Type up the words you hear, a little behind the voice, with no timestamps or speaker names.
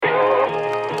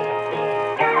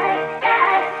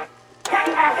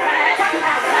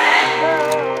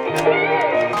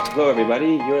Hello,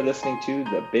 everybody. You're listening to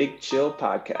the Big Chill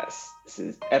Podcast. This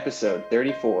is episode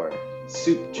 34,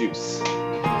 Soup Juice.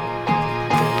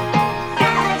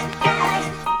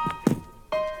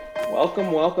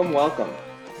 Welcome, welcome, welcome.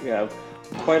 We have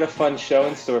quite a fun show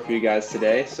in store for you guys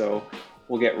today, so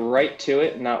we'll get right to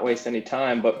it and not waste any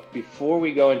time. But before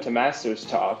we go into Masters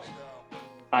Talk,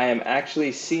 I am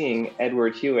actually seeing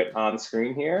Edward Hewitt on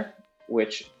screen here,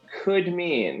 which could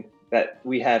mean that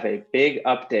we have a big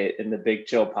update in the Big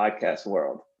Chill Podcast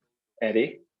world.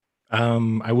 Eddie?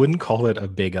 I wouldn't call it a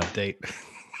big update.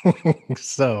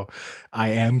 So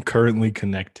I am currently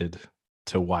connected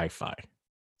to Wi-Fi.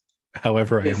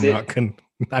 However, I'm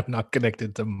not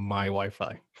connected to my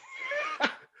Wi-Fi.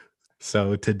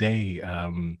 So today,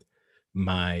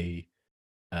 my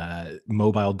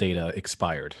mobile data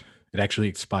expired. It actually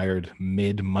expired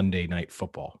mid-Monday Night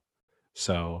Football.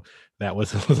 So that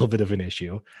was a little bit of an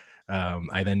issue.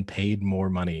 I then paid more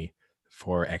money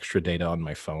for extra data on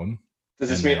my phone. Does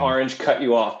this mean Orange cut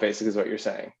you off, basically, is what you're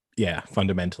saying? Yeah,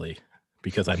 fundamentally,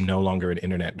 because I'm no longer an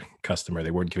internet customer.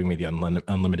 They weren't giving me the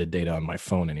unlimited data on my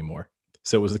phone anymore.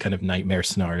 So it was the kind of nightmare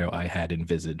scenario I had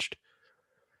envisaged.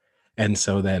 And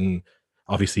so then,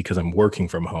 obviously, because I'm working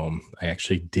from home, I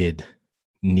actually did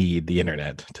need the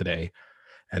internet today.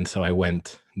 And so I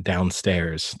went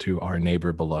downstairs to our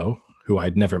neighbor below, who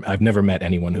I've never met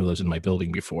anyone who lives in my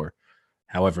building before.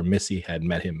 However, Missy had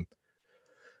met him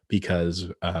because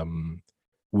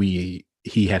he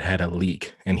had a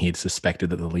leak, and he had suspected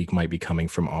that the leak might be coming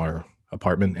from our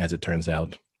apartment. As it turns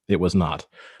out, it was not.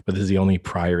 But this is the only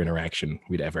prior interaction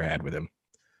we'd ever had with him.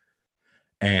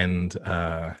 And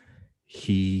I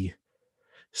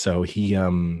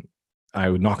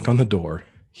knocked on the door.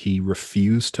 He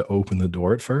refused to open the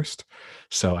door at first.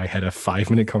 So I had a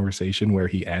 5-minute conversation where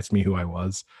he asked me who I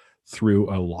was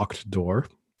through a locked door.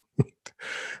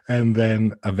 And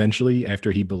then eventually,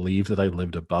 after he believed that I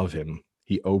lived above him,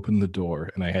 he opened the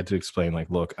door, and I had to explain, like,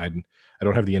 look, I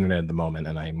don't have the internet at the moment,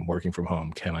 and I'm working from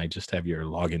home. Can I just have your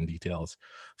login details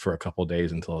for a couple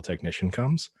days until a technician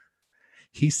comes?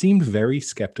 He seemed very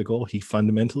skeptical. He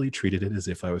fundamentally treated it as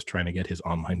if I was trying to get his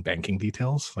online banking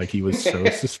details. Like, he was so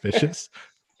suspicious.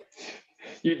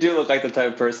 You do look like the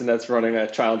type of person that's running a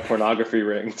child pornography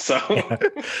ring. So, yeah.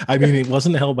 I mean, it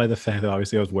wasn't helped by the fact that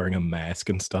obviously I was wearing a mask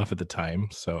and stuff at the time.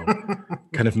 So,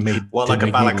 kind of made like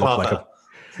a balaclava.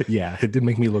 Yeah, it did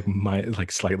make me look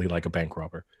slightly like a bank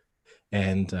robber.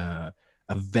 And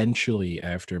eventually,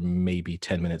 after maybe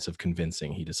 10 minutes of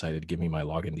convincing, he decided to give me my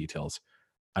login details.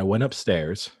 I went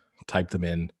upstairs, typed them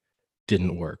in,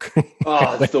 didn't work.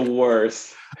 Oh, it's the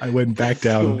worst. I went back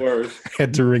down,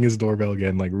 had to ring his doorbell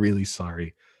again, like, really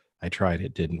sorry. I tried,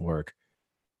 it didn't work.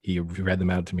 He read them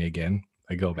out to me again.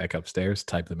 I go back upstairs,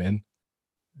 type them in,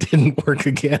 didn't work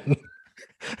again.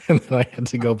 And then I had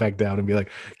to go back down and be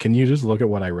like, can you just look at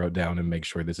what I wrote down and make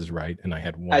sure this is right? And I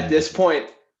had one. At this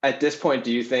point,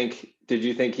 did you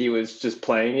think he was just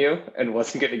playing you and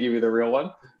wasn't going to give you the real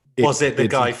one? Was it the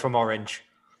guy from Orange?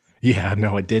 Yeah,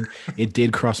 no, it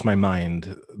did cross my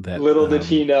mind that little did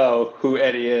he know who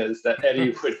Eddie is, that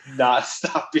Eddie would not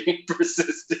stop being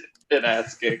persistent in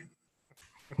asking.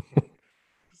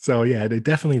 So yeah,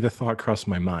 definitely the thought crossed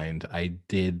my mind. I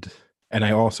did, and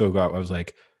I was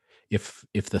like, if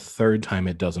the third time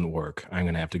it doesn't work, I'm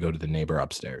gonna have to go to the neighbor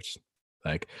upstairs.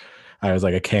 Like, I was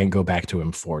like, I can't go back to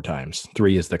him 4 times.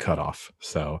 3 is the cutoff.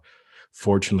 So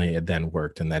fortunately, it then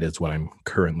worked, and that is what I'm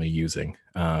currently using.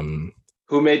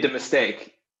 Who made the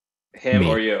mistake? Him me.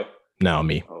 Or you? No,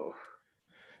 me. Oh.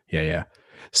 Yeah.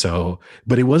 So,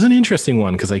 but it was an interesting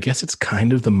one because I guess it's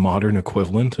kind of the modern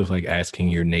equivalent of like asking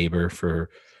your neighbor for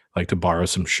like to borrow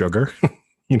some sugar,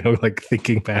 like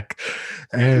thinking back.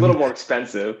 And a little more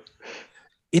expensive.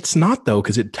 It's not though,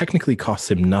 because it technically costs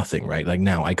him nothing, right? Like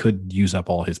now I could use up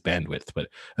all his bandwidth, but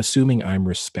assuming I'm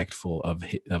respectful of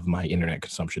my internet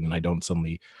consumption and I don't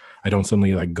suddenly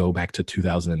like go back to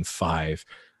 2005,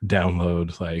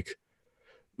 download like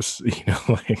Kazam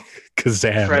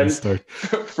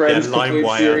Friends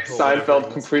complete series,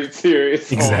 Seinfeld complete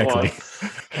series. Exactly.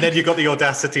 And then you got the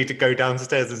audacity to go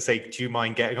downstairs and say, do you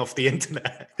mind getting off the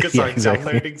internet? Because I'm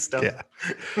downloading stuff. Yeah.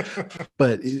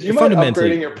 But do you mind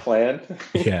upgrading your plan?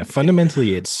 Yeah,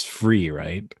 fundamentally it's free,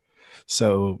 right?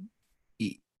 So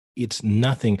it's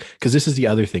nothing, because this is the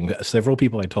other thing. Several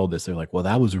people I told this, they're like, well,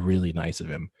 that was really nice of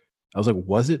him. I was like,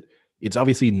 was it? It's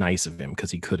obviously nice of him because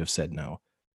he could have said no.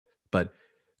 But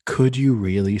could you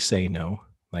really say no?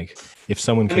 Like, if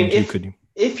someone came to you, could you?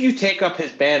 If you take up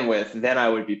his bandwidth, then I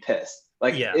would be pissed.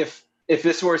 Like, if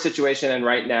this were a situation and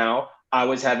right now I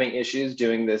was having issues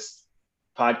doing this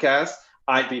podcast,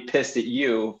 I'd be pissed at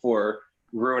you for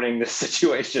ruining this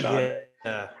situation on it.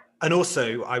 Yeah. And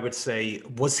also, I would say,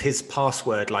 was his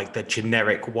password like the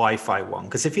generic Wi-Fi one?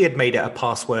 Because if he had made it a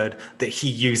password that he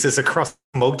uses across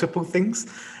multiple things,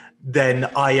 then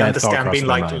I That thought understand crossed being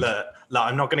my like, mind. look,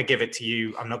 I'm not going to give it to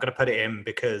you. I'm not going to put it in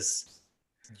because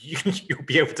you'll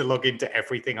be able to log into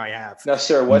everything I have. Now,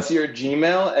 sir, what's your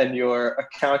Gmail and your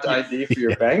account ID for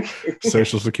your bank?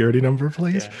 Social security number,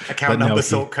 please. Yeah. Account number,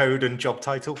 sort code, and job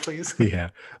title, please. Yeah,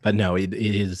 but no, it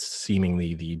is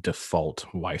seemingly the default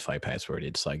Wi-Fi password.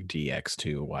 It's like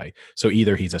DX2Y. So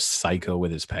either he's a psycho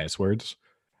with his passwords,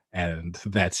 and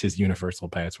that's his universal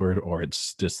password, or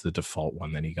it's just the default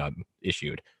one that he got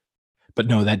issued. But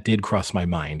no, that did cross my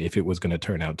mind if it was going to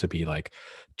turn out to be like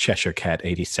Cheshire Cat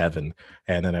 87,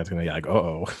 and then I was going to be like,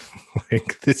 oh,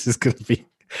 like this is going to be.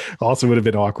 Also, would have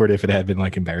been awkward if it had been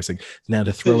like embarrassing. Now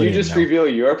to throw Did it you in, just reveal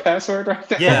your password right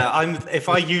there? Yeah, if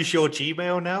I use your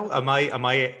Gmail now, am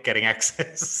I getting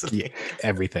access? Yeah,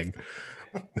 everything.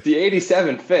 The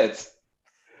 87 fits.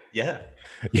 Yeah.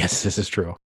 Yes, this is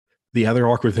true. The other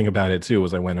awkward thing about it too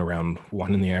was I went around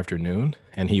 1 p.m.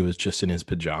 and he was just in his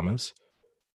pajamas,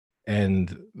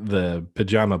 and the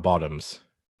pajama bottoms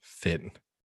fit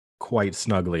quite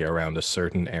snugly around a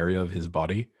certain area of his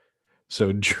body.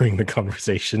 So during the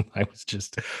conversation, I was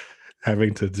just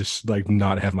having to just like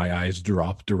not have my eyes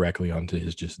drop directly onto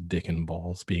his just dick and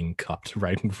balls being cupped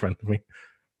right in front of me.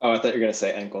 Oh, I thought you were going to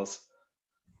say ankles.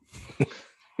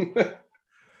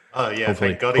 Oh yeah, Hopefully-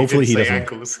 thank God hopefully he he didn't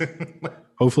say doesn't. ankles.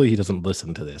 Hopefully he doesn't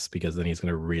listen to this, because then he's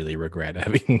going to really regret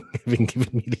having given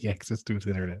me the access to his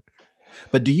internet.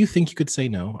 But do you think you could say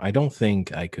no? I don't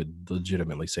think I could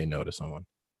legitimately say no to someone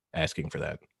asking for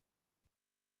that.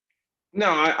 No,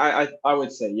 I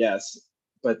would say yes.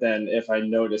 But then if I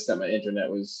noticed that my internet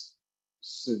was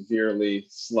severely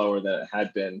slower than it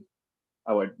had been,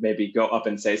 I would maybe go up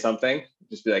and say something.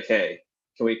 Just be like, hey,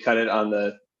 can we cut it on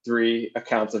the 3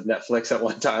 accounts of Netflix at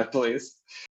one time, please?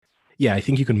 Yeah, I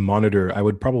think you can monitor. I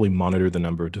would probably monitor the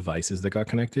number of devices that got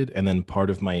connected. And then part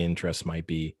of my interest might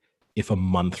be if a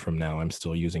month from now I'm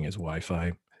still using his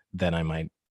Wi-Fi, then I might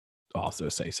also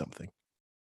say something.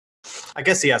 I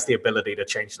guess he has the ability to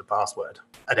change the password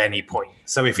at any point.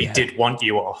 So if he Yeah. did want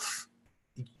you off,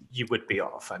 you would be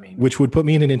off. I mean, Which would put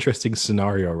me in an interesting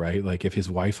scenario, right? Like if his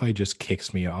Wi-Fi just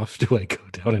kicks me off, do I go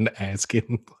down and ask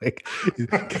him, like,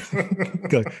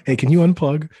 go, hey, can you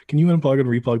unplug? Can you unplug and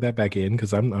replug that back in?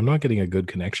 Because I'm not getting a good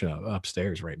connection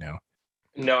upstairs right now.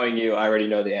 Knowing you, I already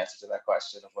know the answer to that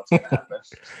question of what's going to happen.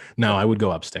 No, I would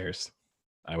go upstairs.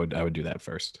 I would do that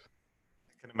first.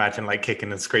 I can imagine like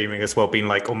kicking and screaming as well, being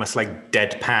like almost like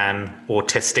deadpan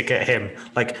autistic at him.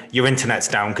 Like, your internet's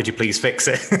down. Could you please fix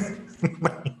it?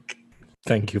 Like,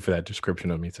 Thank you for that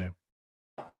description of me, Sam.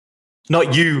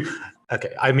 not you.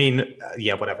 Okay. I mean,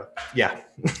 yeah, whatever. Yeah.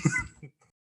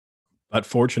 But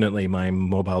fortunately, my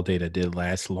mobile data did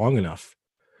last long enough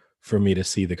for me to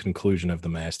see the conclusion of the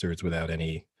Masters without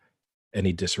any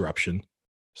disruption.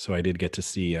 So I did get to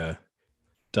see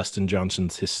Dustin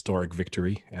Johnson's historic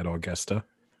victory at Augusta.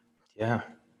 Yeah.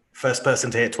 First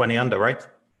person to hit 20 under, right?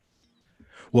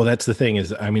 Well, that's the thing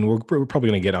is, I mean, we're probably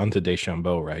going to get onto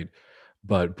DeChambeau, right?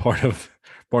 But part of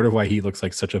why he looks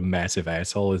like such a massive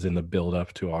asshole is in the build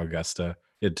up to Augusta,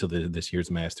 to this year's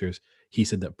Masters. He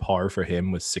said that par for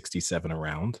him was 67 a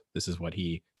round. This is what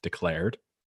he declared.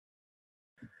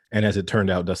 And as it turned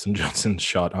out, Dustin Johnson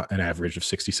shot an average of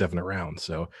 67 a round.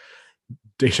 So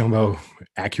DeChambeau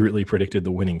accurately predicted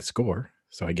the winning score.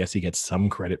 So I guess he gets some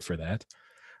credit for that.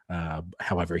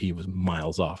 However, he was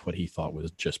miles off what he thought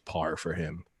was just par for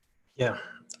him. Yeah.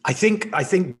 I think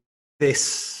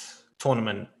this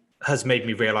tournament has made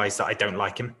me realize that I don't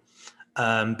like him.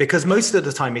 Because most of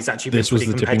the time he's actually been pretty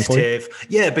competitive.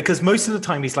 Yeah, because most of the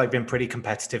time he's like been pretty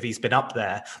competitive. He's been up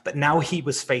there, but now he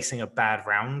was facing a bad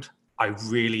round. I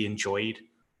really enjoyed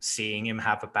seeing him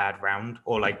have a bad round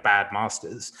or like bad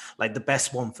Masters. Like the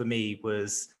best one for me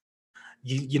was,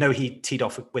 you know, he teed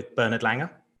off with Bernard Langer.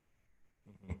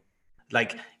 Mm-hmm.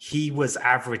 Like he was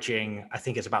averaging, I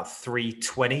think it's about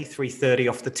 320, 330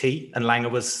 off the tee, and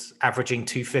Langer was averaging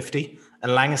 250,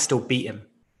 and Langer still beat him.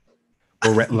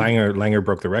 Well, Langer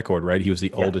broke the record, right? He was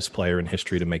the oldest player in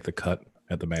history to make the cut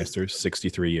at the Masters,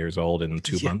 63 years old in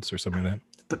 2 months or something like that.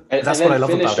 But And, that's and what I then love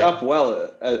finished about it. up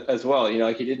well as well. You know,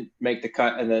 like he didn't make the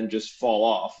cut and then just fall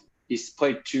off. He's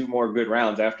played 2 more good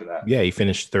rounds after that. Yeah, he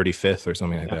finished 35th or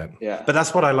something like that. Yeah. But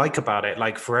that's what I like about it.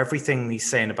 Like for everything he's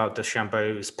saying about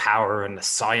DeChambeau's power and the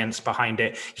science behind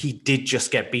it, he did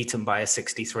just get beaten by a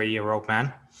 63-year-old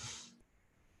man.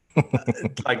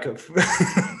 like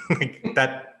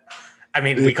that. I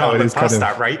mean, we can't look past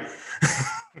that, right?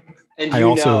 And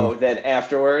you know that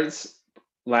afterwards,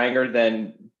 Langer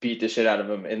then beat the shit out of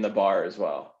him in the bar as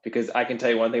well. Because I can tell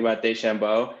you one thing about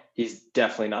DeChambeau, he's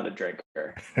definitely not a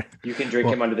drinker. You can drink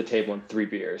him under the table in 3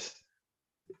 beers.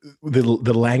 The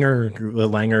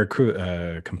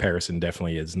Langer comparison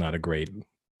definitely is not a great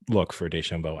look for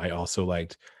DeChambeau. I also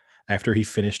liked after he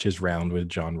finished his round with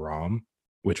Jon Rahm,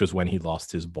 which was when he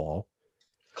lost his ball.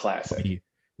 Classic.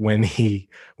 When he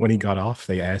got off,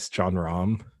 they asked Jon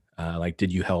Rahm,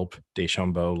 did you help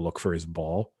DeChambeau look for his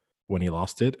ball when he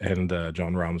lost it? And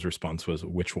Jon Rahm's response was,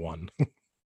 which one?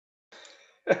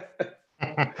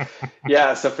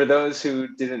 Yeah, so for those who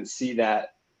didn't see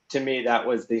that, to me, that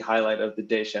was the highlight of the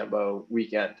DeChambeau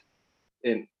weekend.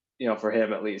 For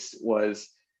him at least, was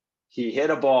he hit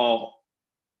a ball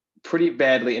pretty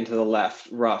badly into the left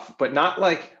rough, but not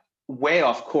like way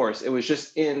off course. It was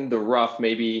just in the rough,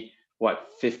 maybe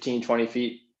 15, 20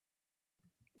 feet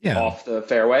off the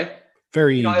fairway.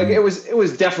 Very. It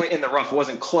was definitely in the rough. It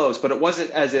wasn't close, but it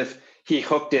wasn't as if he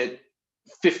hooked it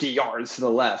 50 yards to the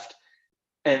left.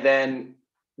 And then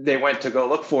they went to go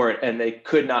look for it and they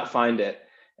could not find it.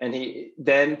 And he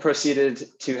then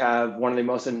proceeded to have one of the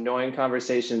most annoying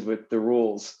conversations with the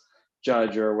rules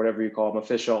judge, or whatever you call him,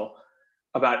 official,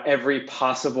 about every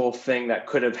possible thing that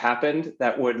could have happened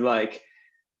that would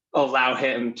allow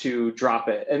him to drop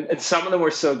it. And some of them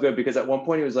were so good, because at one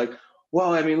point he was like,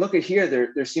 well, I mean, look at here,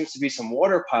 there seems to be some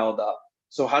water piled up.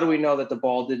 So how do we know that the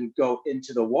ball didn't go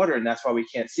into the water and that's why we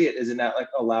can't see it? Isn't that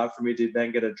allowed for me to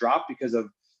then get a drop because of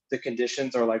the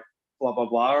conditions, or blah, blah,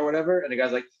 blah, or whatever? And the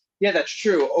guy's like, yeah, that's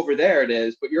true. Over there it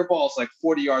is, but your ball's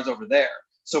 40 yards over there.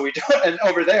 So we don't, and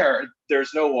over there,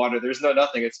 there's no water, there's no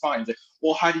nothing, it's fine. He's like,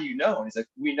 well, how do you know? And he's like,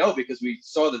 we know because we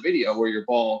saw the video where your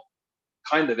ball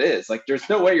kind of is. There's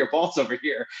no way your ball's over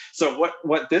here. So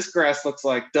what this grass looks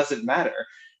like doesn't matter.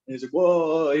 And he's like,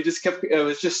 whoa, he just kept, it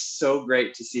was just so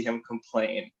great to see him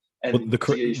complain and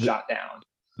get shot down.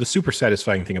 The super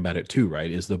satisfying thing about it too, right,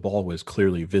 is the ball was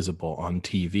clearly visible on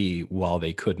TV while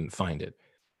they couldn't find it.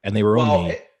 And they were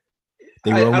only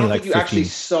I don't think you 15. Actually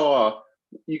saw,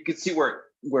 you could see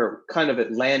where kind of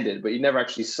it landed, but you never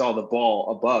actually saw the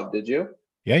ball above, did you?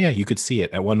 Yeah, you could see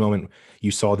it. At one moment,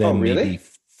 you saw them maybe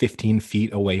 15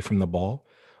 feet away from the ball,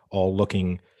 all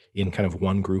looking in kind of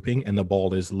one grouping, and the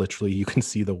ball is literally, you can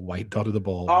see the white dot of the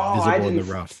ball visible in the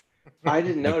rough. I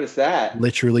didn't notice that.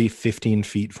 Literally 15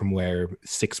 feet from where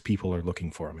 6 people are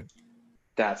looking for him.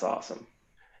 That's awesome.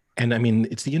 And I mean,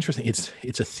 it's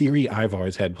a theory I've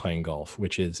always had playing golf,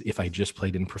 which is if I just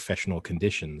played in professional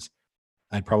conditions,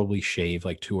 I'd probably shave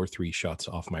 2 or 3 shots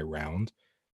off my round,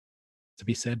 to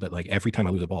be said. But every time I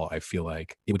lose a ball, I feel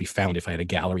like it would be found if I had a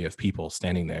gallery of people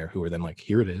standing there who are then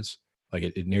here it is.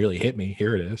 It nearly hit me.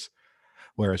 Here it is.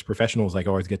 Whereas professionals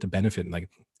always get to benefit.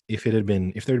 If there had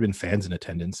been fans in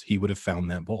attendance, he would have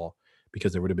found that ball,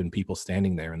 because there would have been people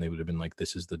standing there and they would have been like,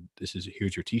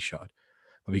 here's your tee shot.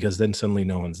 But because then suddenly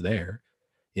no one's there,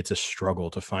 it's a struggle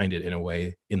to find it in a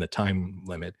way in the time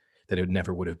limit that it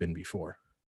never would have been before.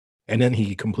 And then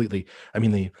he completely,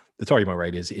 the talking about,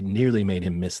 right, is it nearly made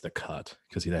him miss the cut,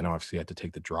 because he then obviously had to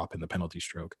take the drop in the penalty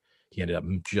stroke. He ended up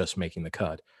just making the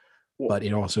cut. But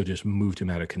it also just moved him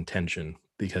out of contention,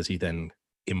 because he then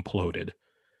imploded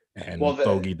and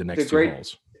bogeyed the next 2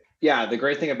 holes. Yeah, the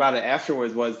great thing about it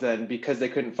afterwards was then, because they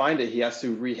couldn't find it, he has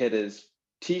to re-hit his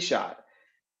tee shot.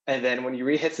 And then when he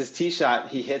re-hits his tee shot,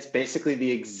 he hits basically the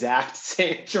exact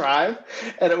same drive.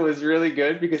 And it was really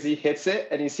good, because he hits it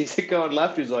and he sees it going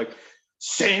left. He's like,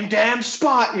 same damn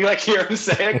spot. You hear him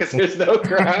say it, because there's no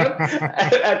crowd.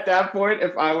 At that point,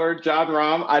 if I were Jon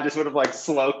Rahm, I just would have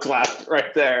slow clapped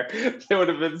right there. It would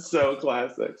have been so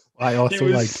classic. I also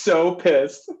he was so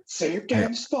pissed. Same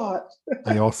damn spot.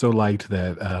 I also liked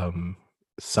that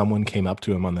someone came up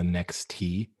to him on the next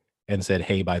tee and said,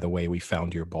 hey, by the way, we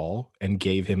found your ball, and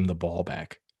gave him the ball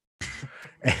back.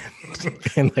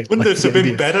 and wouldn't this have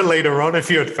been better later on if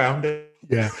you had found it?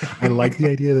 Yeah, I like the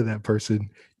idea that person,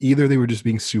 either they were just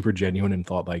being super genuine and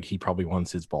thought he probably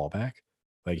wants his ball back.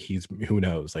 Who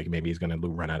knows, maybe he's going to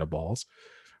run out of balls.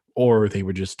 Or they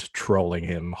were just trolling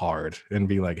him hard and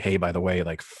be like, hey, by the way,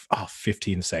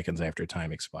 15 seconds after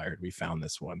time expired, we found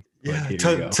this one. Yeah,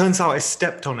 turns out I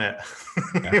stepped on it.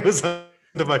 Yeah. It was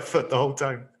under my foot the whole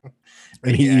time.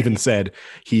 And he even said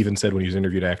when he was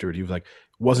interviewed afterward, he was like,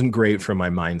 wasn't great for my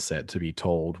mindset to be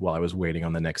told while I was waiting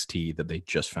on the next tee that they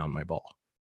just found my ball.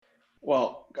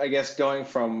 Well, I guess going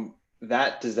from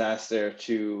that disaster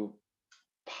to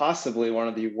possibly one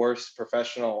of the worst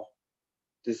professional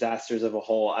disasters of a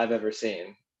hole I've ever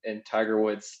seen, in Tiger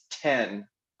Woods' 10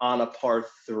 on a par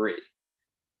 3.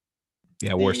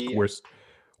 Yeah,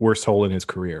 worst hole in his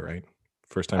career, right?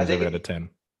 First time he's ever had a 10.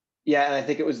 Yeah, and I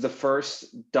think it was the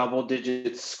first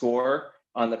double-digit score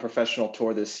on the professional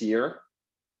tour this year.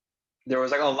 There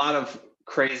was like a lot of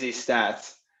crazy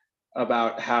stats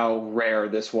about how rare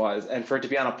this was. And for it to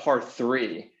be on a par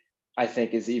 3, I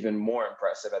think is even more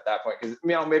impressive at that point. Because,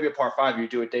 maybe a par 5, you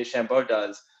do what DeChambeau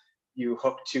does. You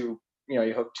hook two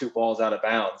balls out of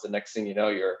bounds. The next thing you know,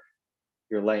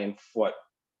 you're laying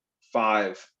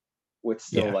 5 with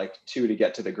still like 2 to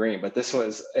get to the green. But this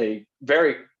was a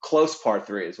very close par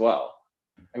 3 as well.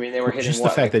 I mean, they were hitting just the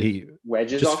fact that he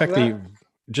wedges off of that?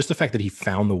 Just the fact that he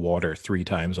found the water 3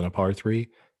 times on a par 3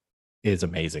 is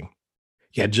amazing.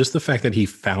 Yeah, just the fact that he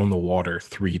found the water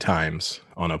 3 times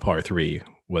on a par 3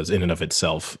 was in and of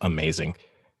itself amazing.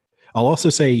 I'll also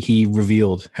say he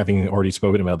revealed, having already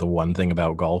spoken about the one thing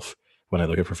about golf, when I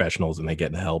look at professionals and they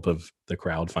get the help of the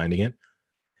crowd finding it,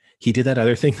 he did that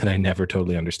other thing that I never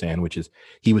totally understand, which is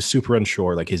he was super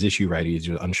unsure. Like his issue, right? He was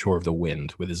unsure of the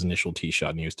wind with his initial tee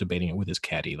shot, and he was debating it with his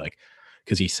caddy, like,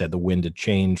 because he said the wind had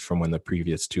changed from when the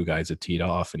previous 2 guys had teed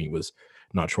off, and he was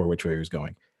not sure which way he was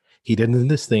going. He did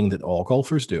this thing that all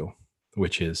golfers do,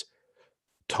 which is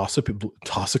toss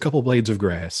a couple blades of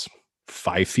grass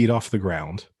 5 feet off the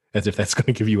ground, as if that's going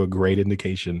to give you a great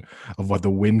indication of what the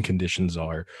wind conditions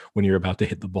are when you're about to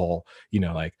hit the ball,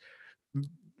 like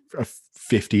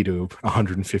 50 to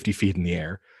 150 feet in the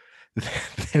air.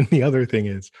 Then the other thing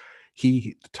is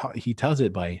he does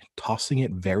it by tossing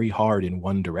it very hard in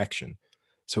one direction.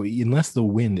 So unless they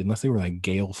were like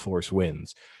gale force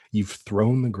winds, you've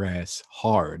thrown the grass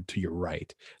hard to your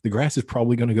right. The grass is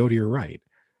probably going to go to your right.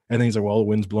 And then he's like, well, the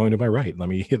wind's blowing to my right. Let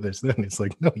me hit this. Then it's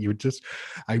like, no,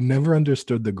 I've never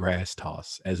understood the grass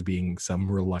toss as being some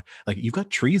like you've got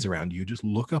trees around you. Just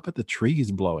look up at the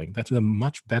trees blowing. That's a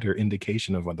much better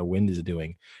indication of what the wind is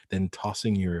doing than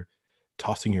tossing your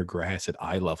grass at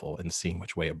eye level and seeing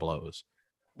which way it blows.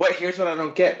 But here's what I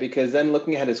don't get, because then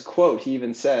looking at his quote, he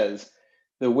even says,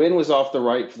 the wind was off the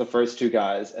right for the first 2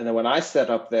 guys. And then when I set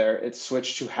up there, it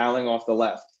switched to howling off the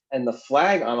left. And the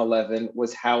flag on 11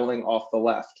 was howling off the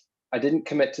left. I didn't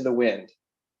commit to the wind.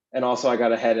 And also I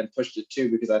got ahead and pushed it too,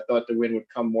 because I thought the wind would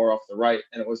come more off the right,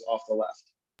 and it was off the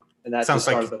left. And that just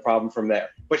started the problem from there.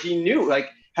 But he knew,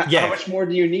 how much more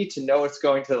do you need to know it's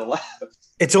going to the left?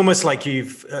 It's almost like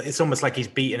he's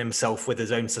beaten himself with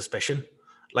his own suspicion.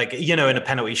 Like, in a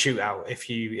penalty shootout, if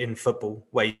you in football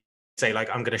where you say like,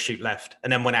 I'm going to shoot left.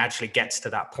 And then when it actually gets to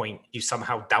that point, you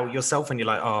somehow doubt yourself and you're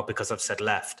like, oh, because I've said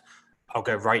left, I'll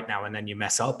go right now, and then you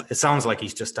mess up. It sounds like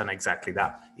he's just done exactly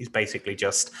that. He's basically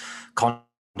just conned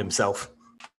himself.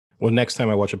 Well, next time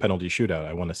I watch a penalty shootout,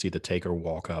 I want to see the taker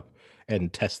walk up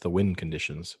and test the wind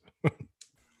conditions.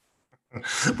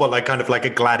 Well, kind of like a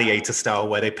gladiator style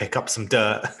where they pick up some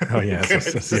dirt. Oh yeah,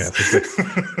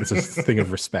 it's a thing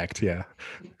of respect. Yeah.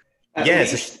 At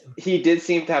least he did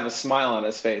seem to have a smile on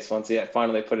his face once he had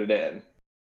finally put it in.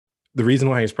 The reason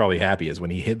why he's probably happy is when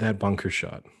he hit that bunker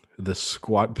shot, the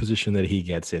squat position that he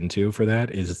gets into for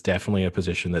that is definitely a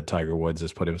position that Tiger Woods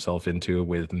has put himself into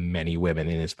with many women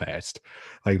in his past.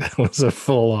 Like that was a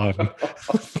full on.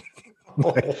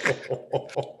 Go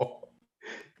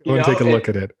and take a look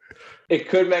at it. It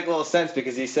could make a little sense,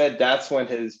 because he said that's when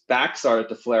his back started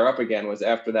to flare up again, was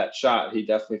after that shot. He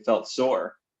definitely felt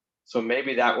sore. So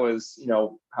maybe that was,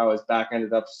 how his back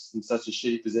ended up in such a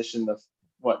shitty position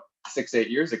 6-8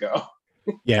 years ago.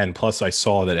 Yeah, and plus I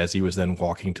saw that as he was then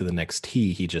walking to the next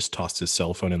tee, he just tossed his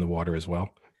cell phone in the water as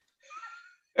well.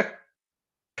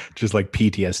 Just like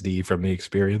PTSD from the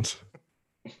experience.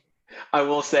 I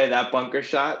will say that bunker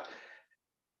shot,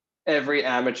 every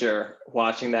amateur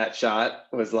watching that shot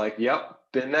was like, yep,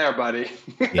 been there, buddy.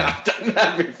 Yeah. I've done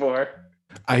that before.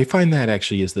 I find that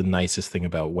actually is the nicest thing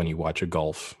about when you watch a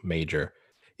golf major,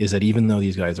 is that even though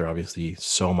these guys are obviously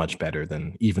so much better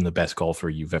than even the best golfer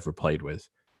you've ever played with,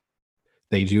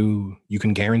 you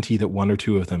can guarantee that 1 or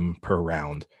 2 of them per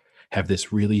round have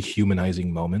this really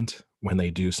humanizing moment when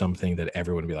they do something that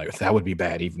everyone would be like, that would be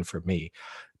bad even for me.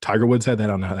 Tiger Woods had that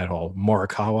on that hole.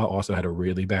 Morikawa also had a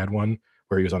really bad one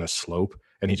where he was on a slope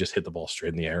and he just hit the ball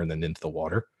straight in the air and then into the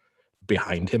water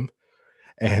behind him.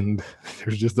 And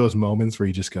there's just those moments where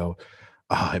you just go,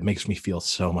 it makes me feel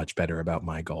so much better about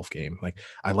my golf game. Like,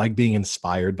 I like being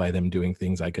inspired by them doing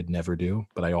things I could never do,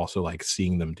 but I also like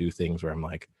seeing them do things where I'm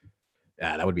like,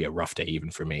 that would be a rough day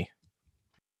even for me.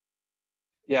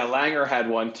 Yeah, Langer had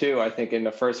one too, I think in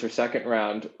the first or second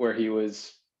round, where he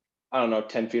was,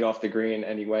 10 feet off the green,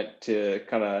 and he went to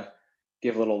kind of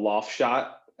give a little loft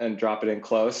shot and drop it in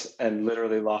close, and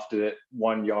literally lofted it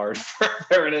 1 yard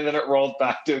further, and then it rolled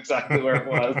back to exactly where it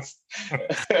was.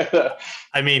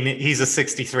 I mean, he's a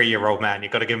 63-year-old man.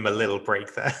 You've got to give him a little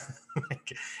break there.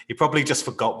 He probably just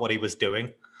forgot what he was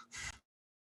doing.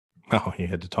 Oh, he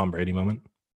had the Tom Brady moment.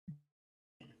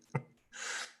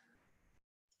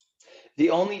 The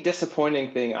only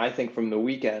disappointing thing I think from the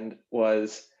weekend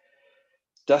was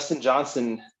Dustin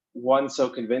Johnson won so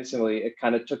convincingly. It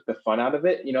kind of took the fun out of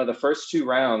it. The first two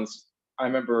rounds, I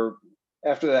remember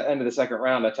after the end of the second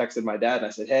round, I texted my dad and I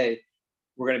said, "Hey,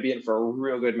 we're going to be in for a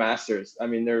real good Masters." I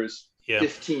mean, there's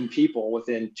 15 people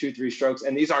within 2-3 strokes,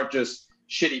 and these aren't just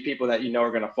shitty people that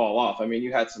are going to fall off. I mean,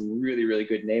 you had some really, really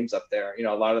good names up there.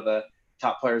 A lot of the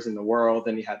top players in the world,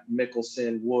 and you had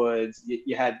Mickelson, Woods,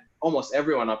 you had almost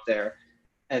everyone up there.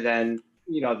 And then,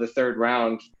 the third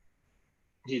round,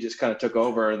 he just kind of took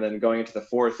over. And then going into the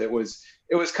fourth, it was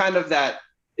kind of that,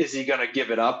 is he going to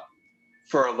give it up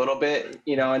for a little bit?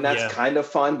 And that's kind of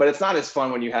fun, but it's not as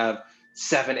fun when you have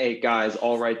 7-8 guys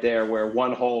all right there where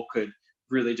one hole could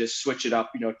really just switch it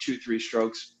up, 2-3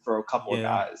 strokes for a couple of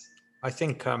guys. I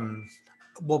think,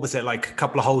 what was it, like a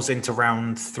couple of holes into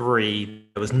round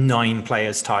 3, there was 9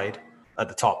 players tied at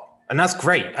the top. And that's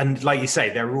great. And like you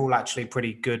say, they're all actually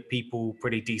pretty good people,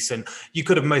 pretty decent. You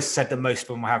could have said that most of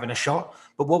them were having a shot.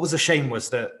 But what was a shame was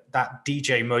that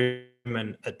DJ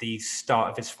moment at the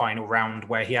start of his final round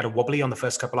where he had a wobbly on the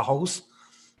first couple of holes.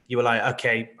 You were like,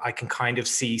 okay, I can kind of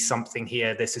see something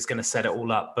here. This is going to set it all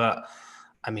up. But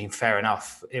I mean, fair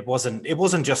enough. It wasn't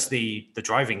just the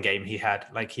driving game he had.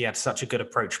 Like, he had such a good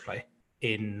approach play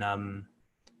in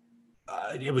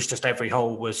it was just every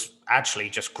hole was actually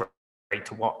just great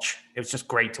to watch. It was just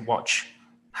great to watch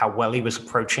how well he was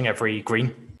approaching every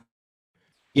green.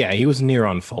 Yeah, he was near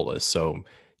on faultless. So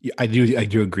I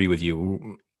do agree with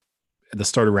you. At the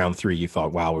start of round 3, you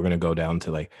thought, wow, we're going to go down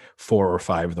to like 4 or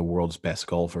 5 of the world's best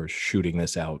golfers shooting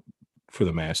this out for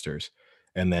the Masters.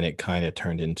 And then it kind of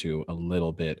turned into a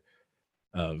little bit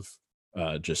of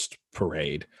just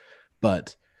parade.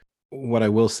 But what I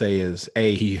will say is,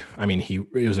 it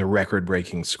was a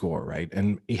record-breaking score, right?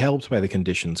 And he helped by the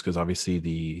conditions, because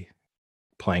obviously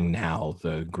playing now,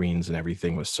 the greens and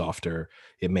everything was softer.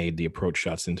 It made the approach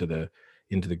shots into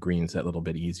the greens that little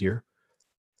bit easier.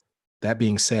 That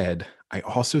being said, I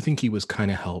also think he was kind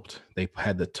of helped. They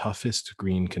had the toughest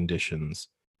green conditions,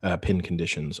 pin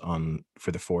conditions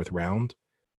for the fourth round.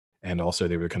 And also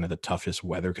they were kind of the toughest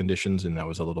weather conditions, and that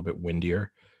was a little bit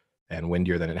windier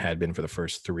than it had been for the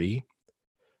first 3.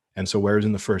 And so whereas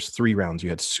in the first 3 rounds you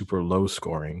had super low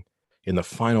scoring, in the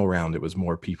final round it was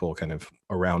more people kind of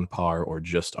around par or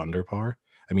just under par.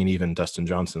 I mean, even Dustin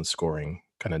Johnson's scoring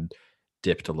kind of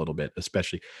dipped a little bit,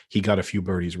 especially he got a few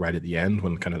birdies right at the end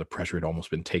when kind of the pressure had almost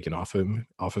been taken off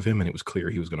of him and it was clear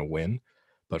he was going to win.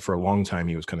 But for a long time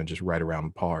he was kind of just right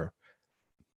around par.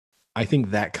 I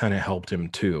think that kind of helped him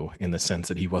too, in the sense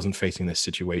that he wasn't facing this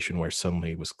situation where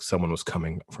suddenly someone was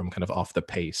coming from kind of off the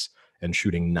pace and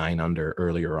shooting 9 under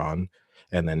earlier on.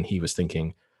 And then he was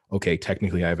thinking, okay,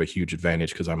 technically I have a huge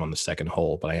advantage because I'm on the second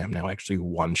hole, but I am now actually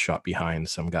 1 shot behind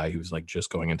some guy who's like just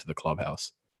going into the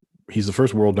clubhouse. He's the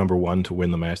first world number 1 to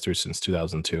win the Masters since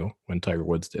 2002 when Tiger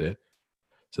Woods did it.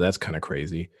 So that's kind of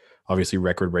crazy. Obviously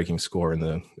record-breaking score in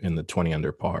the 20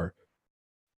 under par.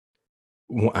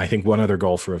 I think one other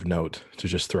golfer of note to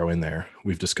just throw in there,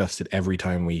 we've discussed it every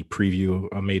time we preview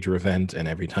a major event and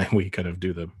every time we kind of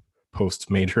do the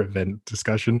post-major event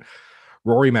discussion.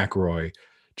 Rory McIlroy,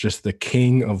 just the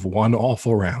king of one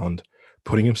awful round,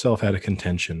 putting himself out of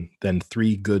contention, then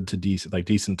 3 good to decent, like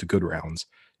decent to good rounds,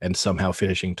 and somehow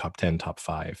finishing top 10, top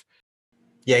 5.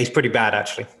 Yeah, he's pretty bad,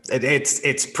 actually.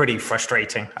 It's pretty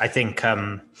frustrating. I think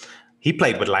he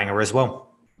played with Langer as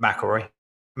well, McIlroy.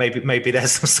 Maybe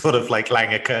there's some sort of like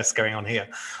Langer curse going on here.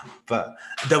 But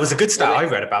there was a good stat I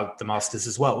read about the Masters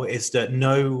as well, is that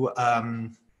no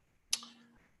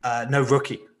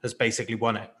rookie has basically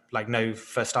won it. Like no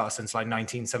first starter since like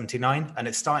 1979. And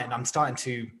I'm starting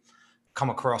to come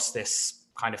across this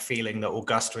kind of feeling that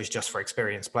Augusta is just for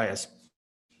experienced players.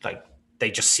 Like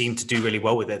they just seem to do really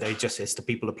well with it. It's the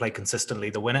people who play consistently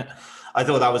that win it. I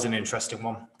thought that was an interesting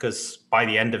one because by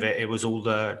the end of it, it was all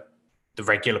the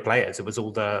regular players. It was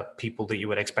all the people that you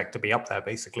would expect to be up there,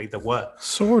 basically, that were.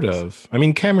 Sort of. I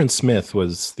mean, Cameron Smith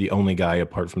was the only guy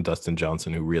apart from Dustin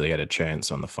Johnson who really had a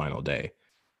chance on the final day.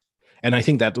 And I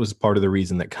think that was part of the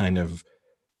reason that kind of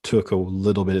took a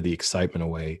little bit of the excitement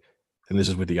away. And this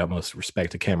is with the utmost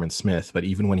respect to Cameron Smith, but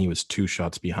even when he was 2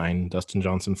 shots behind Dustin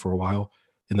Johnson for a while,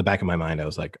 in the back of my mind, I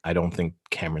was like, I don't think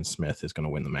Cameron Smith is going to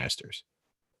win the Masters.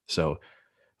 So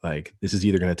like this is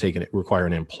either going to require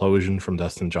an implosion from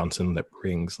Dustin Johnson that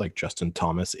brings like Justin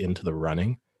Thomas into the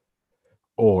running,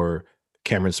 or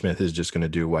Cameron Smith is just going to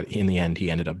do what in the end he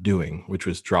ended up doing, which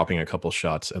was dropping a couple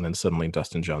shots, and then suddenly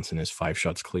Dustin Johnson is 5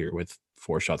 shots clear with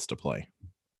 4 shots to play.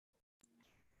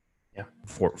 Yeah,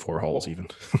 four holes even.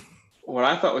 What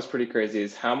I thought was pretty crazy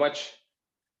is how much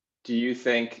do you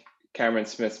think Cameron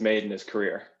Smith's made in his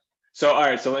career? So, all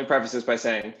right. So let me preface this by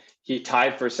saying he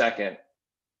tied for second.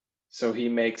 So he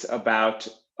makes about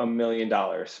 $1 million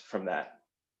from that.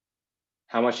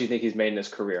 How much do you think he's made in his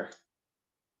career?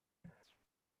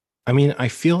 I mean, I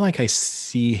feel like I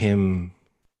see him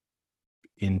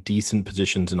in decent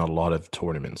positions in a lot of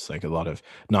tournaments, like a lot of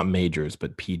not majors,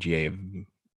 but PGA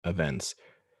events.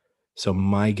 So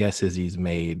my guess is he's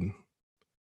made,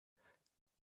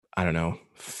 I don't know,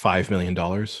 $5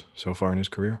 million so far in his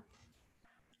career.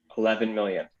 11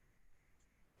 million.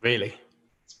 Really?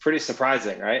 It's pretty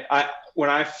surprising, right? When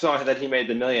I saw that he made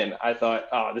the million, I thought,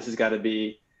 oh, this has got to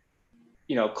be,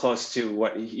 close to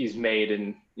what he's made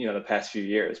in, the past few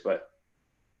years, but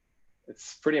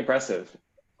it's pretty impressive.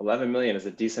 11 million is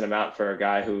a decent amount for a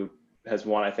guy who has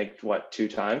won, I think, 2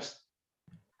 times?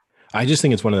 I just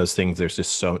think it's one of those things. There's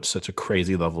just such a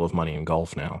crazy level of money in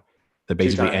golf now that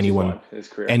basically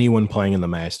anyone playing in the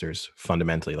Masters,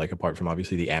 fundamentally, like apart from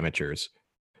obviously the amateurs,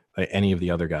 like any of the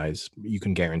other guys, you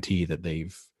can guarantee that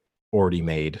they've already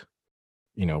made,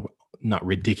 not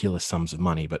ridiculous sums of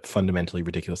money, but fundamentally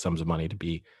ridiculous sums of money to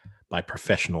be, by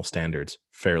professional standards,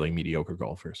 fairly mediocre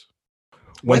golfers.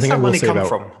 Where's that money come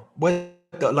from?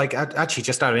 Actually,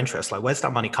 just out of interest, like where's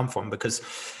that money come from? Because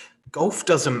golf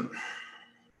doesn't,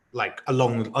 like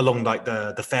along like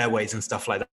the fairways and stuff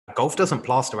like that, golf doesn't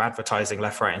plaster advertising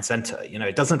left, right, and center.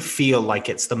 It doesn't feel like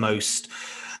it's the most.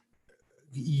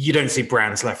 You don't see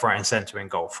brands left, right, and center in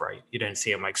golf, right? You don't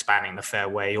see them like spanning the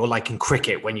fairway, or like in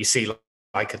cricket when you see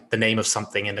like the name of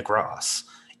something in the grass.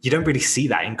 You don't really see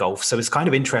that in golf, so it's kind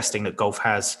of interesting that golf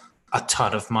has a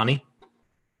ton of money.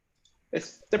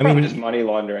 They're probably just money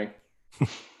laundering.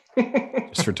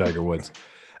 Just for Tiger Woods.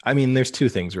 I mean, there's two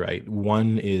things, right?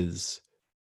 One is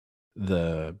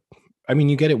you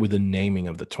get it with the naming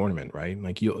of the tournament, right?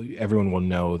 Like everyone will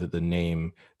know that the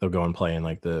name, they'll go and play in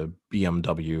like the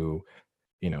BMW,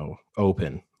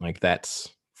 Open. Like that's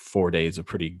 4 days of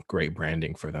pretty great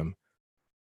branding for them.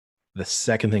 The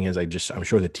second thing is I'm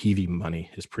sure the TV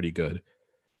money is pretty good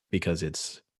because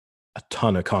it's a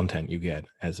ton of content you get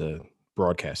as a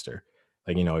broadcaster.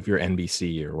 Like, if you're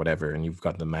NBC or whatever, and you've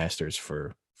got the Masters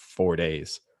for 4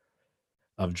 days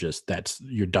of just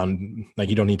you're done. Like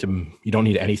you don't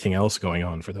need anything else going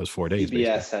on for those 4 days. CBS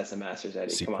basically has the Masters,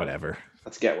 Eddie. Come on. Whatever.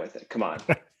 Let's get with it. Come on.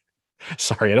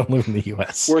 Sorry, I don't live in the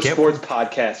US. We're a sports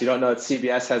podcast. You don't know that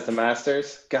CBS has the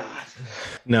Masters? God.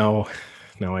 No,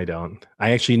 I don't.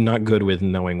 I actually not good with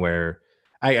knowing where.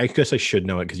 I guess I should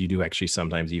know it because you do actually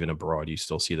sometimes, even abroad, you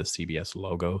still see the CBS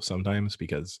logo sometimes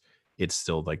because it's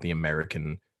still like the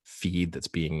American feed that's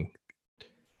being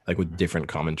like with different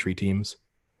commentary teams.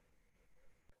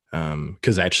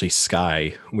 Because actually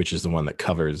Sky, which is the one that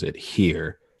covers it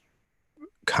here,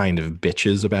 kind of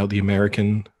bitches about the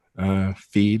American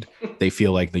feed. They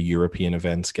feel like the European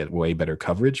events get way better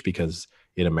coverage because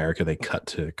in America they cut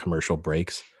to commercial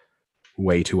breaks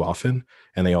way too often,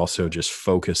 and they also just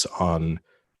focus on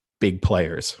big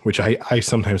players, which I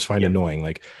sometimes find annoying.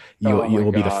 Like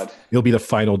you'll be the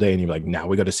final day and you're like, now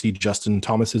we got to see Justin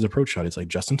Thomas's approach shot. It's like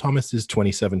Justin Thomas is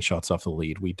 27 shots off the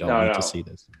lead. We don't need to see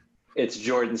this. It's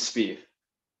Jordan Spieth.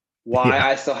 Why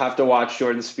I still have to watch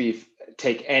Jordan Spieth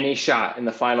take any shot in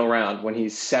the final round when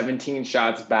he's 17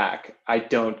 shots back. I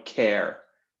don't care.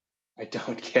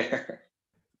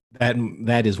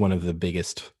 That is one of the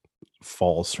biggest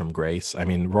falls from grace. I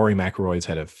mean, Rory McIlroy's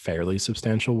had a fairly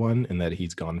substantial one in that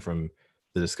he's gone from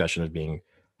the discussion of being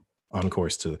on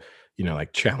course to,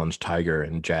 like challenge Tiger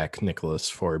and Jack Nicklaus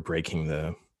for breaking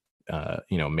the,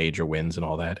 major wins and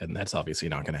all that. And that's obviously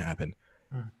not going to happen.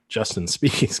 Justin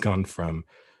Spieth's gone from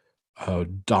a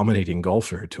dominating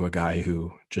golfer to a guy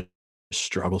who just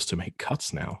struggles to make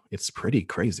cuts now. It's pretty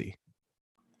crazy.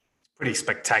 Pretty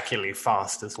spectacularly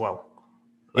fast as well.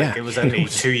 It was only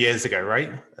 2 years ago,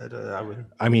 right?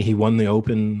 I mean, he won the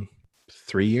Open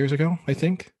 3 years ago, I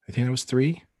think. It was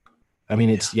 3. I mean,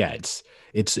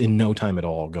 it's in no time at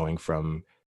all going from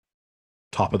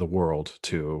top of the world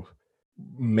to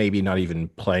maybe not even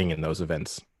playing in those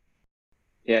events.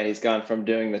 Yeah, he's gone from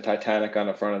doing the Titanic on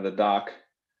the front of the dock,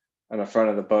 on the front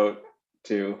of the boat,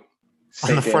 to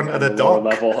on the front of the dock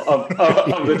level of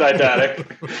the Titanic.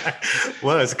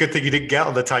 Well, it's a good thing you didn't get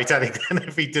on the Titanic then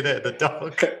if he did it at the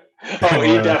dock. Oh,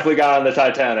 he definitely got on the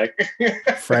Titanic.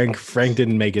 Frank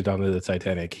didn't make it onto the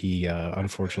Titanic. He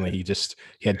unfortunately he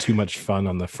had too much fun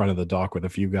on the front of the dock with a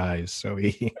few guys, so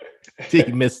he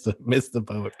missed the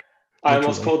boat. I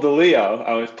almost pulled the Leo.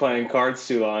 I was playing cards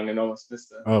too long and almost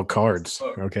missed it. Oh, cards.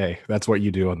 Okay, that's what you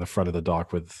do on the front of the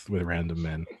dock with random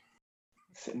men.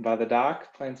 Sitting by the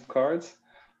dock, playing some cards.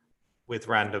 With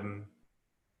random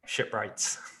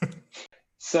shipwrights.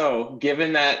 So,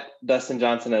 given that Dustin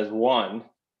Johnson has won,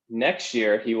 next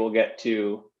year he will get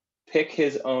to pick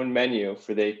his own menu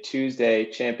for the Tuesday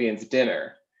Champions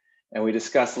Dinner. And we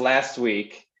discussed last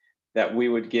week that we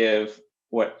would give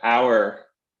what our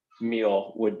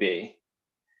meal would be.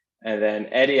 And then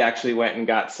Eddie actually went and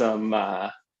got some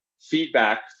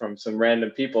feedback from some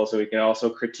random people so we can also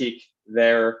critique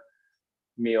their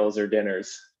meals or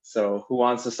dinners. So who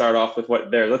wants to start off with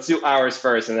what they're? Let's do ours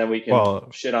first, and then we can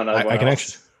shit on everyone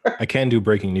else. I can do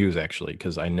breaking news actually,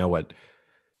 because I know what.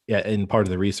 Yeah, in part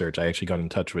of the research, I actually got in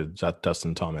touch with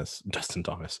Dustin Thomas,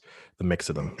 the mix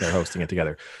of them. They're hosting it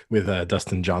together with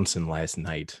Dustin Johnson last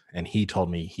night, and he told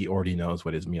me he already knows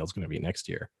what his meal is going to be next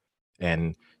year,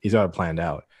 and he's got it planned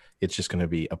out. It's just going to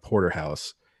be a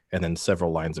porterhouse and then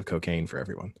several lines of cocaine for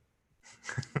everyone.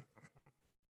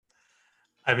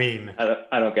 I mean,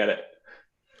 I don't get it.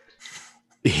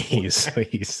 He's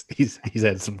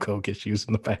had some coke issues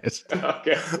in the past.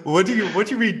 Okay. What do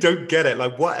you mean don't get it?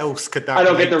 Like, what else could that? I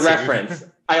don't get the reference.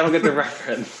 I don't get the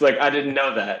reference. Like, I didn't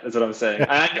know that. That's what I'm saying.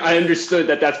 I understood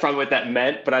that that's probably what that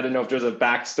meant, but I didn't know if there was a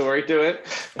backstory to it.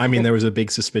 I mean, there was a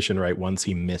big suspicion, right? Once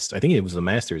he missed, I think it was the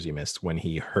Masters he missed when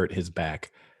he hurt his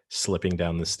back slipping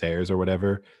down the stairs or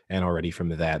whatever. And already from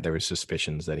that, there was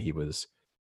suspicions that he was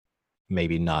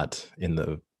maybe not in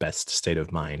the best state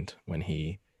of mind when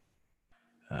he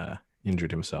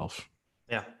injured himself.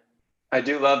 Yeah. I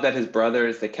do love that his brother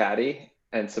is the caddy,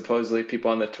 and supposedly people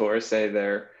on the tour say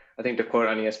I think the quote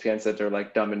on ESPN said they're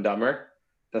like Dumb and Dumber.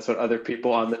 That's what other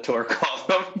people on the tour call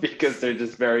them, because they're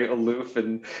just very aloof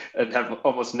and have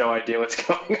almost no idea what's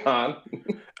going on.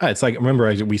 It's like,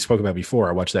 remember we spoke about before,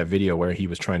 I watched that video where he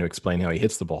was trying to explain how he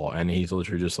hits the ball, and he's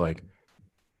literally just like,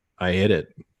 I hit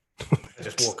it. I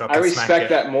just walk up. I respect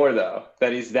that more, though,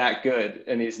 that he's that good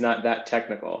and he's not that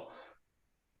technical.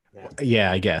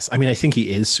 Yeah, I guess. I mean, I think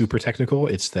he is super technical.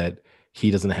 It's that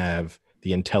he doesn't have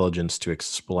the intelligence to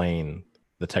explain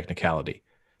the technicality,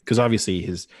 because obviously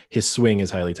his swing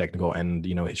is highly technical, and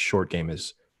his short game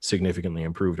is significantly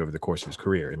improved over the course of his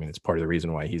career. I mean, it's part of the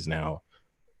reason why he's now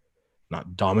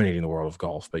not dominating the world of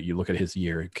golf, but you look at his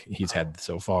year he's had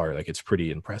so far, like, it's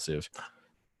pretty impressive.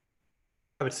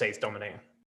 I would say he's dominating.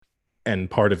 And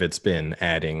part of it's been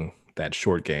adding that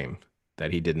short game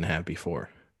that he didn't have before.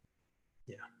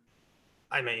 Yeah.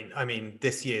 I mean,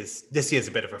 this year's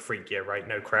a bit of a freak year, right?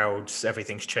 No crowds,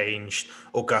 everything's changed.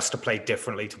 Augusta played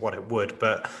differently to what it would,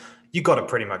 but you got to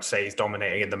pretty much say he's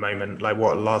dominating at the moment. Like,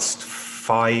 last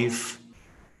 5?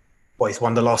 He's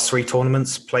won the last 3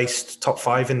 tournaments, placed top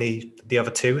 5 in the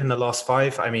other 2 in the last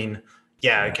 5. I mean,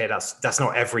 yeah, okay, that's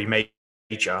not every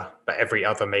major, but every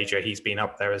other major he's been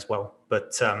up there as well.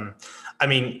 But I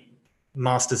mean,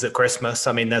 Masters at Christmas,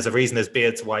 I mean, there's a reason his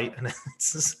beard's white, and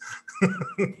it's just...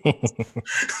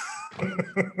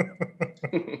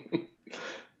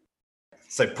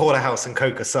 So porterhouse and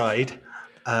coke aside,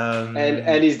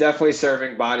 and he's definitely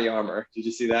serving Body Armor. Did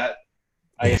you see that?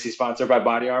 I guess he's sponsored by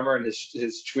Body Armor, and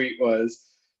his tweet was,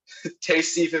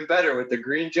 "Tastes even better with the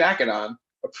green jacket on.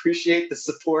 Appreciate the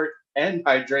support and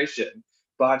hydration.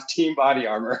 Team Body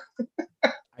Armor."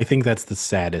 I think that's the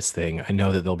saddest thing. I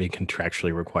know that they'll be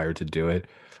contractually required to do it,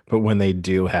 but when they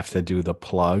do have to do the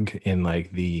plug in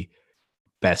like the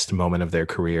best moment of their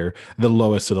career, the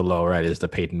lowest of the low, right, is the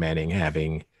Peyton Manning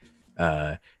having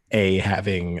the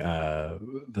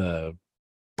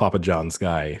Papa John's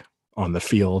guy on the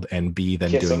field, and B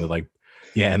then doing the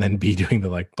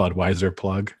Budweiser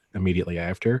plug immediately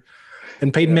after.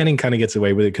 And Peyton Manning kind of gets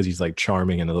away with it because he's like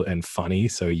charming and funny,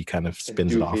 so he kind of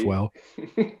spins it off well.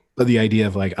 But the idea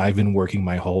of like, I've been working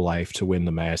my whole life to win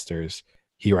the Masters.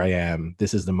 Here I am.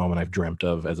 This is the moment I've dreamt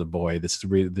of as a boy. This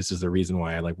is the reason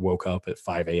why I like woke up at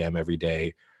 5 a.m. every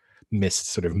day, missed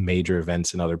sort of major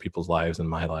events in other people's lives and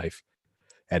my life.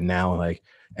 And now, like,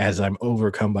 as I'm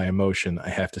overcome by emotion, I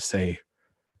have to say,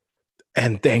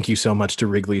 and thank you so much to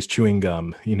Wrigley's chewing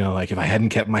gum. Like, if I hadn't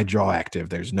kept my jaw active,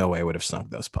 there's no way I would have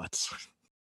sunk those putts.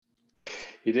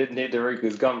 You didn't need to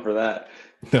Wrigley's gum for that.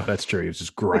 No, that's true. He was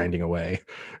just grinding away.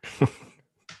 All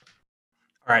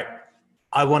right.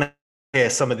 I want to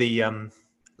hear some of the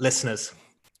listeners.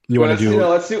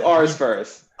 Let's do ours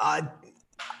first.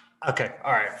 Okay.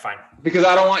 All right. Fine. Because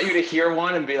I don't want you to hear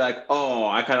one and be like, "Oh,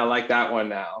 I kind of like that one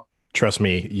now." Trust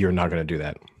me, you're not going to do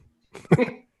that.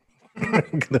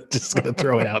 I'm just going to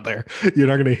throw it out there. You're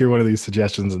not going to hear one of these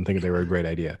suggestions and think they were a great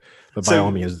idea. But by all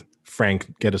means,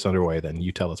 Frank, get us underway. Then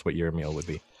you tell us what your meal would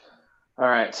be. All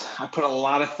right. I put a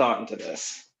lot of thought into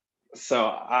this. So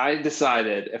I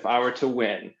decided if I were to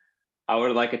win, I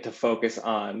would like it to focus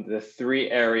on the 3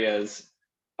 areas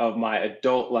of my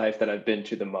adult life that I've been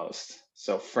to the most.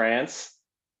 So France,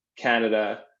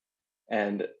 Canada,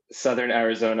 and Southern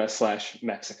Arizona /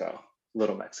 Mexico,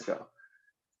 Little Mexico.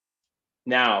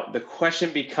 Now, the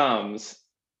question becomes,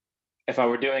 if I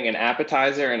were doing an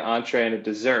appetizer, an entree, and a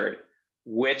dessert,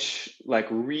 which like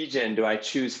region do I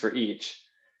choose for each?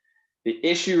 The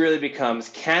issue really becomes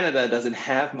Canada doesn't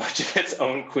have much of its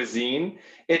own cuisine.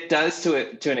 It does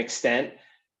to an extent,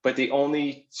 but the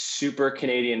only super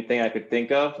Canadian thing I could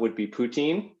think of would be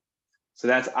poutine. So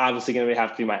that's obviously going to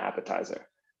have to be my appetizer.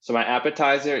 So my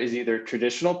appetizer is either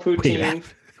traditional poutine.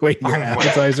 Wait, your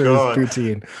appetizer is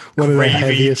poutine. One of the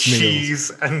heaviest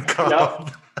cheese meals. And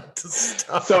carb.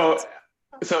 Yep.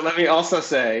 So let me also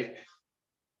say,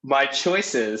 my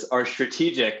choices are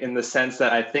strategic in the sense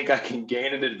that I think I can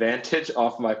gain an advantage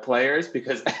off my players,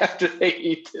 because after they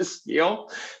eat this meal,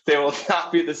 they will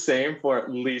not be the same for at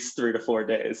least 3 to 4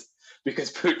 days,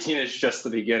 because poutine is just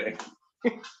the beginning.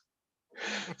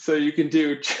 So you can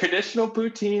do traditional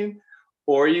poutine,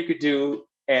 or you could do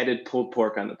added pulled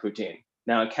pork on the poutine.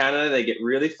 Now in Canada, they get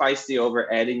really feisty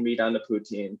over adding meat on the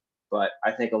poutine, but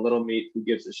I think a little meat, who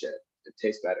gives a shit? It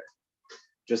tastes better,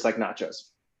 just like nachos.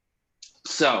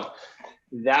 So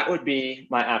that would be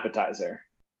my appetizer,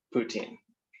 poutine.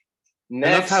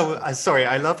 Next,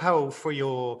 I love how for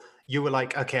you were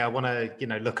like, okay, I want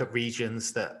to, look at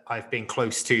regions that I've been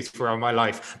close to throughout my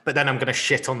life, but then I'm going to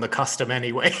shit on the custom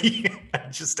anyway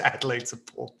and just add loads of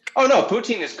pork. Oh no,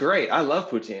 poutine is great. I love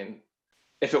poutine.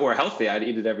 If it were healthy, I'd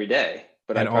eat it every day.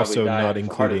 But I'd probably die of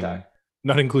a heart attack.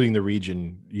 Not including the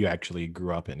region you actually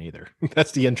grew up in either.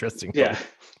 That's the interesting part. Yeah,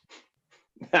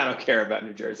 I don't care about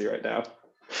New Jersey right now.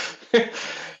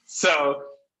 So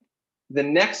the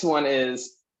next one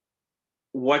is,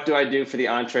 what do I do for the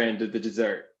entree and the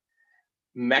dessert?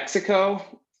 Mexico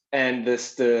and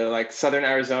the like Southern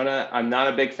Arizona, I'm not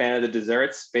a big fan of the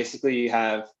desserts. Basically, you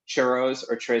have churros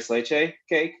or tres leche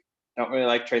cake. I don't really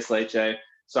like tres leche.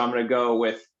 So I'm going to go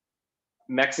with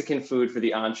Mexican food for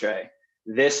the entree.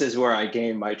 This is where I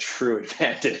gain my true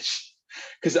advantage,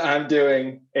 because I'm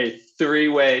doing a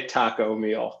 3-way taco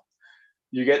meal.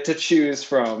 You get to choose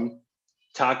from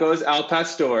tacos al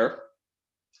pastor,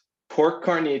 pork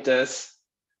carnitas,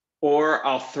 or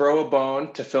I'll throw a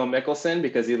bone to Phil Mickelson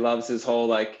because he loves his whole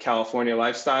like California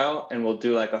lifestyle, and we'll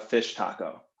do like a fish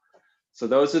taco. So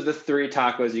those are the 3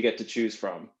 tacos you get to choose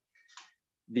from.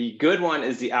 The good one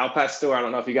is the al pastor. I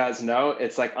don't know if you guys know.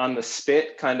 It's like on the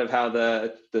spit, kind of how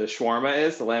the shawarma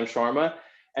is, the lamb shawarma.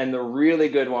 And the really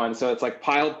good one, so it's like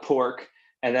piled pork,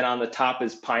 and then on the top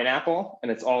is pineapple, and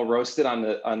it's all roasted on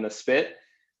the spit.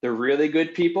 The really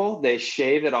good people, they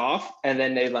shave it off, and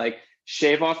then they like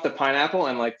shave off the pineapple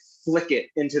and like flick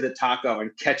it into the taco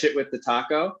and catch it with the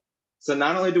taco. So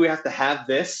not only do we have to have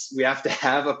this, we have to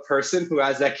have a person who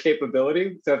has that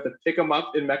capability. So I have to pick them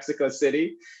up in Mexico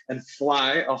City and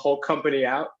fly a whole company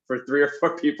out for 3 or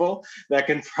 4 people that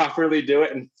can properly do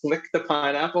it and flick the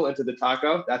pineapple into the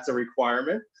taco. That's a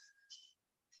requirement.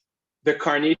 The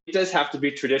carnitas have to be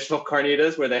traditional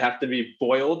carnitas, where they have to be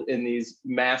boiled in these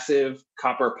massive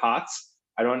copper pots.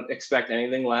 I don't expect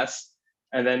anything less.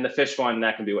 And then the fish one,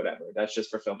 that can be whatever. That's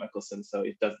just for Phil Mickelson, so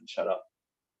he doesn't shut up.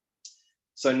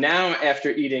 So now, after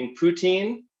eating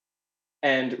poutine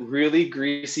and really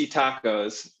greasy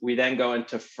tacos, we then go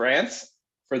into France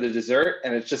for the dessert,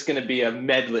 and it's just going to be a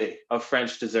medley of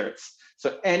French desserts.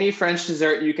 So any French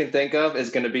dessert you can think of is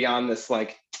going to be on this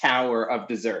like tower of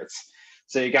desserts.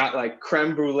 So you got like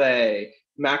creme brulee,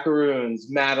 macaroons,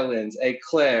 madeleines,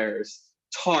 eclairs,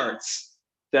 tarts.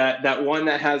 That one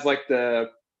that has like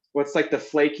what's like the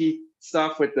flaky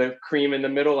stuff with the cream in the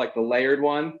middle, like the layered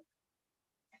one.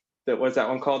 What's that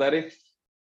one called, Eddie?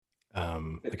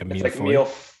 Like a millefeuille.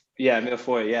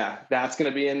 Millefeuille. Yeah, that's going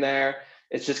to be in there.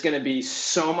 It's just going to be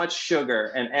so much sugar.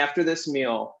 And after this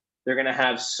meal, they're going to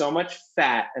have so much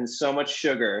fat and so much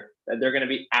sugar that they're going to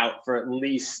be out for at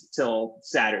least till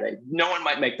Saturday. No one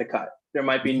might make the cut. There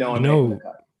might be no one making the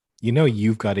cut.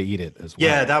 You've got to eat it as well.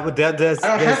 Yeah, I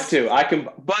don't have to. I can,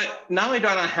 but not only do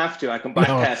I not have to, I can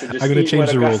bypass and just. I'm going to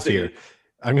change the rules here.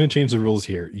 I'm going to change the rules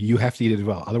here. You have to eat it as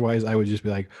well. Otherwise, I would just be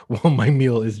like, well, my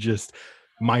meal is just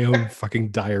my own fucking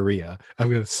diarrhea. I'm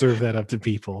going to serve that up to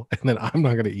people, and then I'm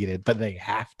not going to eat it, but they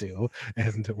have to.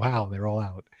 And wow, they're all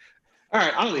out. All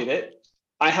right, I'll eat it.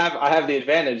 I have the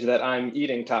advantage that I'm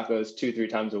eating tacos 2-3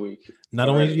 times a week. Not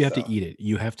only do you have to eat it,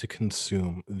 you have to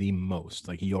consume the most.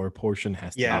 Like your portion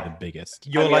has to be the biggest.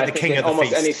 You're like the king of the almost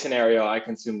feast. Any scenario, I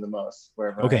consume the most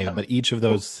wherever. Okay, but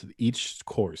each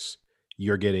course,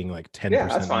 you're getting like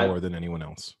 10% more than anyone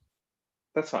else.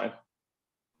 That's fine.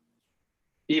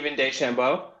 Even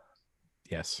Deschambeau?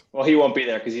 Yes. Well, he won't be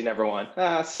there because he never won.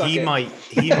 He might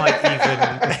even.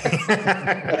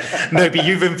 No, but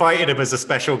you've invited him as a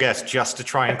special guest just to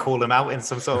try and call him out in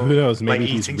some sort of Who knows? Maybe like,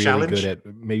 he's eating really challenge.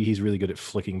 he's really good at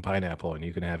flicking pineapple, and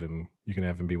you can have him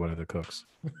be one of the cooks.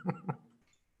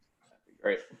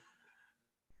 Great.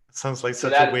 Sounds like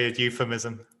such a weird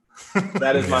euphemism.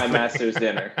 That is my master's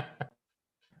dinner.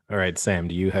 All right, Sam,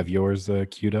 do you have yours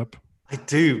queued up? I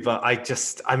do, but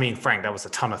I mean, Frank, that was a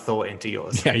ton of thought into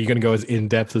yours. Yeah, you're going to go as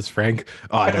in-depth as Frank?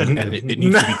 Oh, I don't, and it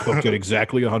needs to be cooked at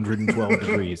exactly 112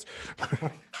 degrees.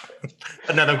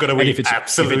 And then I'm going to eat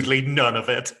absolutely none of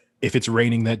it. If it's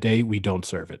raining that day, we don't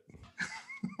serve it.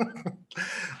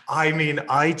 I mean,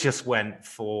 I just went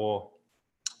for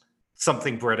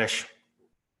something British,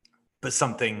 but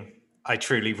something I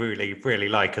truly, really, really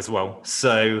like as well.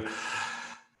 So,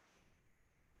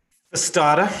 for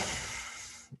starter,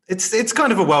 it's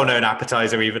kind of a well-known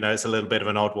appetizer, even though it's a little bit of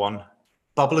an odd one.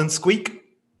 Bubble and squeak.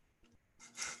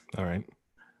 All right.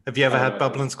 Have you ever had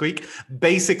bubble and squeak?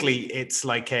 Basically, it's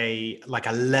like a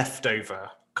leftover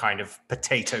kind of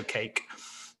potato cake.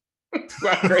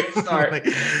 Great start.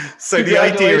 So the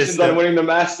idea is on winning the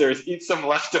Masters. Eat some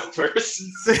leftovers.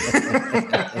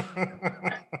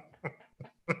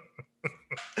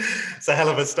 It's a hell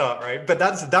of a start, right? But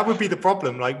that would be the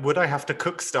problem. Like, would I have to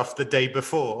cook stuff the day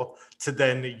before to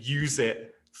then use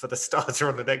it for the starter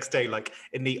on the next day? Like,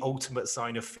 in the ultimate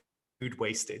sign of food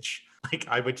wastage, like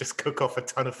I would just cook off a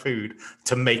ton of food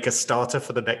to make a starter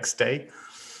for the next day.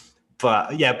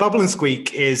 But yeah, bubble and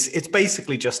squeak it's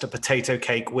basically just a potato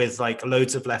cake with like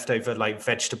loads of leftover like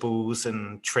vegetables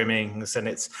and trimmings, and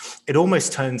it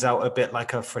almost turns out a bit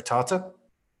like a frittata.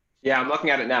 Yeah, I'm looking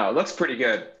at it now. It looks pretty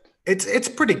good. It's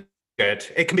pretty good.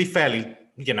 It can be fairly,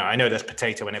 I know there's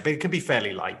potato in it, but it can be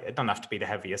fairly light. It doesn't have to be the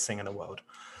heaviest thing in the world.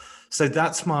 So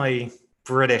that's my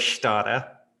British starter.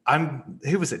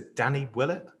 Who was it? Danny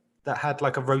Willett that had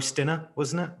like a roast dinner,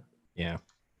 wasn't it?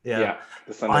 Yeah.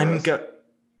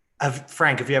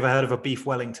 Frank, have you ever heard of a beef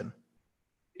Wellington?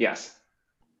 Yes.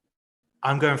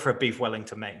 I'm going for a beef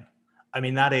Wellington main. I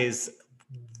mean, that is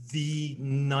the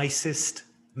nicest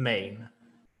main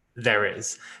there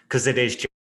is, because it is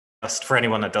just, for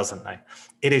anyone that doesn't know,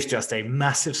 it is just a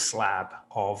massive slab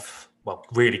of,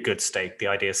 really good steak. The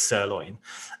idea is sirloin.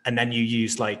 And then you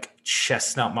use like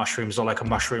chestnut mushrooms or like a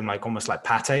mushroom, like almost like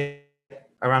pate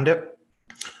around it.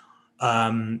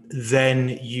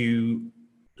 Then you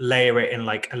layer it in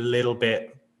like a little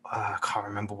bit, I can't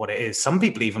remember what it is. Some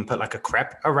people even put like a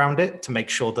crepe around it to make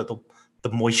sure that the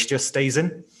moisture stays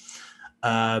in.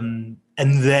 And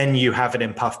then you have it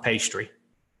in puff pastry,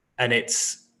 and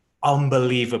it's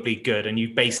unbelievably good. And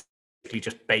you basically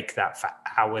just bake that for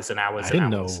hours and hours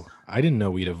and hours. I didn't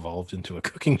know we'd evolved into a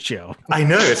cooking show. I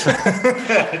know. It's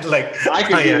like I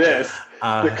could do this.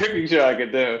 The cooking show I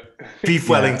could do. Beef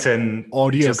Wellington.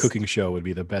 Audio cooking show would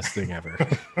be the best thing ever.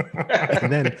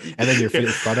 and then your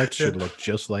finished product should look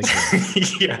just like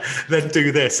that. Yeah. Then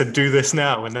do this and do this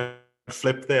now, and then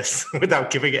flip this without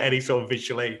giving it any sort of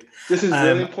visual aid. This is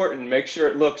really important. Make sure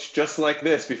it looks just like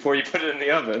this before you put it in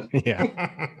the oven. Yeah.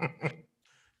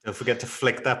 Don't forget to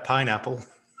flick that pineapple.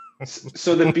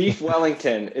 So the beef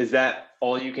Wellington, is that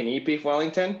all you can eat beef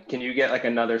Wellington? Can you get like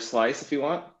another slice if you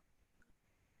want?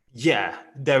 Yeah,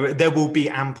 there will be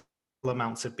ample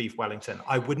amounts of beef Wellington.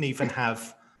 I wouldn't even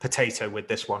have potato with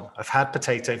this one. I've had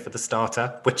potato for the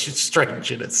starter, which is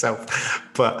strange in itself,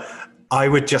 but I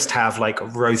would just have like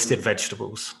roasted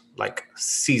vegetables, like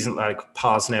seasoned, like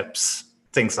parsnips,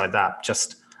 things like that.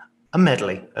 Just a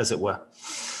medley, as it were.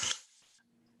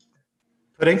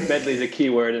 Pudding? Medley is a key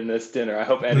word in this dinner. I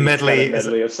hope Eddie's got a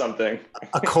medley of something.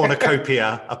 A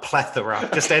cornucopia, a plethora,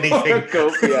 just anything.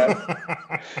 Cornucopia.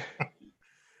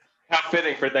 How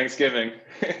fitting for Thanksgiving.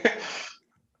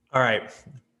 All right.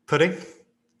 Pudding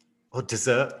or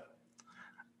dessert?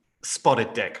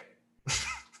 Spotted dick.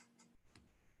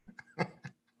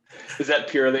 Is that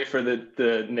purely for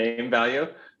the name value?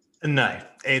 No,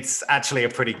 it's actually a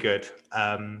pretty good.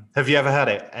 Have you ever had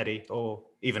it, Eddie, or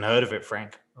even heard of it,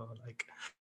 Frank?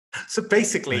 So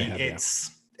basically,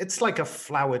 it's like a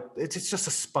floured. It's just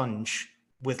a sponge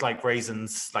with like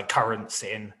raisins, like currants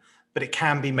in, but it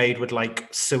can be made with like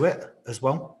suet as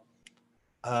well.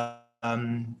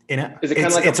 In it, is it kind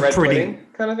of like a bread pudding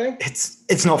kind of thing?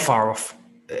 It's not far off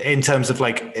in terms of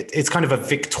like it's kind of a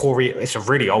Victoria. It's a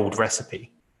really old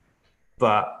recipe,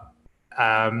 but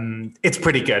it's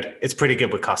pretty good. It's pretty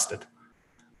good with custard.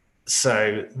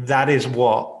 So that is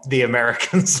what the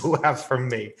Americans will have from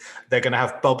me. They're going to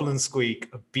have bubble and squeak,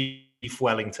 a beef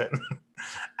Wellington,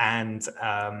 and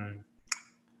I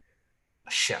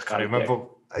can't remember.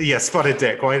 Yeah, spotted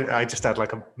dick. I just had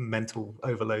like a mental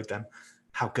overload then.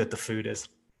 how good the food is.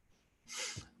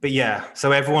 But yeah,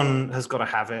 so everyone has got to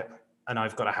have it, and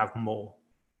I've got to have more,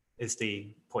 is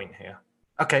the point here.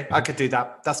 Okay, I could do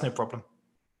that. That's no problem.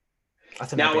 I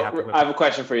think I'd be happy with I have a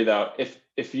question for you, though.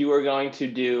 If you were going to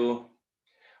do,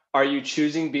 are you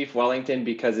choosing beef Wellington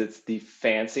because it's the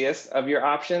fanciest of your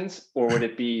options, or would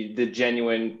it be the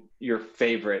genuine, your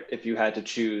favorite, if you had to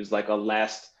choose like a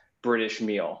last British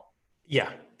meal?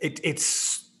 Yeah,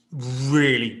 it's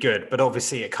really good, but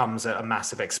obviously it comes at a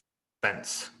massive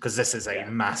expense because this is a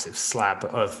massive slab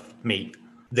of meat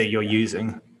that you're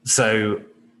using. So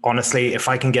honestly, if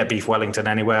I can get beef Wellington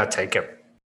anywhere, I'd take it.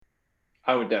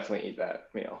 I would definitely eat that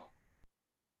meal.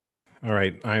 All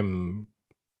right, I'm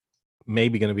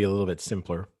maybe going to be a little bit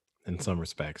simpler in some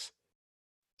respects.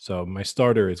 So my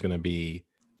starter is going to be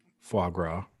foie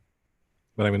gras,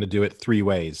 but I'm going to do it 3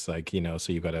 ways. Like,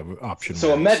 so you've got an option.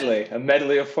 So a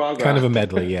medley of foie gras. Kind of a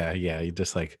medley. Yeah. You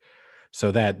just like,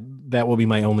 so that will be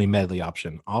my only medley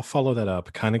option. I'll follow that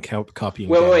up, kind of copying.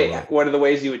 Wait, what are the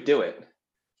ways you would do it?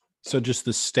 So just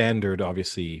the standard,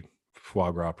 obviously, foie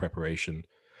gras preparation,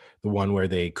 the one where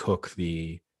they cook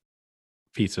the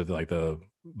piece of like the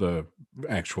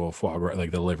actual foie gras,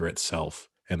 like the liver itself,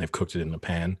 and they've cooked it in the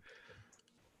pan.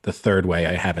 The third way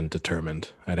I haven't determined.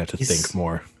 I'd have to think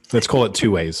more. Let's call it 2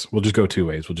 ways. We'll just go 2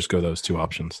 ways. We'll just go those 2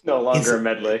 options. No longer a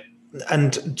medley.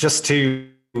 And just to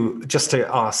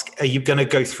ask, are you going to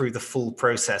go through the full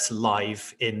process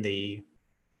live in the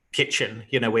kitchen,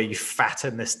 where you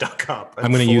fatten this duck up?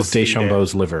 I'm going to use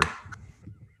Deschambault's liver.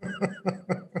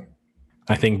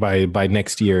 I think by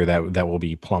next year that will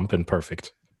be plump and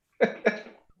perfect.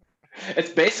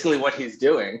 It's basically what he's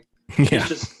doing. Yeah. He's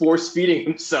just force feeding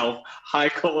himself high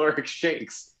caloric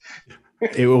shakes.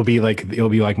 It'll be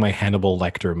like my Hannibal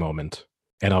Lecter moment.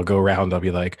 And I'll go around, I'll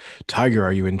be like, Tiger,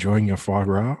 are you enjoying your foie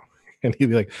gras? And he'll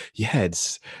be like, yeah,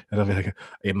 and I'll be like,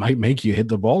 it might make you hit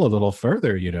the ball a little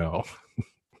further,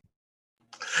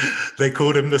 They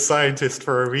called him the scientist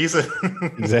for a reason.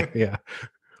 Exactly, yeah.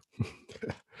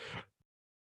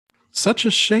 Such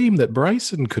a shame that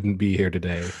Bryson couldn't be here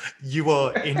today. You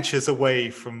are inches away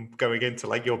from going into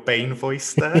like your Bane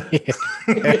voice there.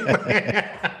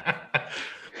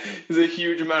 There's a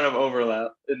huge amount of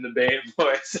overlap in the Bane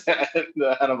voice and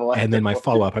the Hannibal. And then my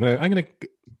follow-up, I'm gonna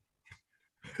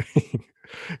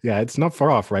yeah, it's not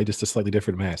far off, right? Just a slightly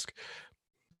different mask.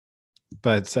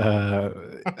 But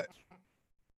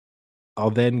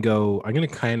I'll then go, I'm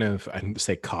gonna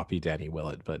say copy Danny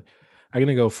Willett, but I'm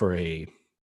gonna go for a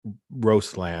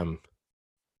roast lamb,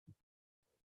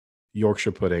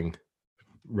 Yorkshire pudding,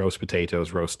 roast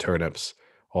potatoes, roast turnips,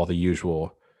 all the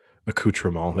usual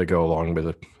accoutrements that go along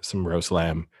with some roast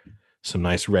lamb, some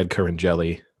nice red currant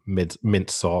jelly, mint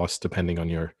sauce, depending on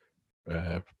your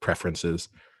preferences.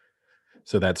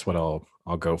 So that's what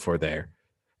I'll go for there.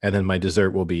 And then my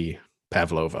dessert will be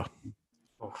pavlova.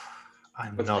 Oh,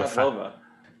 I'm not a fan.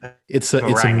 It's a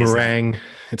meringue.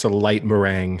 It's a light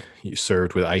meringue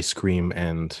served with ice cream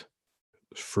and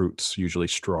fruits, usually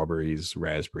strawberries,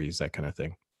 raspberries, that kind of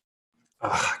thing. Oh,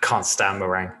 I can't stand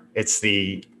meringue. It's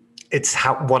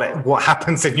what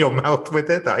happens in your mouth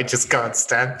with it that I just can't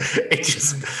stand. It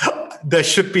just there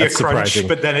should be That's a crunch, surprising.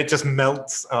 But then it just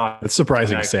melts. It's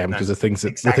surprising, Sam, because the things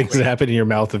that happen in your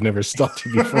mouth have never stopped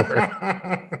you before.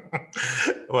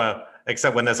 Well,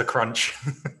 except when there's a crunch.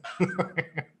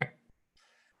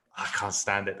 I can't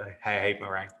stand it though. I hate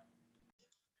meringue.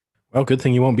 Well, good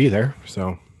thing you won't be there.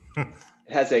 So it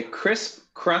has a crisp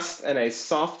crust and a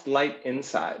soft, light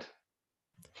inside.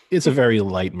 It's a very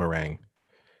light meringue.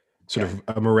 Sort of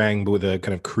a meringue with a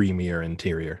kind of creamier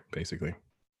interior, basically.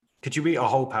 Could you eat a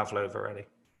whole pavlova already?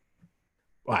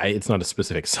 Well, it's not a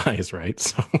specific size, right?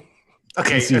 So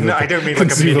okay, no, I don't mean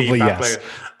like a mini pavlova. Yes.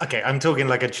 Okay, I'm talking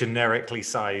like a generically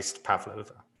sized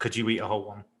pavlova. Could you eat a whole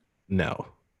one? No,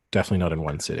 definitely not in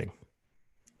one sitting.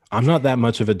 I'm not that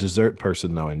much of a dessert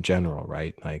person, though, in general,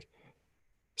 right? Like,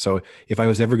 so if I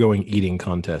was ever going eating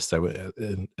contests,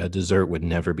 a dessert would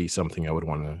never be something I would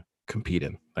want to compete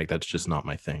in. Like, that's just not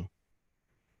my thing.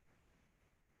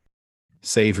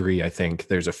 Savory, I think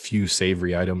there's a few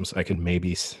savory items I could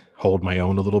maybe hold my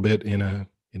own a little bit in an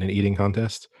eating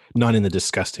contest. Not in the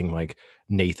disgusting like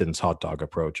Nathan's hot dog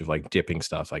approach of like dipping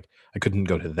stuff. Like I couldn't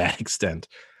go to that extent,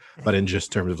 but in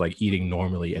just terms of like eating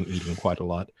normally and eating quite a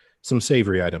lot, some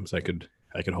savory items I could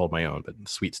hold my own, but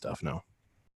sweet stuff, no.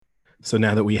 So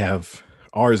now that we have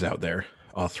ours out there,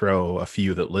 I'll throw a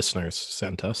few that listeners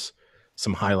sent us,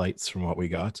 some highlights from what we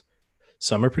got.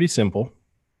 Some are pretty simple.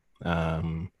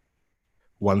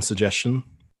 One suggestion,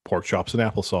 pork chops and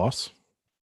applesauce.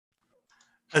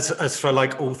 As for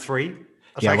like all three?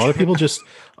 Yeah, a lot of people just,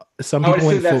 some people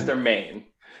went that's their main.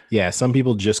 Yeah, some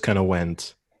people just kind of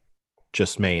went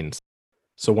just mains.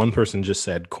 So one person just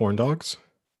said corn dogs,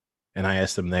 and I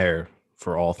asked them there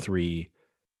for all three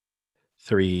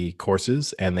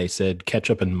courses, and they said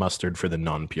ketchup and mustard for the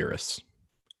non-purists.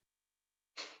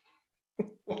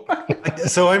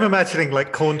 So I'm imagining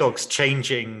like corn dogs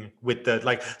changing with the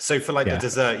the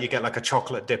dessert you get like a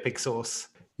chocolate dipping sauce.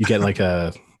 You get like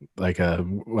a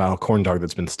corn dog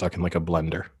that's been stuck in like a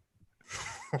blender.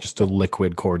 Just a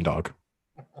liquid corn dog.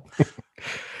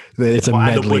 It's a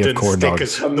medley of corn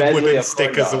dogs. The wooden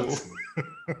stickers all.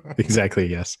 Exactly,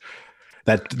 yes.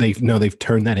 They've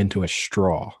turned that into a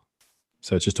straw.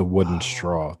 So it's just a wooden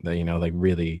straw that, like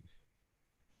really.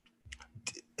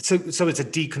 So it's a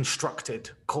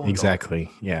deconstructed corn dog.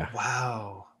 Exactly, yeah.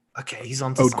 Wow. Okay, he's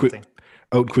onto something.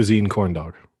 Haute cuisine corn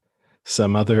dog.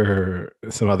 Some other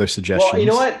suggestions. Well, you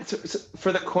know what? So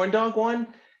for the corn dog one,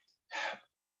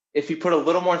 if you put a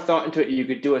little more thought into it, you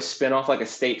could do a spin-off like a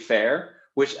state fair,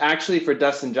 which actually for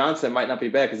Dustin Johnson might not be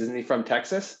bad because isn't he from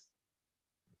Texas?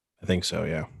 I think so,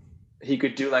 yeah. He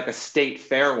could do like a state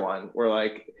fair one where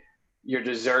like your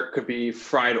dessert could be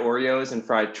fried Oreos and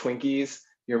fried Twinkies.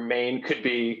 Your main could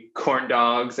be corn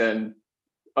dogs and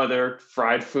other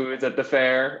fried foods at the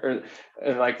fair.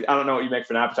 Or like, I don't know what you make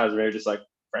for an appetizer, maybe just like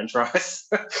French fries.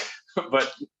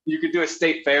 But you could do a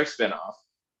state fair spinoff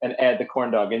and add the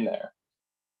corn dog in there.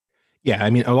 Yeah, I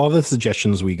mean, a lot of the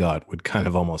suggestions we got would kind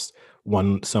of almost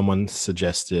someone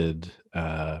suggested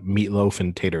meatloaf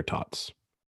and tater tots.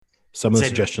 Some of the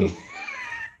suggestions,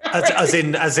 as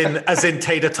in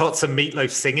tater tots and meatloaf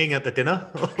singing at the dinner.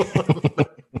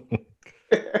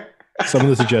 Some of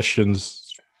the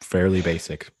suggestions fairly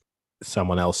basic.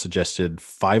 Someone else suggested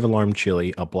 5-alarm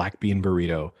chili, a black bean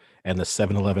burrito, and the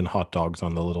 7-Eleven hot dogs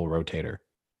on the little rotator.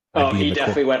 He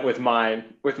definitely went with mine.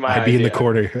 I'd be in the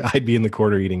corner. I'd be in the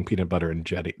corner eating peanut butter and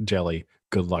jelly.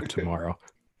 Good luck tomorrow.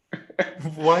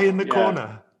 Why in the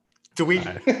corner? Do we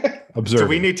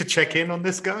need to check in on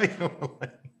this guy?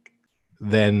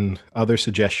 Then other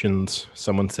suggestions.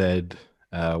 Someone said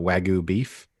Wagyu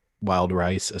beef, wild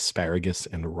rice, asparagus,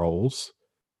 and rolls.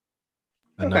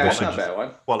 That's not a bad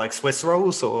one. What, like Swiss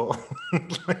rolls or?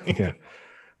 Yeah.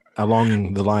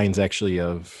 Along the lines, actually,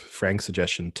 of Frank's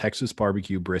suggestion, Texas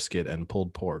barbecue brisket and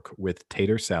pulled pork with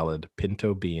tater salad,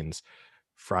 pinto beans,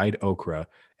 fried okra,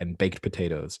 and baked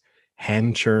potatoes,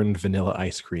 hand-churned vanilla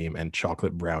ice cream, and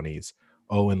chocolate brownies.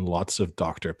 Oh, and lots of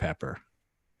Dr. Pepper.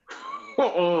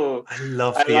 Oh, I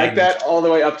love that all the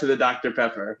way up to the Dr.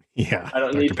 Pepper. Yeah. I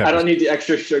don't need the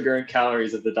extra sugar and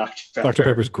calories of the Dr. Pepper. Dr.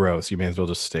 Pepper's gross. You may as well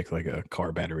just stick like a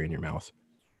car battery in your mouth.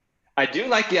 I do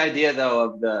like the idea though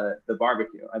of the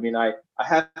barbecue. I mean, I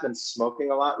have been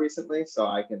smoking a lot recently, so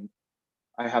I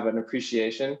have an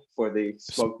appreciation for the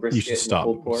smoked brisket. You should stop.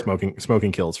 And pulled pork.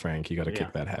 Smoking kills, Frank. You got to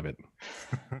kick that habit.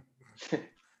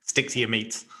 Stick to your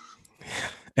meats.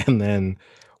 And then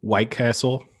White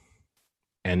Castle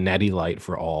and Natty Light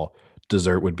for all.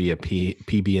 Dessert would be a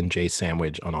PB&J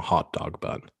sandwich on a hot dog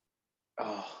bun.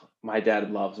 Oh, my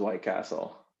dad loves White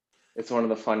Castle. It's one of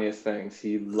the funniest things.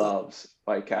 He loves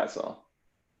White Castle.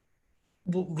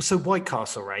 So White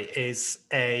Castle, right, is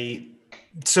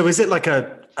it like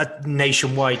a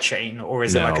nationwide chain or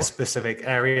is it like a specific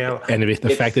area? And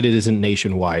the fact that it isn't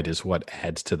nationwide is what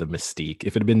adds to the mystique.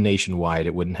 If it had been nationwide,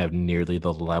 it wouldn't have nearly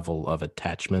the level of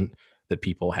attachment that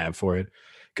people have for it.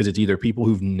 Because it's either people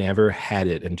who've never had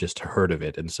it and just heard of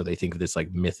it, and so they think of this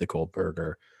like mythical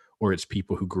burger, or it's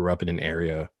people who grew up in an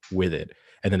area with it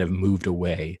and then have moved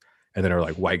away and then are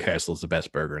like, White Castle is the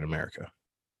best burger in America.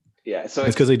 Yeah, so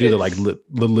it's because they do the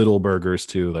little burgers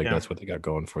too. Like that's what they got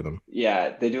going for them.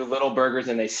 Yeah, they do little burgers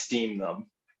and they steam them.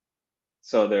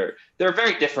 So they're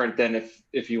very different than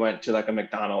if you went to like a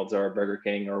McDonald's or a Burger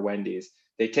King or Wendy's.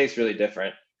 They taste really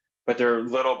different, but they're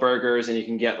little burgers and you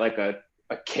can get like a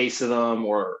case of them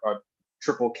or a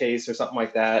triple case or something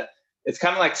like that. It's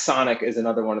kind of like Sonic is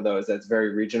another one of those that's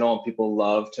very regional and people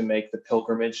love to make the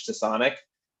pilgrimage to Sonic.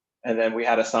 And then we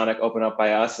had a Sonic open up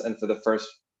by us, and for the first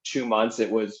 2 months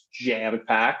it was jam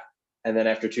packed, and then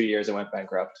after 2 years it went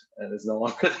bankrupt and is no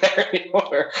longer there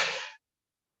anymore.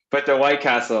 But the White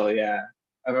Castle, yeah,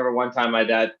 I remember one time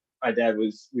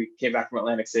we came back from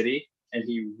Atlantic City and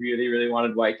he really, really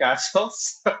wanted White Castle,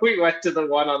 so we went to the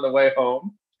one on the way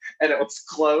home and it was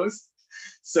closed.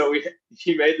 So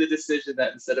he made the decision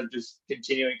that instead of just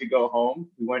continuing to go home,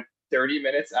 we went 30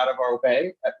 minutes out of our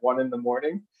way at 1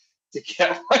 a.m. to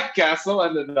get White Castle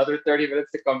and another 30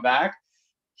 minutes to come back.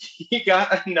 He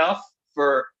got enough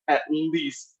for at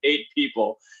least 8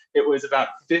 people. It was about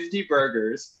 50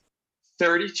 burgers,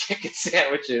 30 chicken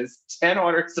sandwiches, 10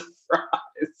 orders of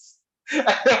fries.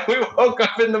 And then we woke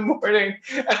up in the morning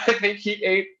and I think he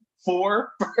ate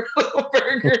 4 little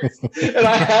burgers, and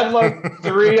I had like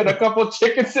 3 and a couple of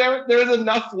chicken sandwiches. There was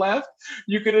enough left.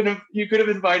 You could have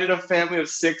invited a family of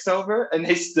 6 over, and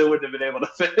they still wouldn't have been able to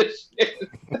finish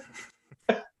it.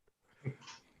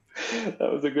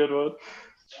 That was a good one.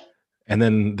 And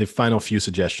then the final few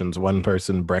suggestions: one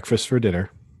person, breakfast for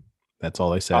dinner. That's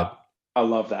all I said. I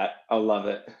love that. I love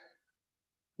it.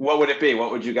 What would it be?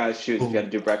 What would you guys choose if you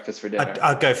had to do breakfast for dinner?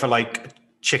 I'd go for like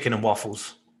chicken and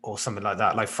waffles or something like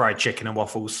that, like fried chicken and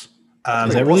waffles.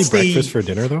 Is that really breakfast for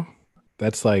dinner, though?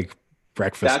 That's like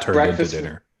breakfast turned into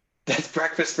dinner. That's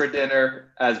breakfast for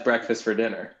dinner as breakfast for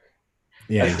dinner.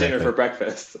 Yeah, as dinner for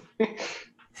breakfast.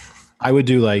 I would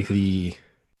do like the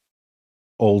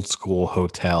old school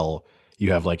hotel.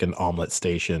 You have like an omelet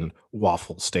station,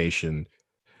 waffle station,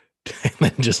 and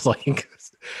then just like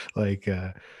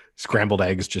scrambled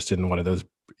eggs just in one of those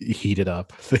heated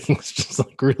up things, just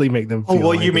like really make them feel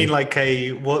what you mean like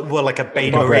a like a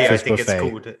bain marie, I think buffet. It's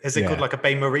called. Is it called like a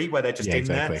bain marie where they're just in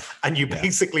there and you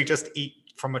basically just eat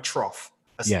from a trough?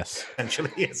 Yes.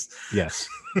 Essentially is. Yes.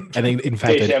 And in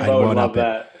fact I'd run up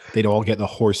it. They'd all get the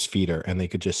horse feeder and they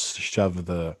could just shove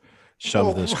the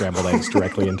scrambled eggs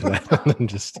directly into that, and then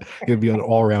just it would be an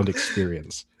all-around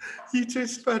experience. You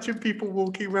just imagine people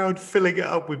walking around filling it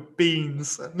up with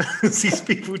beans, and these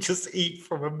people just eat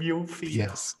from a mule feed.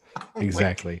 Yes,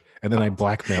 exactly. And then I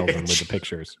blackmail them with the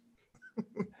pictures.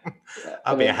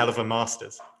 I'll be a hell of a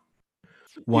masters.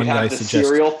 One guy suggested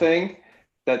cereal thing,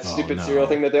 that stupid cereal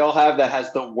thing that they all have that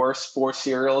has the worst 4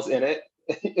 cereals in it.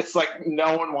 It's like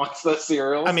no one wants those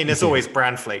cereals. I mean, there's always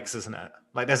bran flakes, isn't it?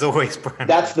 Like there's always bran.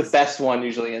 That's flakes. The best one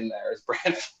usually in there is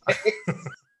bran flakes.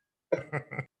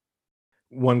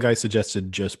 One guy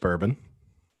suggested just bourbon,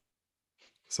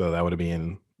 so that would be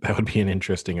an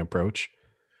interesting approach.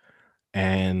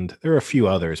 And there are a few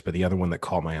others, but the other one that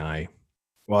caught my eye.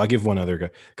 Well, I'll give one other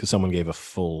guy because someone gave a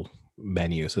full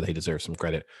menu, so they deserve some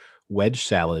credit. Wedge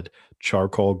salad,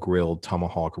 charcoal grilled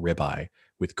tomahawk ribeye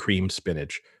with cream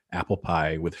spinach, apple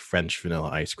pie with French vanilla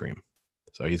ice cream.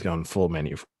 So he's gone full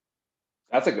menu.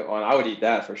 That's a good one. I would eat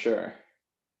that for sure.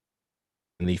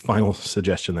 And the final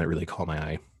suggestion that really caught my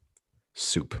eye: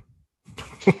 soup.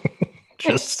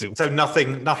 Just soup. So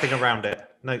nothing around it.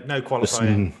 No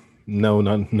qualifying.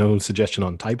 No suggestion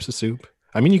on types of soup.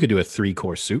 I mean, you could do a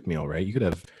 3-course soup meal, right? You could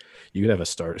have a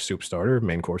soup starter,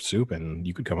 main course soup, and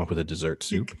you could come up with a dessert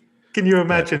soup. Can you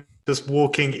imagine just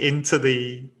walking into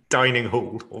the dining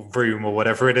hall or room or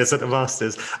whatever it is at the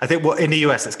Masters? I think in the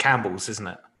US it's Campbell's, isn't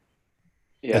it?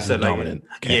 Yeah, it's the dominant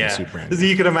soup brand. So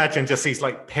you can imagine just these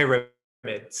like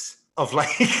pyramids of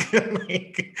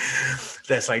like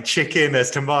there's like chicken,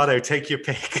 there's tomato, take your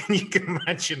pick, and you can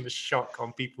imagine the shock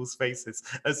on people's faces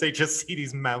as they just see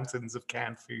these mountains of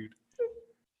canned food.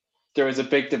 There was a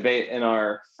big debate in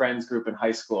our friends group in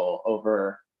high school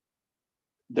over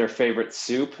their favorite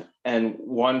soup, and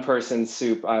one person's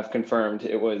soup, I've confirmed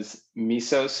it was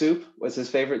miso soup was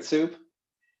his favorite soup.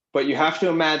 But you have to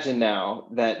imagine now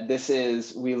that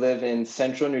we live in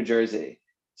central New Jersey.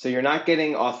 So you're not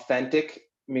getting authentic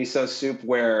miso soup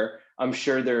where I'm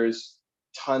sure there's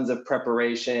tons of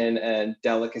preparation and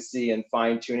delicacy and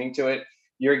fine tuning to it.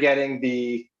 You're getting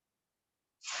the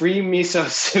free miso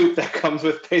soup that comes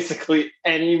with basically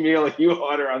any meal you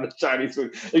order on the Chinese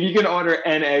food. If you can order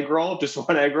an egg roll, just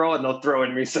one egg roll, and they'll throw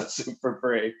in miso soup for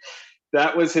free.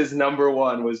 That was his number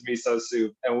one, was miso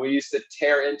soup. And we used to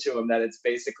tear into him that it's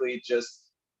basically just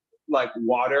like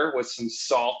water with some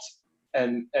salt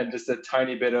and just a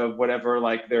tiny bit of whatever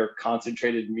like their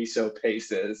concentrated miso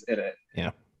paste is in it.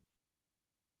 Yeah.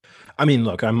 I mean,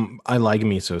 look, I like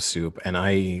miso soup, and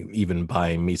I even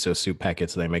buy miso soup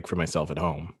packets that I make for myself at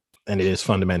home. And it is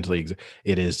fundamentally,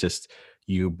 it is just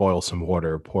you boil some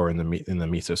water, pour in the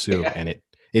miso soup, and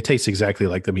it tastes exactly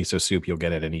like the miso soup you'll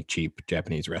get at any cheap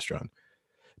Japanese restaurant.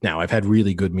 Now, I've had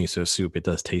really good miso soup. It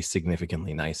does taste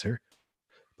significantly nicer.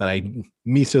 But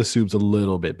miso soup's a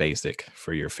little bit basic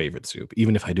for your favorite soup,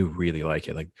 even if I do really like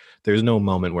it. Like, there's no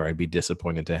moment where I'd be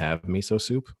disappointed to have miso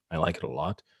soup. I like it a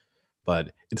lot.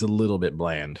 But it's a little bit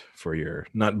bland for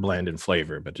not bland in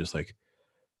flavor, but just like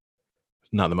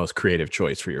not the most creative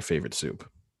choice for your favorite soup.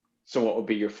 So what would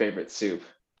be your favorite soup?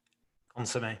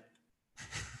 Consommé.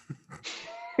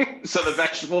 So the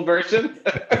vegetable version?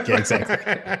 Yeah,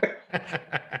 exactly.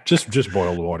 Just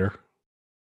boiled water.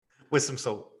 With some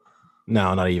salt.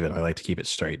 No, not even. I like to keep it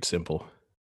straight, simple.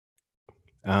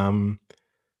 Now,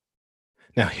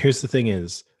 here's the thing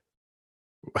is,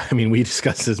 I mean, we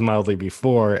discussed this mildly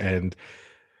before, and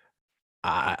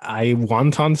I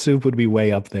wonton soup would be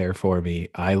way up there for me.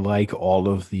 I like all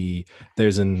of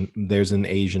there's an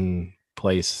Asian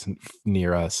place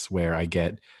near us where I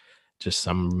get just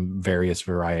some various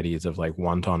varieties of like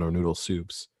wonton or noodle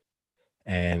soups,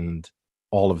 and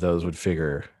all of those would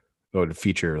feature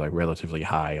like relatively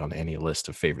high on any list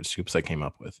of favorite soups I came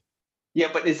up with. Yeah,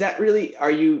 but is that really,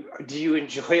 do you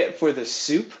enjoy it for the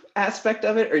soup aspect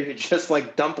of it, or you just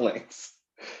like dumplings?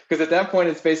 Because at that point,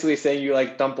 it's basically saying you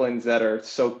like dumplings that are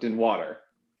soaked in water.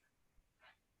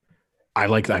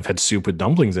 I've had soup with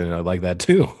dumplings in it. I like that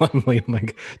too.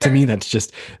 like to me, that's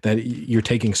just that you're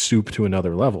taking soup to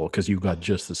another level because you've got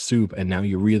just the soup, and now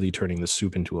you're really turning the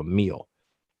soup into a meal.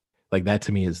 Like that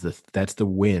to me that's the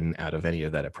win out of any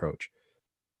of that approach.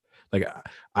 Like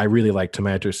I really like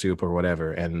tomato soup or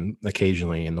whatever, and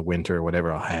occasionally in the winter or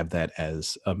whatever, I'll have that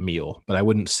as a meal. But I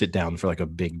wouldn't sit down for like a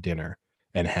big dinner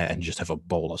and just have a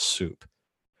bowl of soup.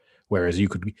 Whereas you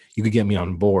could get me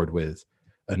on board with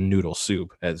a noodle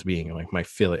soup as being like my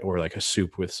fillet, or like a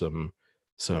soup with some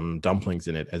dumplings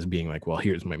in it as being like, well,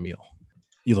 here's my meal.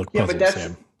 You look puzzled,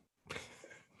 Sam.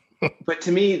 But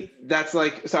to me, that's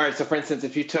like, sorry. So for instance,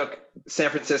 if you took San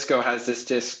Francisco has this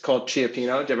dish called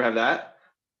Chiapino. Did you ever have that?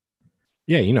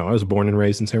 Yeah, I was born and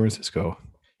raised in San Francisco.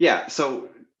 Yeah, so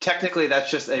technically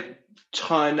that's just a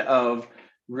ton of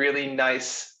really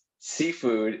nice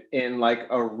seafood in like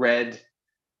a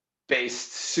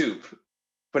red-based soup.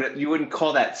 But you wouldn't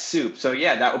call that soup. So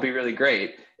yeah, that would be really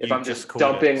great if I'm just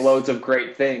dumping loads of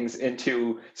great things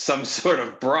into some sort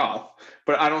of broth.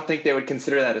 But I don't think they would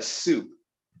consider that a soup.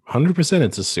 100%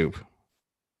 it's a soup.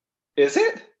 Is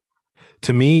it?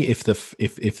 To me, if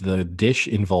the dish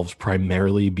involves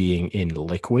primarily being in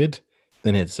liquid,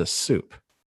 then it's a soup.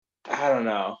 I don't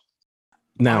know.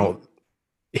 Now,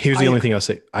 here's the only thing I'll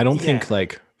say. I don't think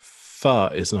like pho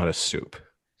is not a soup.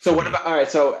 So what about, all right,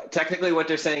 so technically what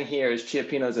they're saying here is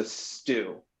Chiapino is a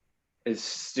stew. Is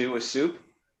stew a soup?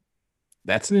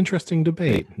 That's an interesting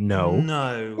debate. No.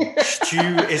 Stew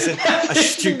isn't a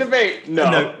stew. Debate.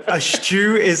 No, a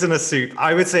stew isn't a soup.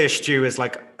 I would say a stew is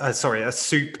like, a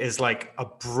soup is like a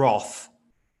broth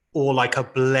or like a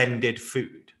blended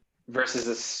food. Versus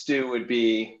a stew would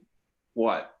be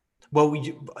what? Well,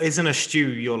 isn't a stew,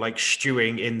 you're like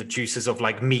stewing in the juices of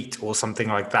like meat or something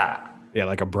like that. Yeah,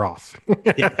 like a broth.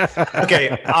 Yeah.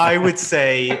 Okay, I would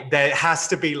say there has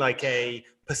to be like a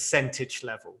percentage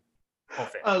level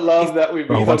of it. I love that we've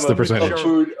become what's the percentage?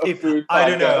 A food I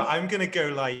don't know. I'm gonna go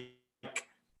like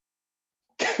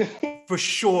for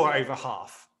sure over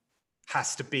half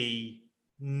has to be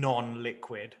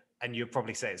non-liquid, and you'd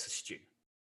probably say it's a stew.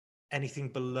 Anything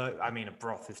below, I mean, a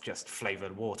broth is just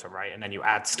flavored water, right? And then you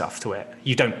add stuff to it.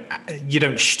 You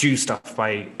don't stew stuff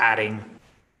by adding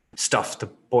stuff to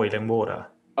boiling water.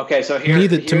 Okay, so to me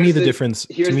the difference.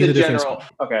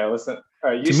 Okay, listen. All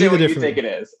right, you say what you think it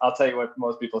is. I'll tell you what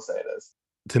most people say it is.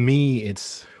 To me,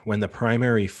 it's when the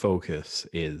primary focus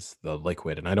is the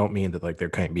liquid, and I don't mean that like there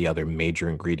can't be other major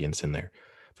ingredients in there,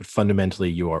 but fundamentally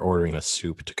you are ordering a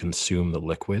soup to consume the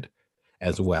liquid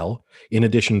as well, in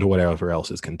addition to whatever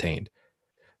else is contained.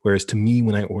 Whereas to me,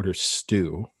 when I order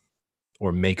stew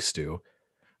or make stew,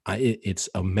 it's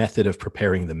a method of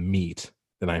preparing the meat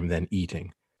that I'm then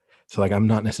eating. So like I'm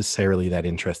not necessarily that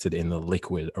interested in the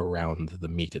liquid around the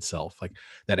meat itself. Like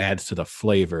that adds to the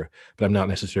flavor, but I'm not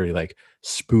necessarily like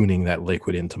spooning that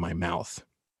liquid into my mouth.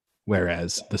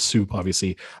 Whereas the soup,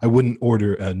 obviously, I wouldn't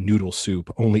order a noodle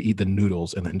soup, only eat the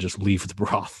noodles and then just leave the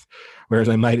broth. Whereas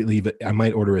I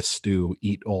might order a stew,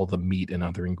 eat all the meat and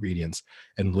other ingredients,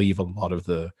 and leave a lot of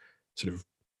the sort of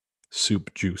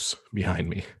soup juice behind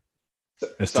me.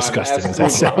 As disgusting as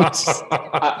that sounds.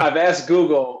 I've asked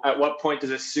Google at what point does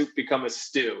a soup become a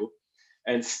stew,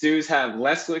 and stews have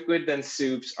less liquid than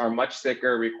soups, are much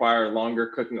thicker, require longer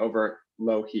cooking over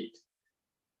low heat.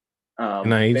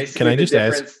 Can I just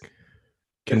ask?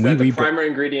 The primary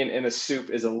ingredient in a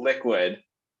soup is a liquid,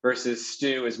 versus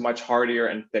stew is much hardier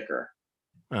and thicker.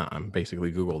 I'm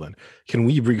basically Google then. Can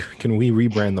we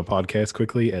rebrand the podcast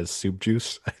quickly as Soup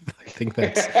Juice? I think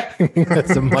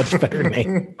that's a much better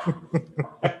name.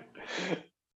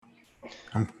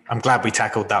 I'm glad we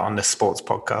tackled that on this sports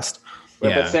podcast.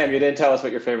 But Sam, you didn't tell us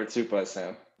what your favorite soup was,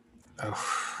 Sam.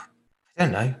 Oh, I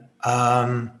don't know.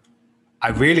 I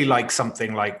really like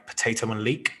something like potato and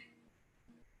leek.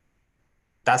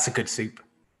 That's a good soup.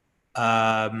 What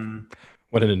an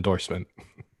endorsement.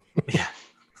 Yeah.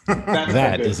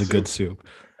 That is a good soup.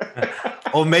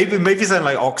 Or maybe something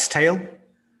like oxtail.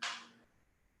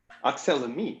 Oxtail's a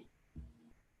meat.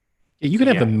 Yeah, you can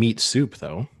have a meat soup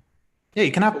though. Yeah,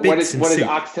 you can have bits What is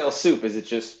oxtail soup? Is it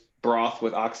just broth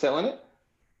with oxtail in it?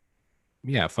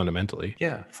 Yeah, fundamentally.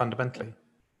 Yeah, fundamentally.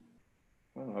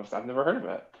 I've never heard of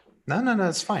it. No,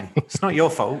 it's fine. It's not your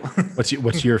fault.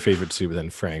 What's your favorite soup then,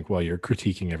 Frank, while you're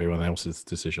critiquing everyone else's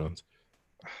decisions?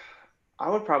 I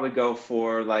would probably go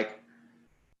for like,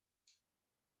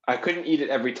 I couldn't eat it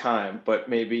every time, but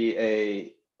maybe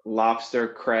a lobster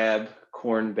crab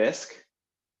corn bisque.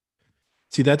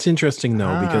 See, that's interesting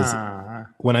though, because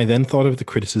when I then thought of the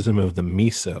criticism of the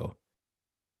miso,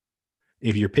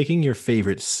 if you're picking your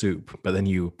favorite soup, but then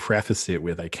you preface it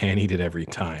with, I can't eat it every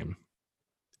time.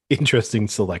 Interesting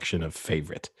selection of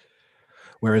favorite.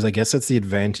 Whereas I guess that's the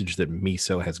advantage that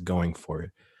miso has going for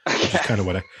it, which is kind of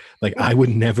what I like. I would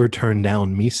never turn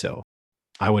down miso.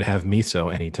 I would have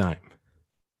miso anytime.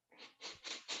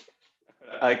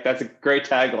 Like, that's a great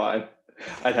tagline.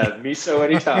 I'd have miso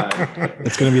anytime.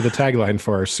 It's going to be the tagline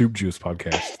for our Soup Juice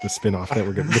podcast, the spinoff that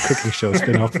we're going to, the cooking show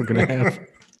spinoff we're going to have.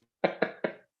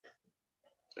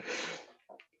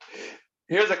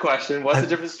 Here's a question. What's the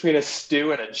difference between a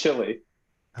stew and a chili?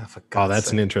 Oh,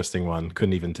 that's an interesting one.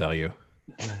 Couldn't even tell you.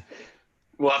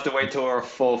 We'll have to wait till our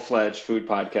full-fledged food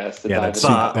podcast.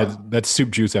 That's Soup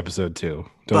Juice episode 2.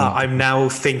 But I'm now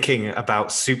thinking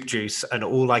about Soup Juice, and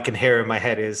all I can hear in my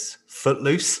head is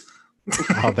Footloose.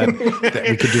 Oh, that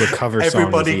we could do a cover song.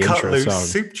 Everybody cut loose, song.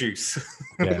 Soup Juice.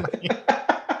 Yeah.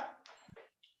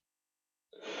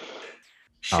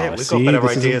 Shit, we've got better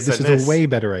ideas than this. This is a way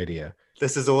better idea.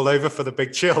 This is all over for the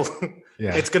big chill.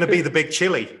 Yeah. It's going to be the big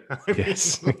chili.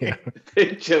 Yes. Yeah.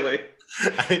 Big chili.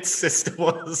 And its sister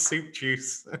was Soup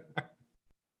Juice.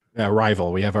 Yeah,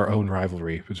 rival. We have our own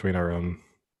rivalry between our own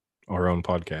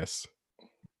podcasts.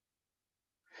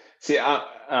 See,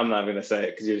 I'm not going to say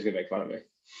it because you're just going to make fun of me.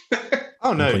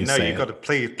 Oh no, you got to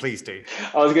please do.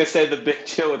 I was going to say the big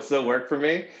chill would still work for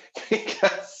me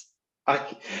because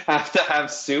I have to have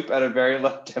soup at a very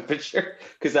low temperature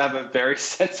because I have a very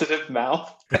sensitive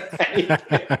mouth.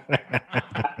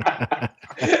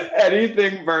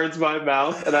 Anything burns my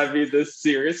mouth, and I mean this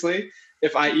seriously.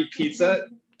 If I eat pizza,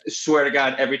 swear to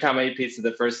God, every time I eat pizza,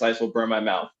 the first slice will burn my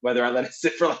mouth, whether I let it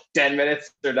sit for like 10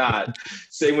 minutes or not.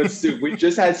 Same with soup. We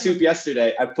just had soup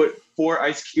yesterday. I put 4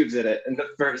 ice cubes in it, and the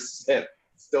first sip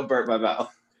still burnt my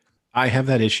mouth. I have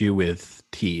that issue with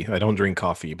tea. I don't drink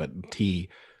coffee, but tea,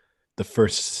 the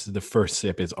first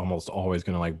sip is almost always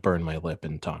going to like burn my lip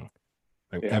and tongue,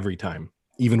 every time.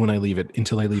 Even when I leave it,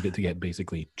 until I leave it to get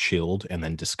basically chilled and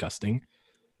then disgusting.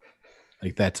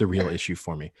 Like, that's a real issue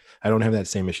for me. I don't have that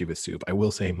same issue with soup. I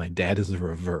will say my dad is the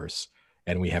reverse,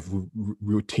 and we have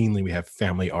routinely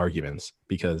family arguments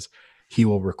because he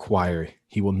will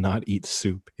not eat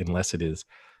soup unless it is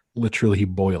literally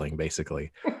boiling,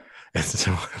 basically. And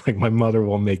so, like, my mother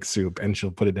will make soup and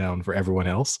she'll put it down for everyone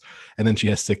else, and then she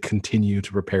has to continue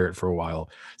to prepare it for a while.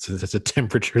 So that's a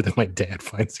temperature that my dad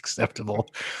finds acceptable.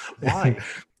 Why?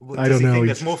 I don't know. Think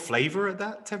there's more flavor at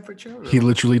that temperature? Or? He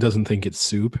literally doesn't think it's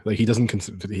soup. Like, he doesn't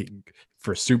consider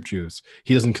for Soup Juice.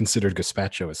 He doesn't consider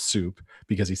gazpacho a soup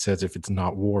because he says if it's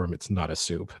not warm, it's not a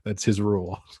soup. That's his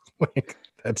rule. Like,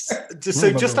 that's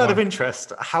so. Just out of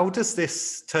interest, how does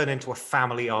this turn into a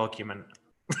family argument?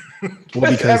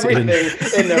 Well, because everything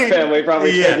in their family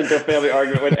probably turns into a family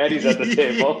argument when Eddie's at the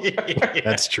table.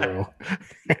 That's true.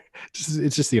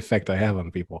 It's just the effect I have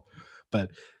on people.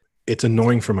 But it's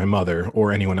annoying for my mother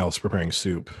or anyone else preparing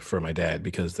soup for my dad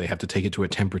because they have to take it to a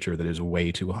temperature that is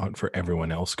way too hot for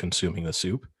everyone else consuming the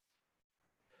soup.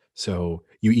 So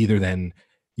you either then,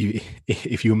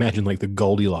 if you imagine like the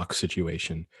Goldilocks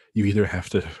situation, you either have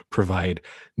to provide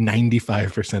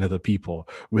 95% of the people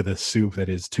with a soup that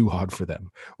is too hot for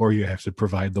them, or you have to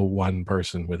provide the one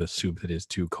person with a soup that is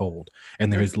too cold.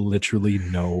 And there is literally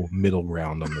no middle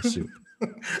ground on the soup.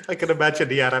 I can imagine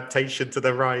the adaptation to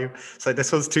the rhyme. It's like,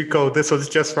 this one's too cold, this one's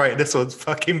just right, this one's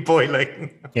fucking boiling.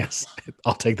 Yes,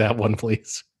 I'll take that one,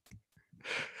 please.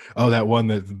 Oh, that one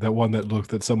that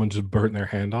looked that someone just burnt their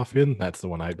hand off in. That's the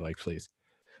one I'd like, please.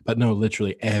 But no,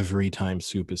 literally every time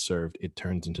soup is served, it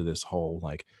turns into this whole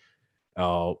like,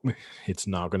 oh, it's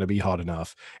not going to be hot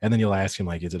enough. And then you'll ask him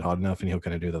like, is it hot enough? And he'll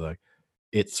kind of do the like,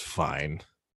 it's fine.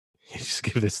 You just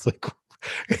give this like,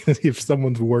 if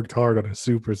someone's worked hard on a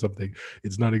soup or something,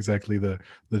 it's not exactly the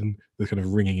kind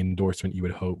of ringing endorsement you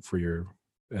would hope for your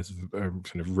as a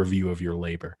kind of review of your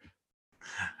labor.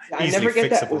 I never get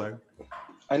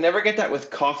that with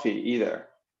coffee either.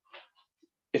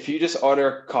 If you just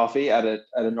order coffee at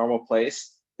a normal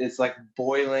place, it's like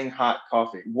boiling hot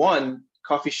coffee. One,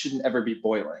 coffee shouldn't ever be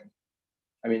boiling.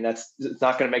 I mean, it's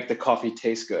not going to make the coffee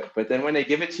taste good. But then when they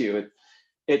give it to you,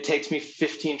 it takes me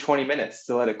 15, 20 minutes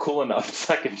to let it cool enough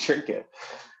so I can drink it.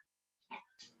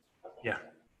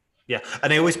 Yeah.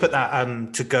 And I always put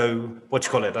that to go, what do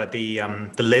you call it? Like the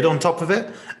lid on top of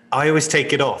it. I always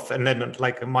take it off, and then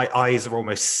like my eyes are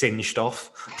almost singed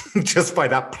off just by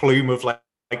that plume of like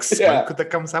smoke that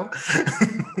comes out.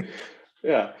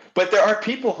 Yeah. But there are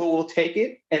people who will take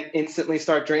it and instantly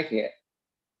start drinking it.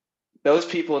 those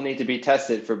people need to be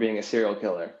tested for being a serial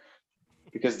killer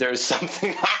because there's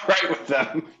something not right with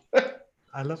them.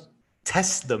 I love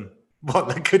test them. What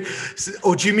they could,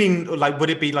 or do you mean like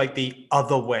would it be like the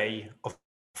other way of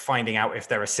finding out if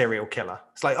they're a serial killer?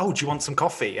 It's like, oh, do you want some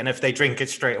coffee? And if they drink it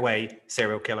straight away,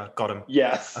 serial killer, got him.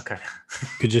 Yes. Okay.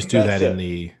 Could just do that in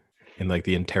the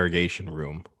interrogation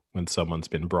room when someone's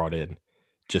been brought in.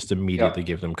 Just immediately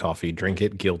give them coffee, drink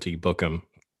it, guilty, book them,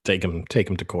 take them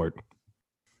to court.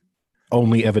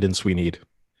 Only evidence we need.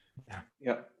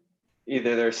 Yeah.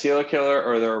 Either they're a serial killer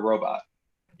or they're a robot.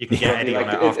 You can get Eddie on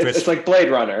it after it's like Blade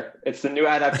Runner. It's the new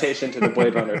adaptation to the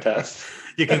Blade Runner test.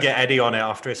 You can get Eddie on it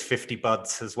after his 50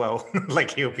 buds as well. Like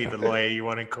he'll be the lawyer you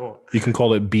want in court. You can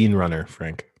call it Bean Runner,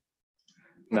 Frank.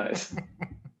 Nice.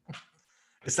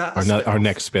 Is that our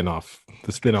next spin-off?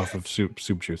 The spin-off of Soup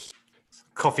Juice.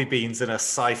 Coffee beans in a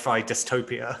sci-fi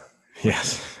dystopia.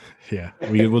 Yes. Yeah.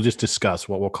 We will just discuss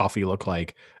what will coffee look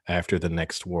like after the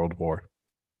next World War.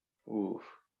 Ooh.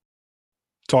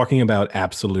 Talking about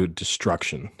absolute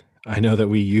destruction. I know that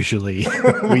we usually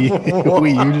we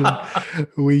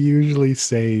usually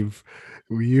save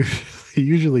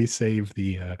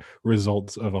the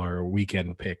results of our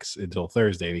weekend picks until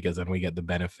Thursday because then we get the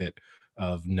benefit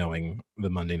of knowing the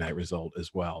Monday night result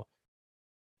as well.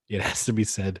 It has to be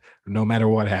said, no matter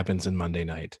what happens in Monday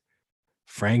night,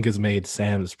 Frank has made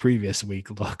Sam's previous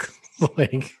week look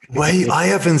like. Wait, I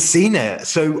haven't seen it.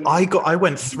 So I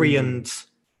went 3 and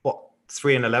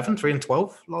 11, 3 and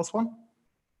 12 last one.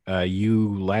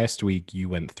 Last week you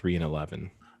went 3 and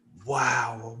 11.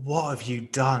 Wow, what have you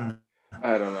done?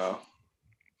 I don't know.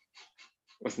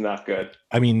 It was not good.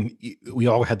 I mean, we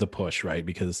all had the push, right?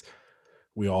 Because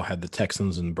we all had the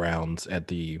Texans and Browns at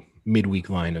the midweek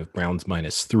line of Browns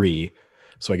 -3.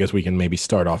 So I guess we can maybe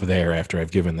start off there after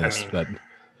I've given this. But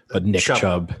Nick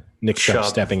Chubb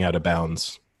stepping out of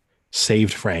bounds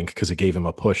saved Frank because it gave him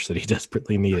a push that he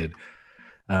desperately needed.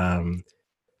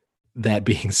 That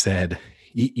being said,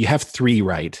 you have 3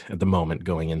 right at the moment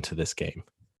going into this game.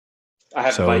 I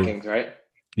have the Vikings, right?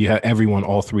 You have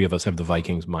all 3 of us have the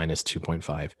Vikings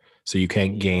 -2.5. So you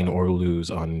can't gain or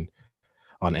lose on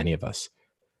any of us.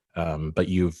 But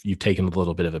you've taken a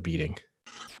little bit of a beating.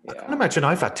 Yeah. I can't imagine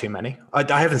I've had too many.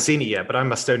 I haven't seen it yet, but I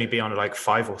must only be on like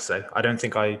 5 or so. I don't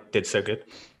think I did so good.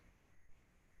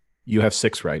 You have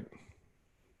 6 right.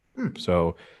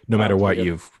 So no matter what,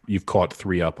 you've caught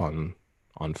 3 up on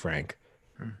Frank.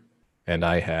 And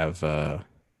I have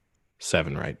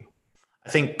 7 right. I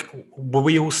think were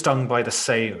we all stung by the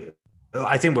same?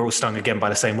 I think we're all stung again by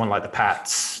the same one, like the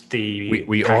Pats,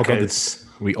 we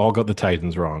all got the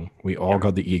Titans wrong. We all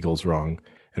got the Eagles wrong,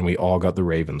 and we all got the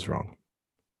Ravens wrong.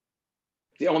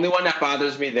 The only one that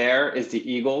bothers me there is the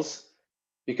Eagles,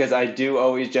 because I do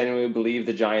always genuinely believe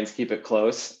the Giants keep it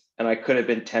close, and I could have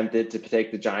been tempted to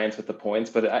take the Giants with the points,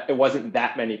 but it wasn't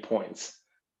that many points.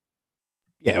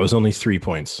 Yeah, it was only 3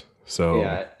 points. So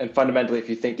yeah, and fundamentally, if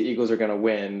you think the Eagles are going to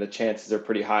win, the chances are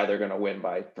pretty high they're going to win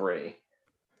by 3.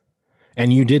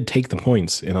 And you did take the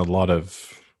points in a lot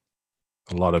of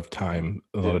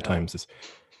times.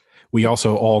 We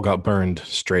also all got burned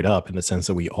straight up in the sense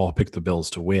that we all picked the Bills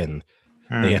to win.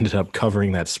 They ended up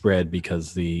covering that spread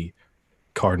because the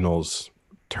Cardinals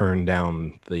turned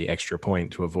down the extra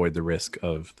point to avoid the risk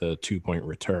of the 2-point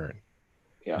return.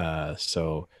 Yeah.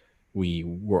 So we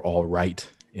were all right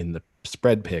in the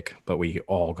spread pick, but we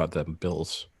all got the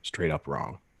Bills straight up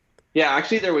wrong. Yeah,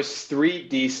 actually there was 3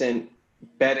 decent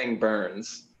betting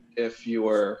burns if you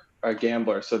were a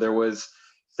gambler. So there was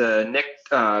the Nick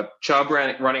Chubb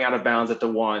running out of bounds at the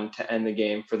 1 to end the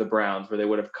game for the Browns, where they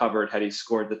would have covered had he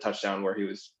scored the touchdown where he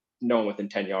was no one within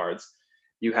 10 yards.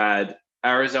 You had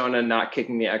Arizona not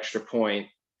kicking the extra point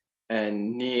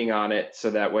and kneeing on it, so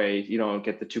that way you don't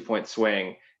get the 2-point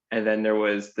swing. And then there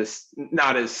was this,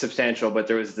 not as substantial, but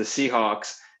there was the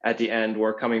Seahawks at the end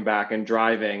were coming back and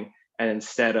driving. And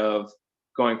instead of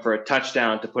going for a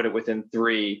touchdown to put it within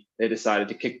 3, they decided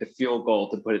to kick the field goal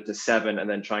to put it to 7 and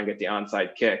then try and get the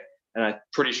onside kick. And I'm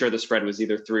pretty sure the spread was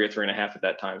either 3 or 3.5 at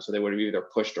that time. So they would have either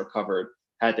pushed or covered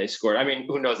had they scored. I mean,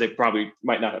 who knows? They probably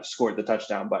might not have scored the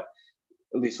touchdown, but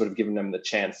at least would have given them the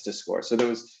chance to score. So there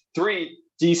was 3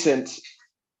 decent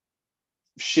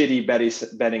shitty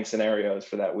betting scenarios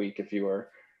for that week if you were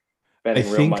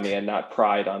betting real money and not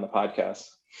pride on the podcast.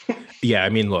 Yeah, I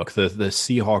mean, look, the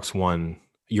Seahawks one,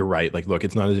 you're right. Like, look,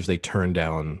 it's not as if they turned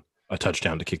down a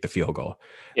touchdown to kick the field goal.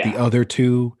 Yeah. The other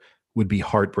 2 would be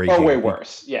heartbreaking. Or way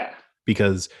worse. Yeah.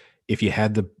 Because if you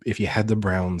had the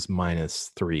Browns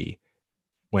 -3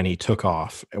 when he took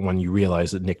off and when you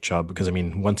realized that Nick Chubb, because I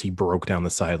mean, once he broke down the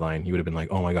sideline, you would have been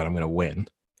like, oh my God, I'm going to win.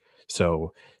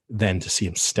 So then to see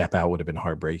him step out would have been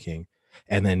heartbreaking.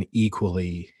 And then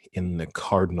equally in the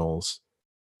Cardinals,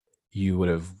 you would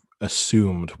have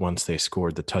assumed once they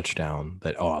scored the touchdown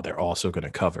that, they're also going to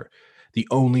cover. The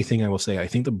only thing I will say, I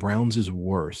think the Browns is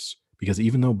worse because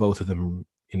even though both of them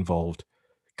involved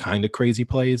kind of crazy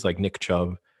plays, like Nick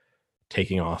Chubb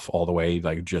taking off all the way,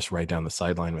 like just right down the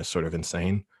sideline was sort of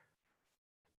insane.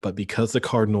 But because the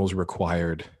Cardinals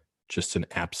required just an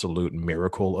absolute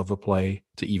miracle of a play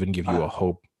to even give you a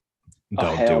hope,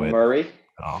 don't Hail do it. Murray.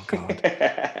 Oh, God.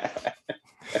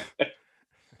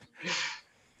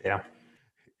 Yeah.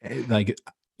 Like,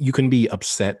 you can be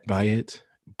upset by it,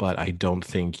 but I don't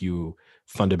think you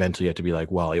fundamentally have to be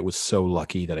like, well, it was so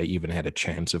lucky that I even had a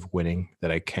chance of winning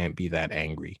that I can't be that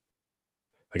angry.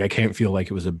 Like, I can't feel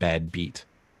like it was a bad beat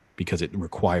because it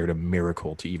required a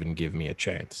miracle to even give me a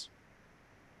chance.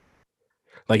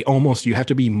 Like, almost you have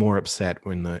to be more upset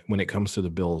when it comes to the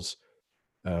Bills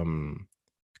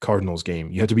Cardinals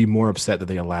game. You have to be more upset that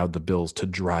they allowed the Bills to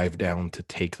drive down to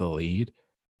take the lead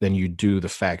than you do the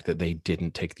fact that they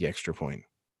didn't take the extra point.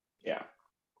 Yeah.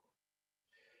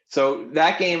 So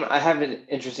that game, I have an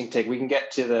interesting take. We can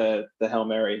get to the Hail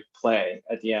Mary play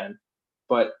at the end,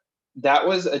 but that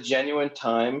was a genuine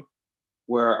time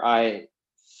where I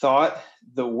thought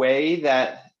the way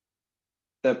that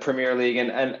the Premier League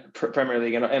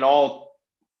and all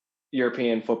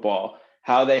European football,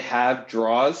 how they have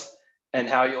draws and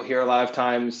how you'll hear a lot of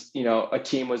times, a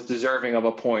team was deserving of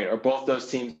a point or both those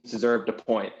teams deserved a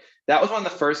point. That was one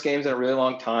of the first games in a really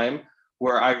long time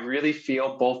where I really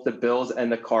feel both the Bills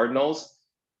and the Cardinals,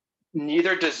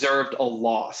 neither deserved a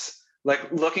loss.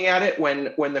 Like looking at it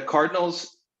when the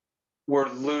Cardinals were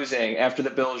losing after the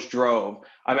Bills drove,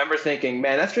 I remember thinking,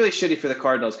 man, that's really shitty for the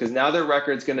Cardinals because now their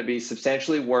record's going to be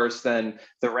substantially worse than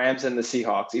the Rams and the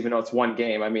Seahawks, even though it's one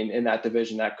game. I mean, in that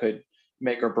division, that could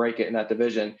make or break it in that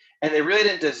division. And they really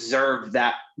didn't deserve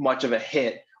that much of a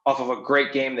hit off of a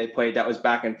great game they played that was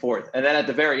back and forth. And then at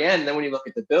the very end, then when you look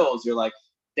at the Bills, you're like,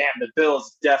 damn, the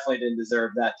Bills definitely didn't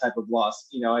deserve that type of loss,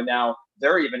 and now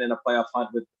they're even in a playoff hunt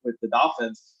with the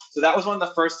Dolphins. So that was one of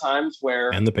the first times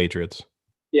where, and the Patriots.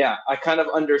 Yeah, I kind of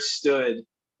understood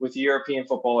with European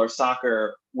football or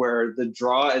soccer where the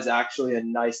draw is actually a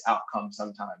nice outcome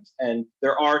sometimes. And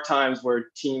there are times where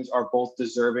teams are both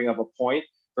deserving of a point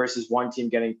versus one team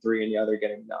getting 3 and the other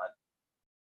getting none.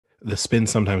 The spin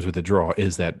sometimes with the draw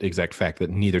is that exact fact that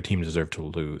neither team deserved to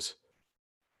lose.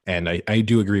 And I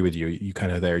do agree with you. You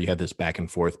kind of you had this back and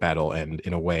forth battle, and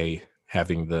in a way,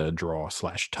 having the draw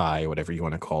 / tie, whatever you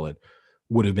want to call it,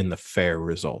 would have been the fair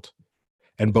result.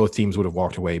 And both teams would have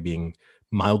walked away being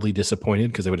mildly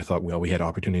disappointed because they would have thought, well, we had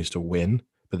opportunities to win,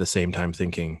 but at the same time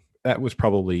thinking that was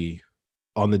probably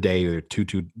on the day there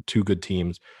two good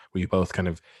teams. We both kind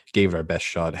of gave it our best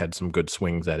shot, had some good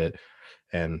swings at it,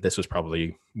 and this was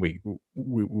probably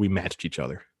we matched each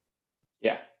other.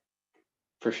 Yeah,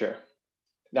 for sure.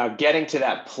 Now, getting to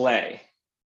that play,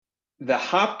 the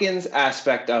Hopkins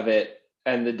aspect of it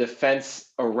and the defense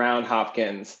around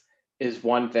Hopkins is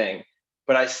one thing,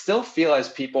 but I still feel as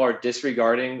people are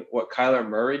disregarding what Kyler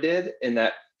Murray did in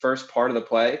that first part of the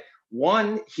play.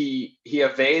 One, he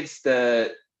evades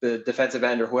the defensive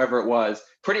end or whoever it was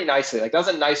pretty nicely. Like that was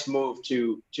a nice move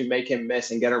to make him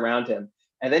miss and get around him.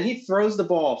 And then he throws the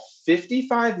ball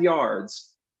 55 yards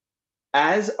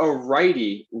as a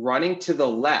righty running to the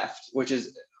left, which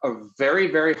is a very,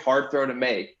 very hard throw to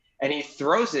make. And he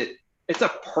throws it. It's a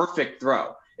perfect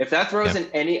throw. If that throws in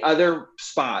any other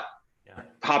spot,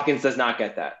 Hopkins does not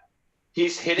get that.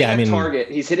 He's hitting a target.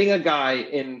 He's hitting a guy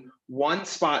in one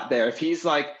spot there. If he's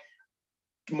like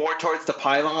more towards the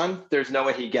pylon, there's no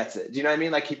way he gets it. Do you know what I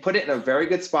mean? Like he put it in a very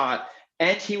good spot,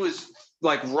 and he was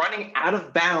like running out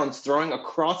of bounds, throwing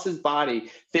across his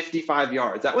body 55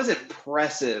 yards. That was an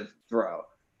impressive throw.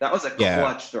 That was a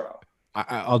clutch throw.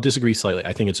 I'll disagree slightly.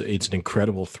 I think it's an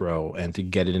incredible throw, and to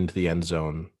get it into the end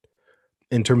zone,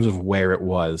 in terms of where it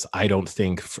was, I don't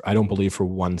believe for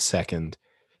 1 second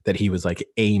that he was like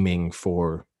aiming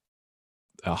for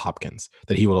Hopkins,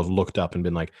 that he will have looked up and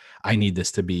been like, I need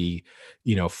this to be,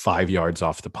 5 yards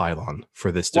off the pylon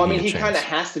for this to be a chance. He kind of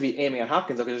has to be aiming at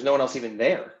Hopkins because there's no one else even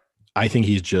there. I think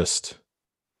he's just,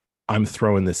 I'm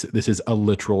throwing this. This is a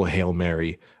literal Hail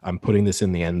Mary. I'm putting this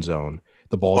in the end zone.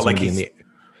 The ball's going to be in the...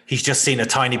 He's just seen a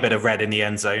tiny bit of red in the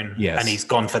end zone, and he's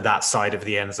gone for that side of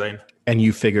the end zone. And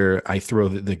you figure I throw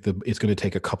it's going to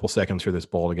take a couple seconds for this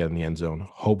ball to get in the end zone.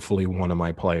 Hopefully one of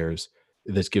my players,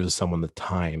 this gives someone the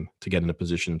time to get in a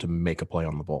position to make a play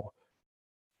on the ball.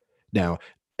 Now,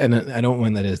 and I don't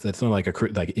when that is. That's not like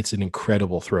it's an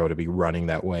incredible throw to be running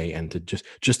that way and to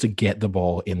just to get the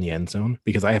ball in the end zone.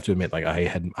 Because I have to admit, like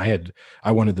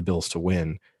I wanted the Bills to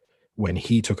win, when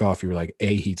he took off, you were like,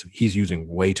 he's using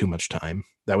way too much time.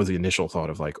 That was the initial thought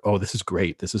of like, oh, this is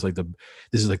great. This is like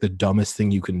the dumbest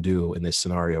thing you can do in this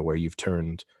scenario where you've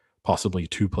turned possibly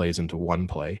 2 plays into 1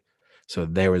 play. So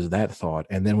there was that thought.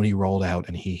 And then when he rolled out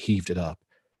and he heaved it up,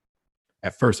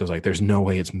 at first I was like, there's no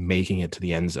way it's making it to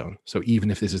the end zone. So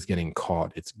even if this is getting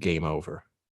caught, it's game over.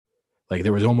 Like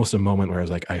there was almost a moment where I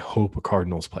was like, I hope a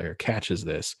Cardinals player catches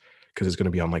this because it's going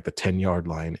to be on like the 10-yard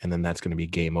line and then that's going to be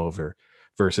game over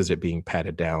versus it being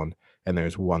patted down and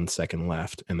there's 1 second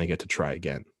left and they get to try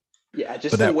again. Yeah,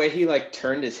 just the way he like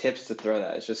turned his hips to throw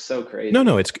that is just so crazy.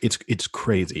 No, it's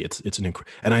crazy.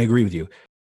 And I agree with you.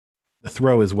 The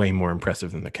throw is way more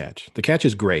impressive than the catch. The catch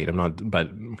is great. But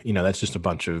that's just a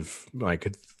bunch of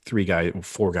like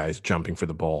 4 guys jumping for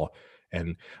the ball.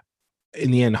 And in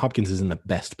the end, Hopkins is in the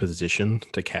best position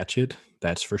to catch it.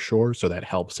 That's for sure. So that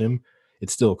helps him.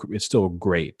 It's still a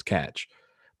great catch,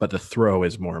 but the throw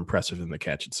is more impressive than the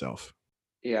catch itself.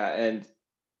 Yeah. And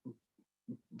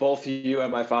both you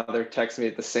and my father text me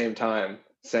at the same time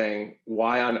saying,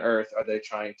 why on earth are they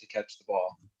trying to catch the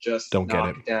ball? Just don't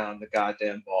knock down the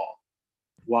goddamn ball.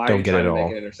 Why don't are you get trying it to all.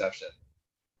 make an interception?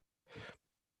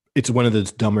 It's one of the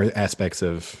dumber aspects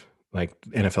of like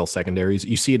NFL secondaries.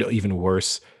 You see it even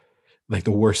worse. Like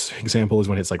the worst example is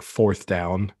when it's like 4th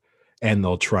down and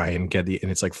they'll try and and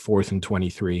it's like 4th and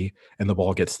 23 and the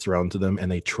ball gets thrown to them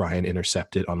and they try and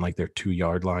intercept it on like their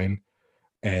 2-yard line.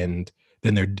 And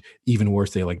then they're even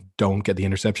worse. They like don't get the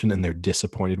interception and they're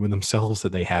disappointed with themselves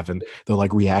that they haven't. They'll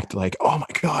like react like, oh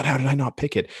my God, how did I not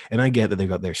pick it? And I get that they've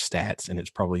got their stats and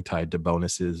it's probably tied to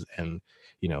bonuses and,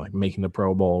 like making the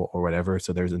Pro Bowl or whatever.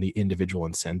 So there's the individual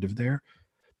incentive there,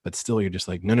 but still you're just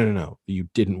like, no. You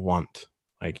didn't want,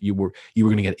 like you were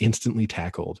going to get instantly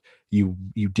tackled. You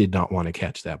did not want to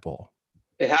catch that ball.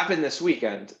 It happened this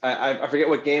weekend. I forget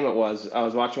what game it was. I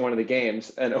was watching one of the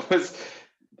games and it was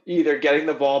either getting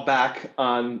the ball back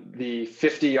on the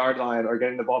 50-yard line or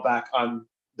getting the ball back on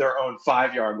their own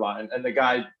 5-yard line. And the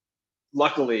guy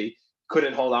luckily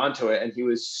couldn't hold on to it and he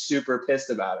was super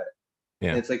pissed about it. Yeah.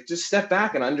 And it's like, just step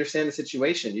back and understand the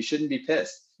situation. You shouldn't be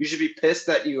pissed. You should be pissed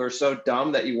that you are so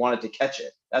dumb that you wanted to catch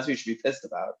it. That's what you should be pissed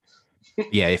about.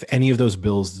 Yeah, if any of those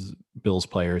Bills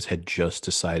players had just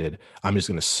decided, I'm just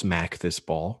going to smack this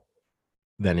ball,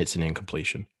 then it's an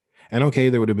incompletion. And okay,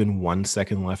 there would have been 1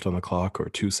 second left on the clock or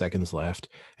 2 seconds left,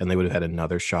 and they would have had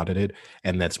another shot at it.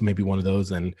 And that's maybe one of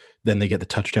those. And then they get the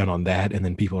touchdown on that. And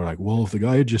then people are like, well, if the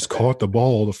guy had just caught the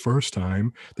ball the first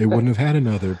time, they wouldn't have had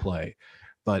another play.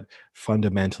 But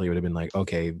fundamentally, it would have been like,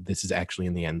 okay, this is actually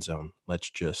in the end zone. Let's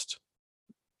just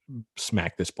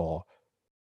smack this ball.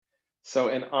 So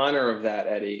in honor of that,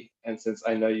 Eddie, and since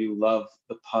I know you love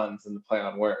the puns and the play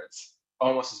on words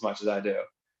almost as much as I do,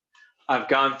 I've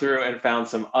gone through and found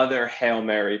some other Hail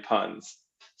Mary puns.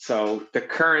 So the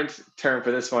current term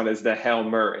for this one is the Hail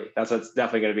Murray. That's what it's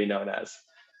definitely going to be known as.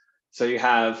 So you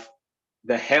have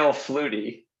the Hail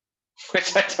Flutie,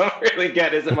 which I don't really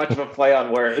get. Isn't much of a play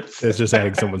on words. It's just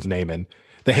adding someone's name in.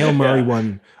 The Hail Murray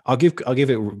one, I'll give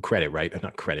it credit, right?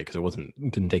 Not credit because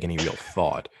didn't take any real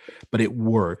thought, but it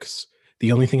works.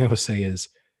 The only thing I would say is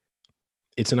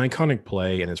it's an iconic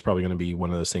play, and it's probably going to be one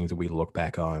of those things that we look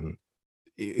back on.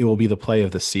 It will be the play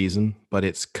of the season, but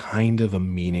it's kind of a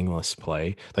meaningless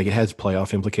play. Like it has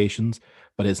playoff implications,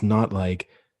 but it's not like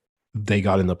they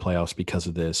got in the playoffs because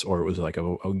of this, or it was like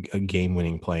a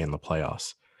game-winning play in the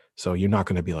playoffs. So you're not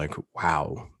going to be like,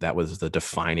 wow, that was the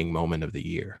defining moment of the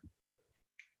year.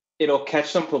 It'll catch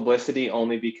some publicity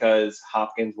only because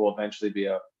Hopkins will eventually be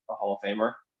a Hall of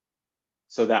Famer.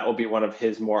 So that will be one of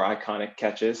his more iconic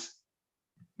catches.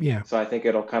 Yeah. So I think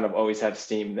it'll kind of always have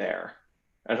steam there.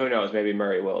 And who knows, maybe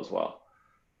Murray will as well.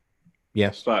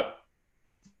 Yes. But,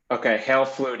 okay, Hail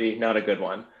Flutie, not a good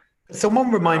one. Someone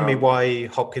remind me why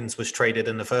Hopkins was traded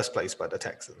in the first place by the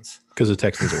Texans. Because the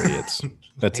Texans are idiots.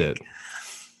 That's it.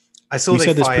 I saw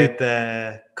they fired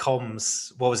their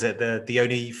comms. What was it? The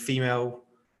only female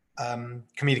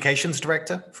communications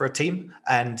director for a team.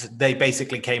 And they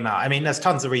basically came out. I mean, there's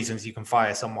tons of reasons you can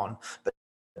fire someone, but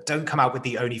don't come out with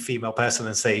the only female person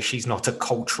and say she's not a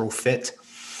cultural fit.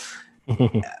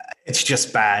 It's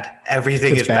just bad.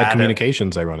 Everything is bad.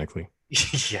 Communications, ironically.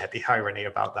 Yeah, the irony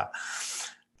about that.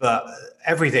 But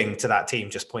everything to that team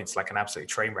just points like an absolute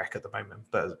train wreck at the moment.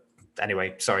 But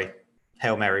anyway, sorry.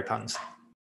 Hail Mary puns.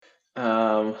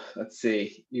 Let's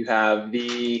see. You have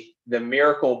the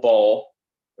Miracle Bowl,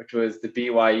 which was the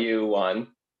BYU one.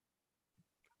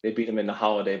 They beat them in the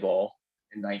Holiday Bowl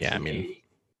in 1980. Yeah, I mean,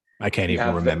 I can't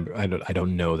even remember. I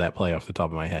don't know that play off the top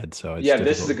of my head. So it's difficult.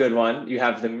 This is a good one. You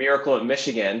have the Miracle at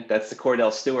Michigan. That's the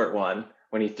Cordell Stewart one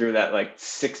when he threw that like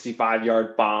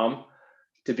 65-yard bomb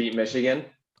to beat Michigan.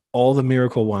 all the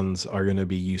miracle ones are going to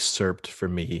be usurped for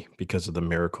me because of the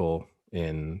miracle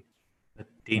in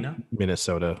Medina,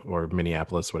 Minnesota, or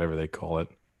Minneapolis, whatever they call it.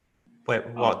 Wait,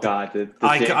 what? Oh God, the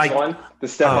Diggs one, the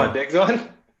Stephon Diggs one.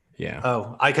 Yeah.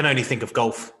 Oh, I can only think of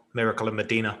golf. Miracle in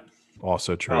Medina.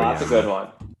 Also true. Oh, that's a good one.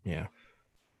 Yeah.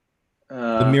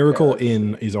 The miracle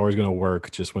is always going to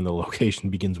work just when the location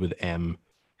begins with M.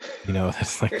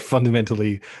 That's like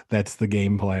fundamentally that's the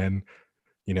game plan.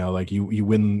 Like you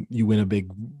win a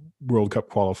big World Cup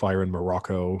qualifier in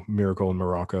Morocco, miracle in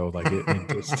Morocco. Like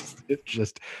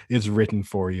it's written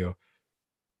for you.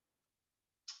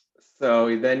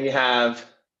 So then you have,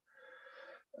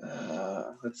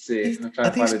 let's see. Are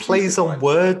these plays on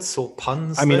words or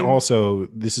puns? I mean, also,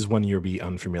 this is one you'll be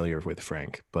unfamiliar with,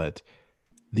 Frank, but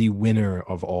the winner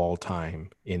of all time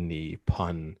in the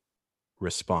pun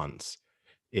response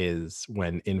is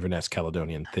when Inverness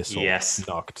Caledonian Thistle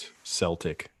knocked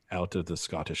Celtic out of the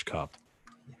Scottish Cup.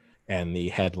 And the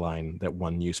headline that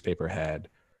one newspaper had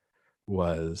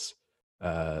was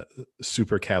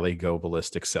Super Cali go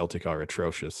ballistic, Celtic are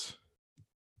atrocious.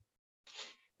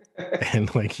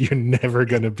 And like, you're never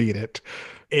going to beat it.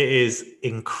 It is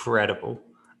incredible.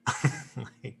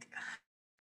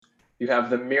 You have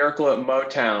the miracle at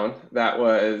Motown. That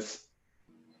was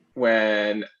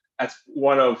when that's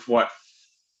one of what,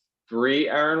 3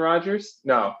 Aaron Rodgers?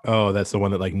 No. Oh, that's the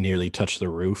one that like nearly touched the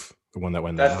roof. The one that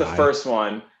went. That's the first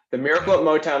one. The miracle at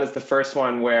Motown is the first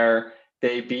one where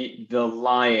they beat the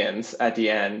Lions at the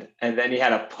end, and then he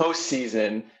had a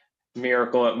postseason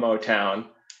miracle at Motown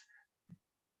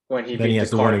when he beat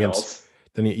the Cardinals.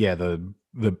 He had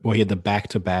the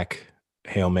back-to-back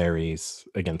Hail Marys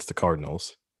against the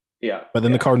Cardinals. Yeah. But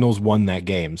then the Cardinals won that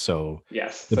game, so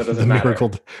yes, so the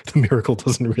miracle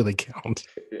doesn't really count.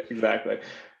 Yeah, exactly.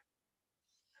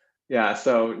 Yeah,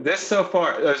 so this so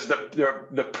far, there's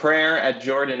the prayer at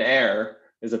Jordan Air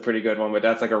is a pretty good one, but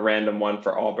that's like a random one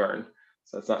for Auburn,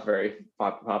 so it's not very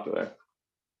popular.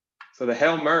 So the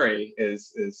Hail Murray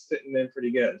is fitting in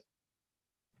pretty good.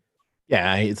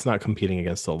 Yeah, it's not competing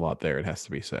against a lot there, it has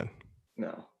to be said.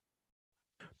 No.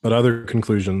 But other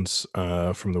conclusions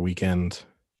from the weekend,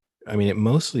 I mean, it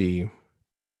mostly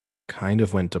kind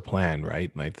of went to plan,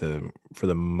 right? Like for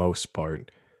the most part,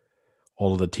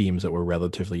 all of the teams that were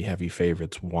relatively heavy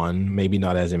favorites won, maybe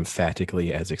not as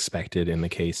emphatically as expected in the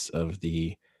case of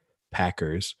the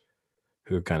Packers,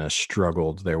 who kind of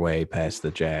struggled their way past the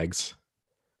Jags.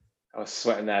 I was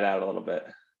sweating that out a little bit.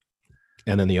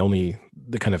 And then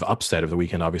the kind of upset of the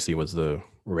weekend, obviously, was the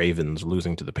Ravens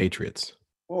losing to the Patriots.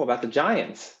 Oh, about the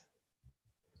Giants.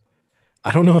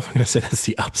 I don't know if I'm going to say that's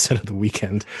the upset of the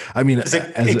weekend. I mean,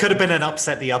 it could have been an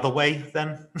upset the other way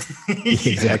then.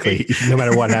 Exactly. No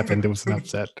matter what happened, it was an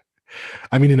upset.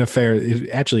 I mean,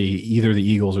 actually, either the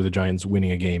Eagles or the Giants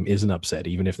winning a game is an upset,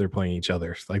 even if they're playing each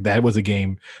other. Like, that was a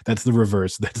game. That's the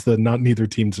reverse. That's neither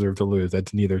team deserves to lose.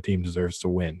 That's neither team deserves to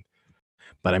win.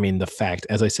 But I mean, the fact,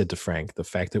 as I said to Frank, the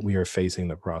fact that we are facing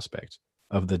the prospect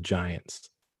of the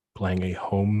Giants playing a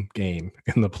home game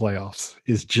in the playoffs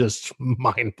is just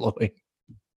mind-blowing.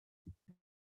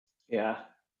 Yeah.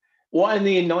 Well, and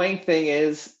the annoying thing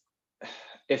is,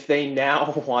 if they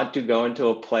now want to go into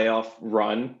a playoff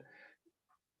run,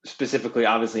 specifically,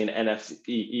 obviously, an NFC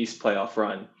East playoff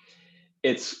run,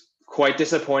 it's quite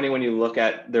disappointing when you look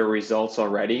at their results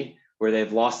already, where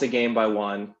they've lost a game by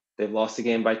 1, they've lost a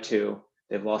game by 2,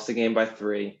 they've lost a game by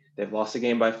 3, they've lost a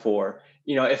game by 4.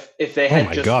 If they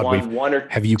had won 1 or 2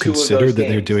 have you considered that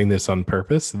they're doing this on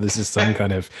purpose? This is some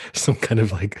kind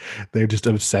of like they're just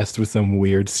obsessed with some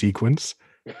weird sequence.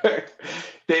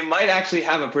 They might actually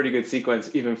have a pretty good sequence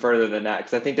even further than that,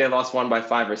 because I think they lost 1 by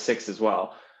 5 or 6 as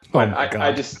well. But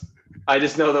I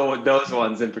just know those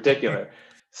ones in particular.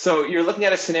 So you're looking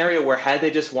at a scenario where had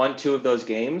they just won 2 of those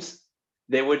games,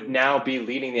 they would now be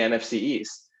leading the NFC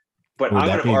East. But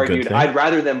I would have argued I'd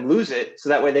rather them lose it so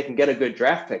that way they can get a good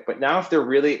draft pick. But now if they're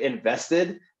really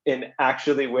invested in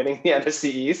actually winning the NFC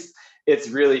East, it's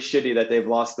really shitty that they've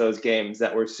lost those games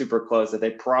that were super close that they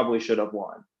probably should have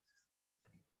won.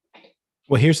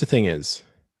 Well, here's the thing is,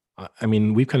 I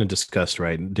mean, we've kind of discussed,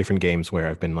 right, different games where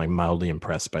I've been like mildly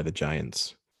impressed by the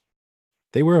Giants.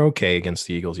 They were okay against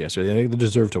the Eagles yesterday. They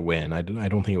deserved to win. I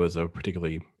don't think it was a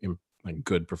particularly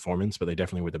good performance, but they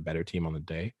definitely were the better team on the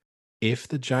day. If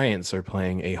the Giants are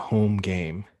playing a home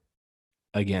game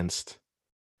against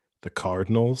the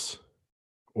Cardinals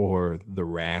or the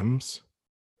Rams,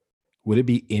 would it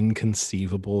be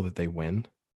inconceivable that they win?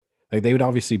 Like, they would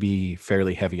obviously be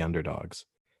fairly heavy underdogs,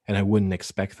 and I wouldn't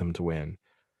expect them to win.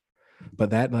 But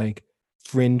that like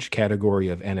fringe category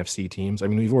of NFC teams, I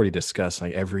mean, we've already discussed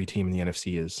like every team in the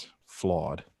NFC is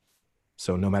flawed.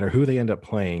 So no matter who they end up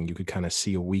playing, you could kind of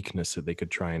see a weakness that they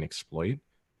could try and exploit.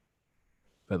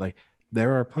 But like,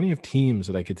 there are plenty of teams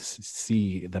that I could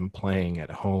see them playing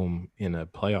at home in a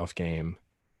playoff game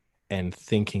and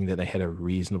thinking that they had a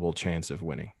reasonable chance of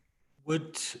winning.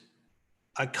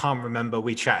 I can't remember,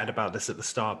 we chatted about this at the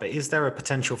start, but is there a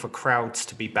potential for crowds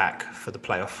to be back for the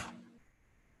playoff?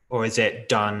 Or is it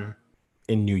done?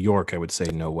 In New York, I would say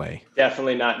no way.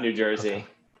 Definitely not New Jersey. Okay.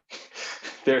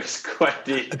 There's quite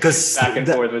the back and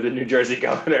forth with the New Jersey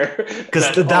governor.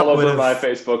 Because that all over my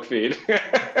Facebook feed.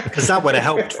 Because that would have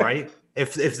helped, right?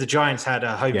 If the Giants had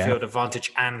a home field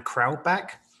advantage and crowd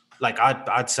back, like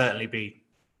I'd certainly be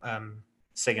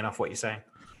singing off what you're saying.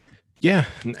 Yeah,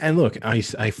 and look, I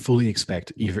fully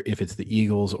expect, either if it's the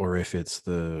Eagles or if it's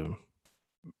the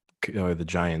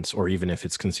Giants, or even if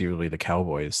it's conceivably the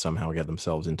Cowboys, somehow get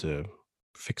themselves into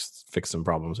fix some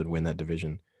problems and win that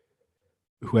division.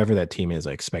 Whoever that team is,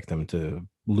 I expect them to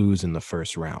lose in the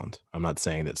first round. I'm not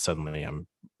saying that suddenly I'm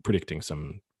predicting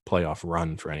some playoff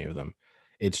run for any of them.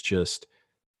 It's just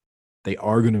they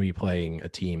are going to be playing a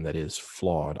team that is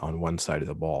flawed on one side of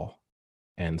the ball.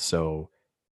 And so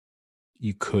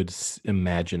you could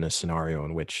imagine a scenario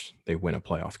in which they win a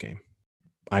playoff game.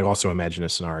 I also imagine a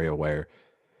scenario where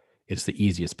it's the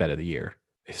easiest bet of the year.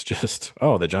 It's just,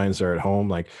 the Giants are at home,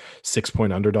 like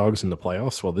 6-point underdogs in the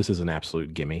playoffs. Well, this is an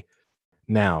absolute gimme.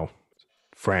 Now,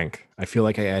 Frank, I feel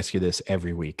like I ask you this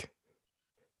every week.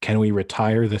 Can we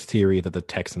retire the theory that the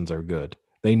Texans are good?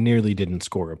 They nearly didn't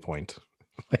score a point.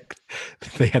 Like,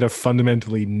 they had a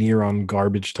fundamentally near-on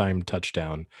garbage time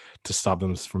touchdown to stop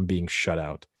them from being shut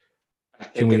out. I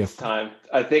think it's time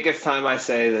I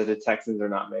say that the Texans are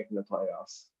not making the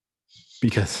playoffs.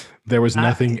 Because there was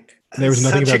nothing about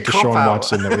Deshaun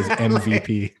Watson that was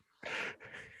MVP.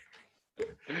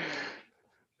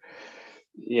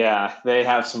 Yeah, they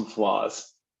have some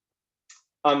flaws.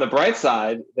 On the bright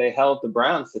side, they held the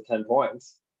Browns to 10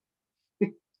 points. I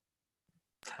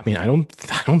mean, I don't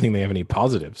think they have any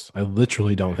positives. I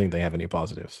literally don't think they have any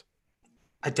positives.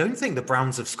 I don't think the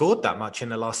Browns have scored that much in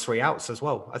the last 3 outs as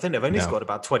well. I think they've only scored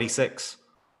about 26.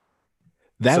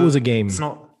 That was a game.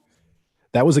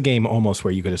 That was a game almost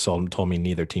where you could have told me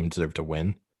neither team deserved to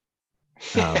win.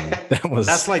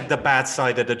 That's like the bad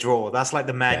side of the draw. That's like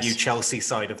the Man U Chelsea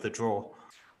side of the draw.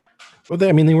 Well,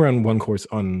 they were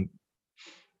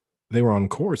on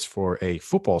course for a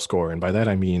football score, and by that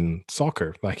I mean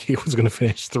soccer. Like, he was going to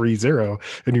finish 3-0,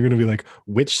 and you're going to be like,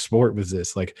 which sport was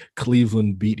this? Like,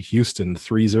 Cleveland beat Houston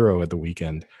 3-0 at the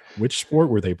weekend. Which sport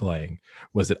were they playing?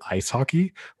 Was it ice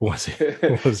hockey? Was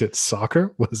it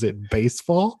soccer? Was it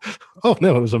baseball? Oh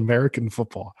no, it was American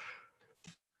football.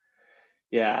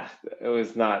 Yeah, it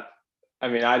was not. I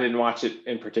mean, I didn't watch it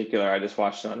in particular. I just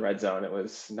watched it on Red Zone. It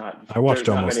was not. I watched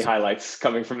not many highlights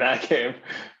coming from that game.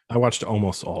 I watched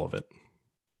almost all of it.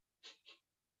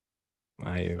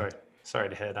 Sorry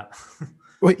to hear that.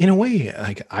 Well, in a way,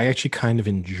 like, I actually kind of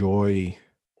enjoy.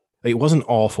 Like, it wasn't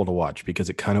awful to watch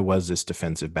because it kind of was this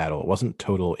defensive battle. It wasn't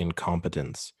total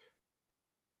incompetence.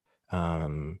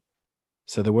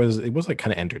 So it was like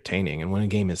kind of entertaining. And when a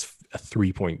game is a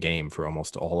 3-point game for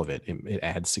almost all of it, it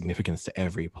adds significance to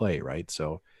every play, right?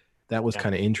 So that was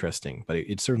kind of interesting, but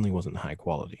it certainly wasn't high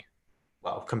quality.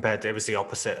 Well, it was the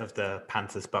opposite of the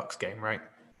Panthers-Bucks game, right?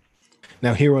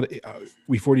 Now, here,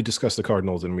 we've already discussed the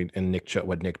Cardinals and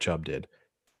what Nick Chubb did.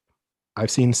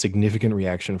 I've seen significant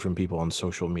reaction from people on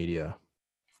social media,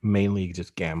 mainly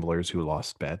just gamblers who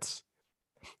lost bets.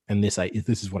 And this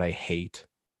is what I hate.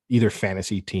 Either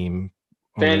fantasy team.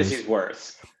 Fantasy's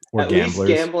worse. Or At gamblers.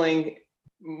 least gambling,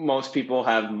 most people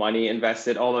have money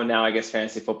invested, although now I guess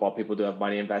fantasy football people do have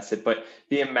money invested, but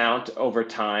the amount over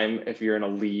time, if you're in a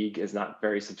league, is not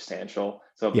very substantial.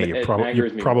 So yeah, you're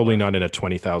probably not in a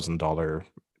 $20,000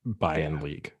 buy-in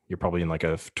league. You're probably in like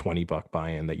a $20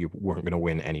 buy-in that you weren't going to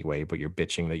win anyway, but you're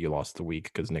bitching that you lost the week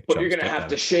because Nick Chubb. But you're going to have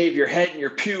to shave your head and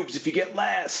your pubes if you get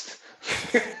last.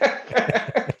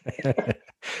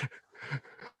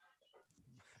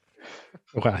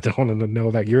 Well, I don't want to know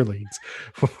about your leagues.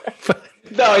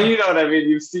 No, you know what I mean.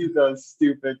 You've seen those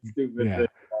stupid yeah.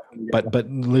 things. But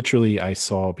literally, I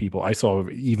saw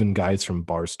even guys from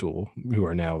Barstool who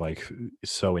are now like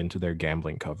so into their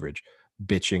gambling coverage,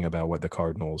 bitching about what the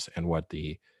Cardinals and what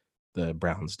the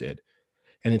Browns did.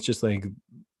 And it's just like,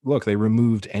 look, they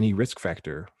removed any risk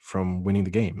factor from winning the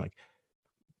game. Like,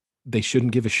 they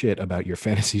shouldn't give a shit about your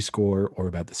fantasy score or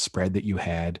about the spread that you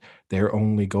had. Their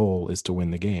only goal is to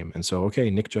win the game. And so, okay,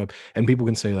 Nick Chubb, and people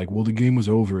can say like, well, the game was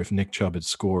over if Nick Chubb had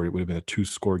scored. It would have been a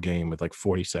 2-score game with like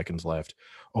 40 seconds left.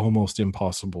 Almost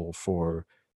impossible for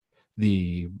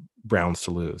the Browns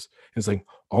to lose. It's like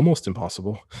almost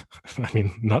impossible. I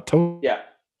mean, not totally. Yeah.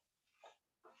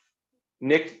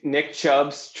 Nick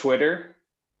Chubb's Twitter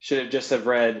should have just have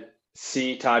read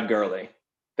 "See Todd Gurley."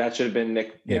 That should have been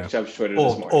Nick Chubb's Twitter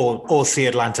this morning. Or see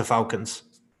Atlanta Falcons.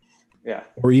 Yeah.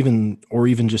 Or even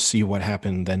just see what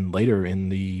happened then later in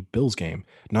the Bills game.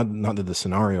 Not that the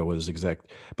scenario was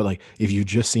exact, but like if you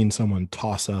just seen someone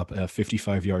toss up a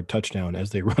 55-yard touchdown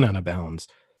as they run out of bounds,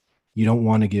 you don't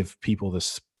want to give people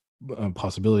this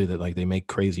possibility that like they make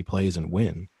crazy plays and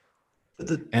win.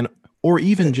 Or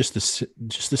even just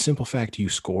the simple fact you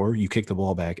score, you kick the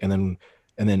ball back, and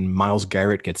then Myles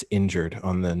Garrett gets injured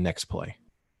on the next play.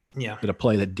 Yeah. But a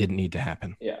play that didn't need to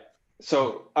happen. Yeah.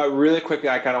 So really quickly,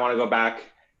 I kind of want to go back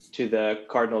to the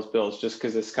Cardinals-Bills just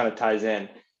because this kind of ties in.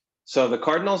 So the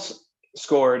Cardinals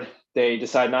scored. They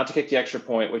decide not to kick the extra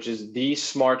point, which is the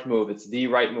smart move. It's the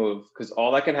right move because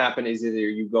all that can happen is either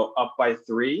you go up by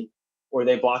 3 or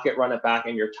they block it, run it back,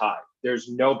 and you're tied. There's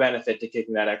no benefit to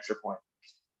kicking that extra point.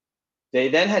 They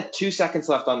then had 2 seconds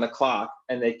left on the clock,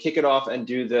 and they kick it off and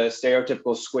do the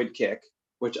stereotypical squid kick,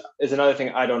 which is another thing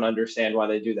I don't understand why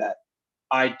they do that.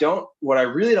 What I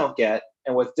really don't get,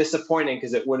 and what's disappointing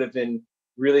because it would have been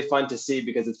really fun to see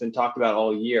because it's been talked about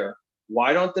all year,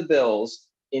 why don't the Bills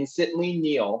instantly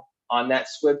kneel on that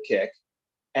squib kick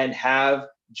and have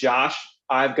Josh,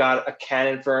 I've got a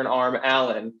cannon for an arm,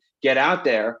 Allen, get out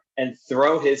there and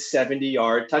throw his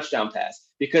 70-yard touchdown pass?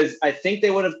 Because I think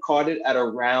they would have caught it at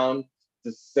around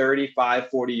the 35,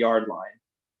 40-yard line.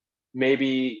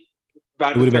 Maybe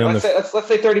about let's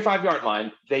say 35-yard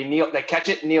line. They catch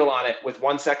it, kneel on it with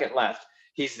 1 second left.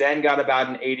 He's then got about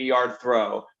an 80-yard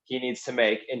throw he needs to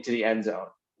make into the end zone,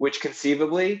 which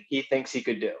conceivably he thinks he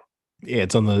could do. Yeah,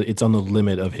 it's on the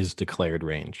limit of his declared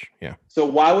range. Yeah. So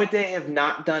why would they have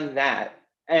not done that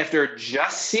after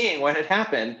just seeing what had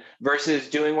happened versus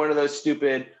doing one of those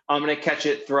stupid, I'm going to catch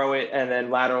it, throw it, and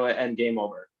then lateral it and game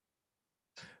over?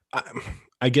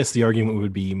 I guess the argument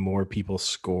would be more people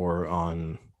score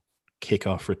on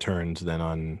kickoff returns than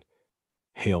on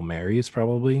Hail Marys,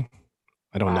 probably.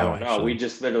 I don't know. No, we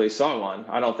just literally saw one.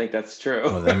 I don't think that's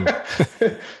true.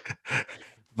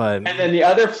 But and then the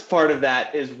other part of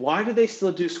that is, why do they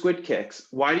still do squid kicks?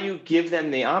 Why do you give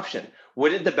them the option?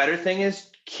 Wouldn't the better thing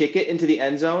is kick it into the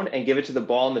end zone and give it to the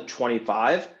ball in the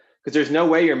 25? Because there's no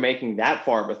way you're making that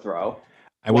far of a throw.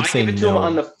 I would say give it to them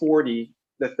on the 40,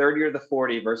 the 30 or the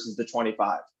 40 versus the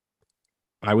 25?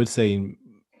 I would say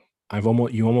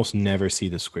you almost never see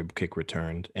the squib kick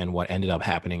returned, and what ended up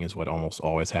happening is what almost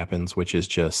always happens, which is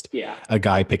just a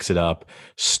guy picks it up,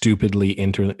 stupidly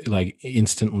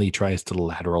instantly tries to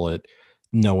lateral it.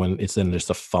 It's then just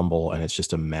a fumble and it's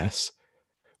just a mess.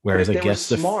 Whereas I guess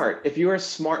if you were a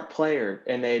smart player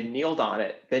and they kneeled on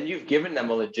it, then you've given them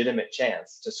a legitimate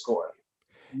chance to score.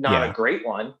 Not a great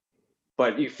one,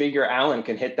 but you figure Allen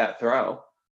can hit that throw.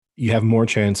 You have more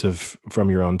chance of, from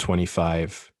your own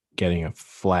 25, getting a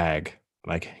flag,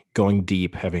 like going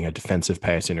deep, having a defensive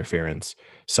pass interference.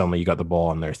 Suddenly you got the ball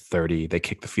on their 30, they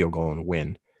kick the field goal and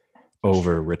win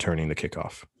over returning the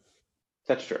kickoff.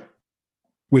 That's true.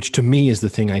 Which to me is the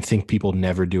thing I think people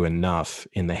never do enough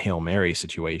in the Hail Mary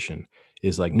situation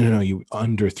is like, no, you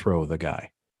underthrow the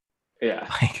guy. Yeah.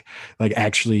 Like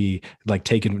actually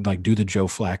do the Joe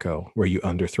Flacco where you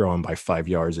underthrow him by 5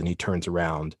 yards and he turns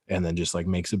around and then just like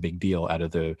makes a big deal out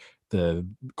of the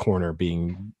corner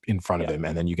being in front of him,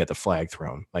 and then you get the flag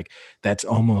thrown. Like that's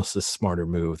almost a smarter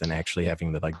move than actually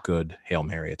having the like good Hail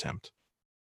Mary attempt.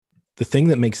 The thing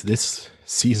that makes this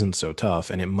season so tough,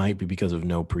 and it might be because of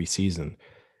no preseason,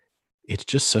 it's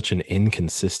just such an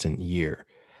inconsistent year.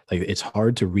 Like it's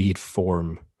hard to read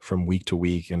form from week to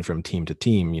week and from team to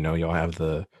team. You know, you'll have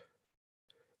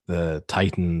the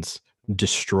Titans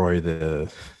destroy the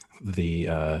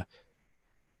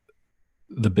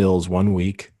Bills one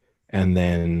week and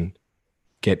then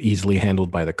get easily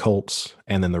handled by the Colts,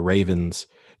 and then the Ravens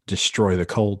destroy the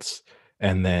Colts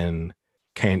and then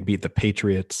can't beat the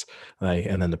Patriots,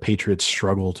 and then the Patriots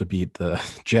struggle to beat the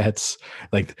Jets.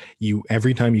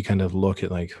 Every time you kind of look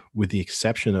at, like, with the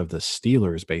exception of the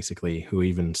Steelers, basically, who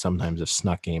even sometimes have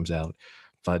snuck games out,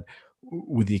 but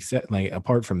with the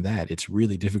apart from that, it's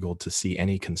really difficult to see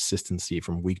any consistency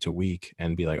from week to week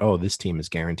and be like, oh, this team is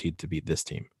guaranteed to beat this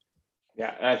team.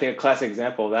 Yeah, and I think a classic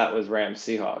example of that was Rams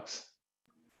Seahawks.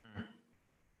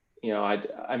 You know,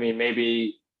 I mean,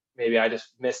 maybe I just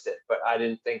missed it, but I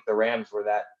didn't think the Rams were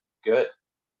that good.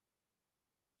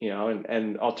 You know,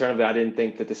 and alternatively, I didn't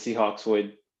think that the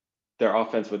Seahawks their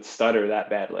offense would stutter that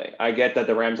badly. I get that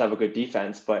the Rams have a good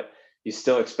defense, but you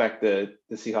still expect the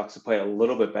Seahawks to play a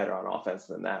little bit better on offense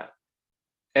than that.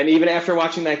 And even after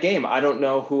watching that game, I don't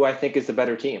know who I think is the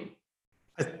better team.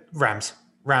 Rams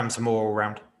are more all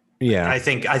round. Yeah, I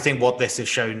think what this has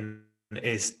shown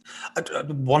is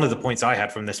one of the points I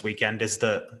had from this weekend is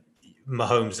that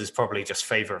Mahomes is probably just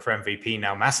favorite for MVP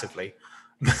now massively,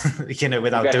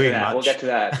 without doing much. We'll get to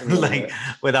that.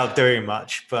 Without doing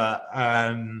much. But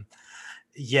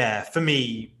for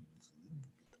me,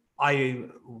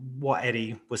 what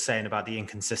Eddie was saying about the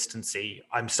inconsistency,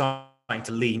 I'm starting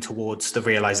to lean towards the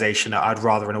realization that I'd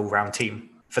rather an all-round team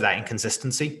for that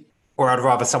inconsistency, or I'd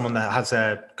rather someone that has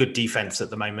a good defense at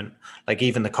the moment, like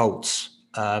even the Colts.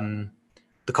 The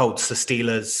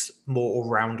Steelers, more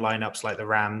all-round lineups like the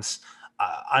Rams.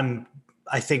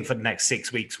 I think for the next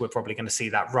 6 weeks, we're probably going to see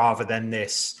that rather than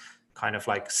this kind of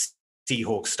like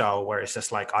Seahawks style where it's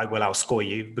just like, I will outscore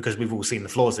you, because we've all seen the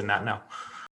flaws in that now.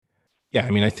 Yeah,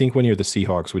 I mean, I think when you're the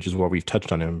Seahawks, which is what we've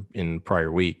touched on in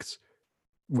prior weeks,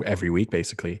 every week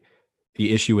basically,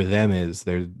 the issue with them is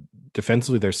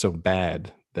they're so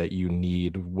bad that you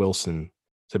need Wilson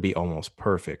to be almost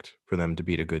perfect for them to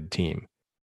beat a good team.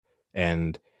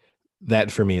 And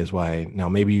that for me is why now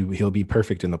maybe he'll be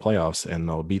perfect in the playoffs and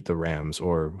they'll beat the Rams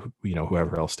or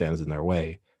whoever else stands in their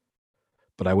way.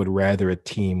 But I would rather a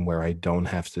team where I don't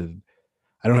have to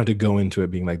go into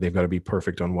it being like they've got to be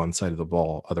perfect on one side of the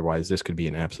ball. Otherwise, this could be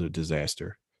an absolute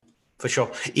disaster. For sure.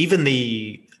 Even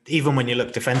when you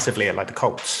look defensively at like the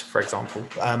Colts, for example,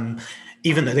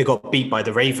 even though they got beat by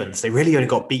the Ravens, they really only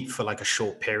got beat for like a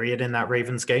short period in that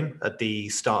Ravens game at the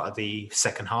start of the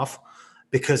second half,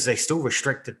 because they still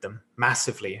restricted them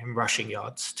massively in rushing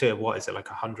yards to, what is it, like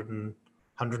 100 and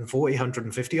 140,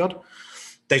 150 odd?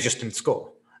 They just didn't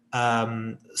score.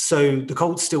 So the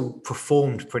Colts still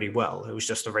performed pretty well. It was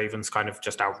just the Ravens kind of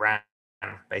just outran,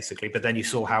 basically. But then you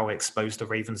saw how exposed the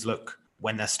Ravens look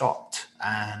when they're stopped.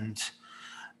 And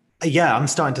I'm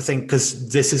starting to think, because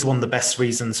this is one of the best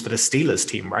reasons for the Steelers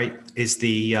team, right, is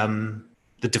the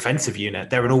defensive unit.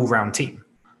 They're an all-round team.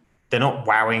 They're not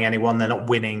wowing anyone. They're not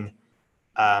winning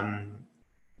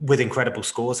with incredible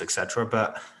scores, etc.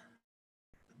 But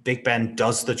Big Ben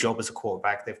does the job as a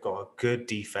quarterback. They've got a good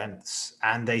defense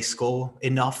and they score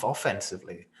enough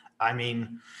offensively. I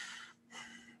mean,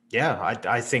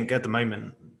 I think at the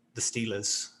moment the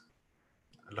Steelers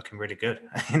are looking really good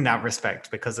in that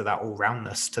respect because of that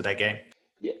all-roundness to their game.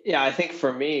 Yeah, I think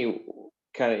for me,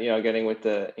 kind of, getting with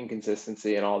the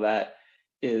inconsistency and all that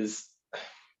is,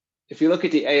 if you look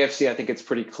at the AFC, I think it's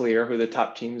pretty clear who the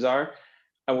top teams are.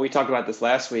 And we talked about this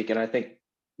last week, and I think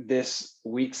this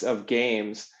week's of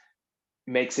games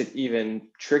makes it even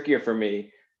trickier for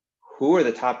me. Who are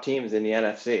the top teams in the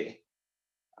NFC?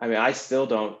 I mean, I still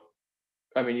don't.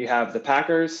 I mean, you have the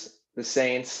Packers, the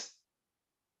Saints,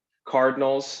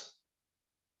 Cardinals,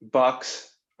 Bucks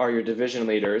are your division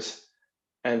leaders,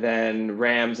 and then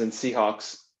Rams and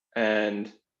Seahawks,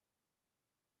 and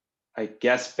I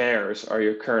guess Bears are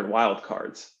your current wild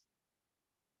cards.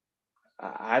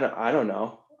 I don't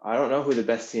know. I don't know who the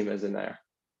best team is in there.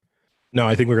 No,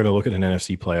 I think we're going to look at an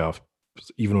NFC playoff,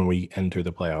 even when we enter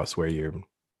the playoffs, where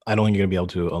I don't think you're going to be able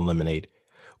to eliminate,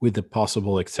 with the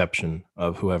possible exception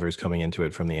of whoever's coming into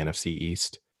it from the NFC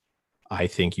East. I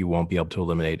think you won't be able to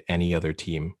eliminate any other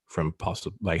team from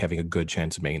having a good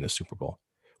chance of making the Super Bowl,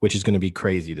 which is going to be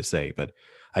crazy to say, but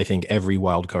I think every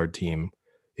wild card team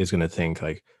is going to think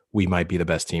like we might be the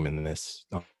best team in this.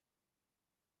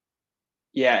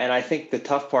 Yeah, and I think the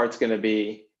tough part's going to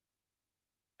be,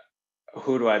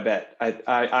 who do I bet?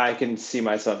 I can see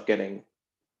myself getting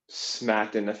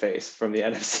smacked in the face from the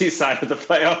NFC side of the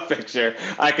playoff picture.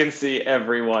 I can see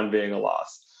everyone being a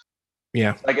loss.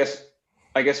 Yeah. So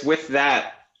I guess with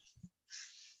that,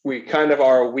 we kind of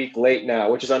are a week late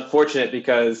now, which is unfortunate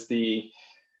because the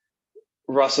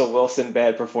Russell Wilson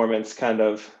bad performance kind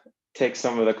of takes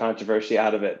some of the controversy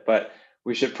out of it. But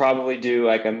we should probably do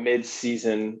like a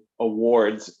mid-season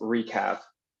awards recap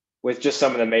with just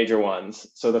some of the major ones.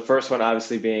 So the first one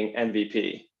obviously being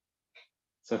MVP.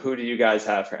 So who do you guys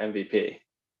have for MVP?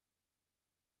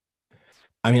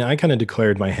 I mean, I kind of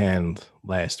declared my hand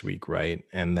last week, right?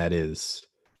 And that is,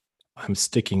 I'm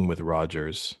sticking with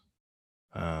Rodgers.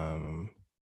 And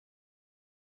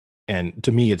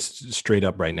to me, it's straight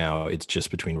up right now, it's just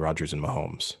between Rodgers and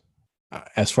Mahomes.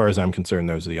 As far as I'm concerned,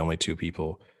 those are the only two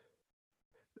people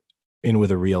in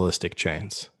with a realistic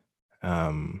chance.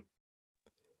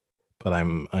 But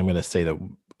I'm going to say that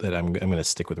I'm going to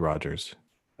stick with Rodgers.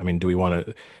 I mean, do we want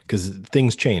to? Because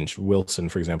things changed. Wilson,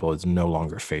 for example, is no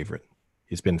longer favorite.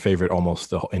 He's been favorite almost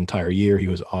the entire year. He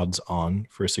was odds on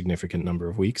for a significant number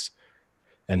of weeks,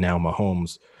 and now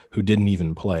Mahomes, who didn't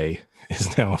even play,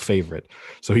 is now a favorite.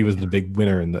 So he was the big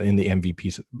winner in the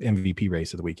MVP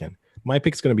race of the weekend. My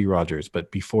pick's going to be Rodgers,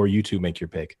 but before you two make your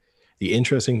pick, the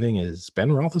interesting thing is Ben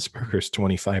Roethlisberger's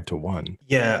 25-1.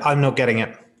 Yeah, I'm not getting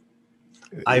it.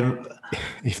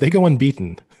 If they go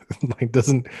unbeaten, like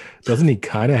doesn't he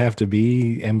kind of have to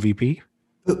be MVP?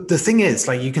 The thing is,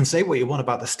 like, you can say what you want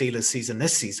about the Steelers season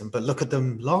this season, but look at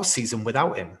them last season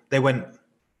without him. They went,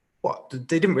 what?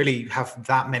 They didn't really have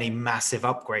that many massive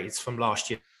upgrades from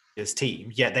last year's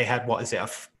team, yet they had, what is it, a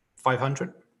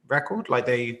 500 record? Like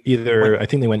I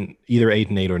think they went either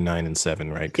 8-8 or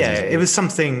 9-7, right? Yeah, it was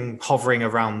something hovering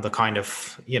around the kind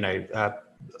of,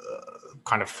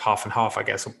 kind of half and half, I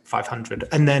guess, 500.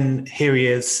 And then here he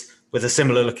is with a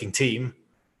similar looking team,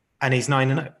 and he's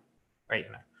 9-0, right?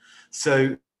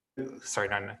 So, sorry,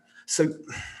 9-0. So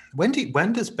when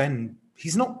does Ben?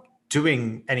 He's not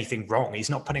doing anything wrong. He's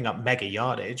not putting up mega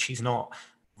yardage. He's not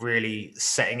really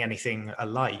setting anything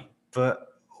alight. But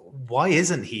why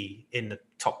isn't he in the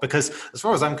top? Because as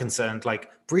far as I'm concerned, like,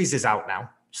 Breeze is out now.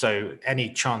 So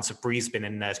any chance of Breeze being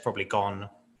in there is probably gone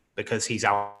because he's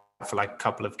out for like a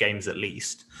couple of games at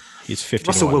least. He's 50.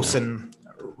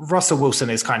 Russell Wilson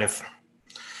is kind of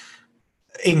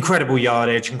incredible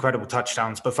yardage, incredible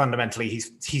touchdowns, but fundamentally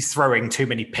he's throwing too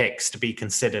many picks to be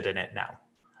considered in it now.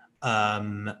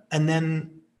 And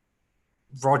then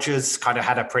Rodgers kind of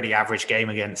had a pretty average game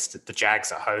against the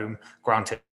Jags at home.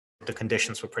 Granted, the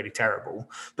conditions were pretty terrible.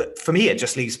 But for me, it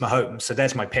just leaves Mahomes. So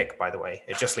there's my pick, by the way.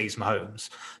 It just leaves Mahomes.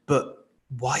 But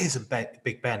why isn't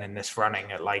Big Ben in this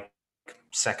running at like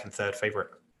second, third favorite?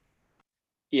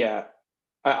 Yeah,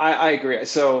 I agree.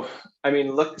 So, I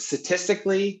mean, look,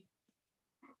 statistically,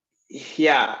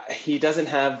 yeah, he doesn't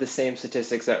have the same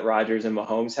statistics that Rodgers and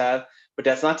Mahomes have, but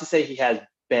that's not to say he has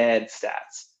bad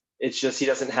stats. It's just he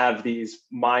doesn't have these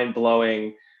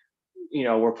mind-blowing,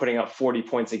 we're putting up 40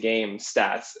 points a game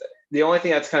stats. The only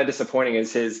thing that's kind of disappointing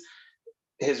is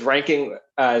his ranking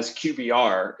as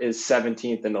QBR is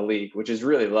 17th in the league, which is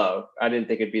really low. I didn't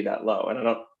think it'd be that low.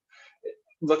 And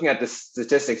looking at the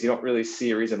statistics, you don't really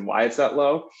see a reason why it's that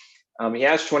low. He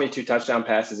has 22 touchdown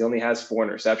passes. He only has 4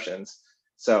 interceptions.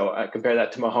 So compare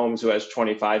that to Mahomes, who has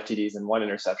 25 TDs and 1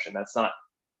 interception. That's not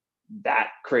that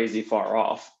crazy far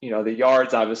off. The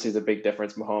yards obviously is a big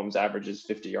difference. Mahomes averages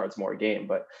 50 yards more a game,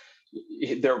 but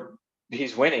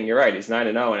he's winning. You're right. He's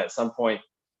 9-0. And at some point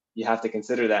you have to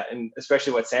consider that. And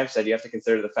especially what Sam said, you have to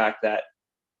consider the fact that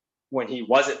when he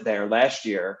wasn't there last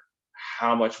year,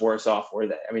 how much worse off were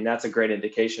they? I mean, that's a great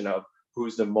indication of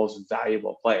who's the most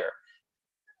valuable player.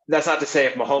 That's not to say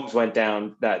if Mahomes went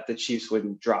down that the Chiefs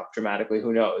wouldn't drop dramatically.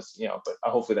 Who knows? But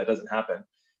hopefully that doesn't happen.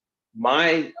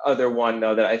 My other one,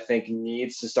 though, that I think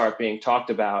needs to start being talked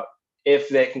about if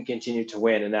they can continue to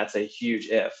win, and that's a huge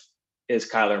if, is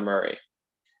Kyler Murray.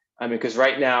 I mean, because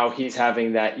right now he's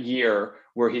having that year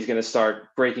where he's going to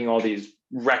start breaking all these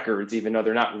records, even though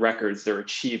they're not records, they're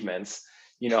achievements,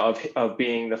 of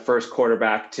being the first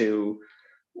quarterback to,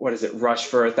 rush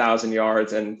for 1,000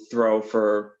 yards and throw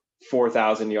for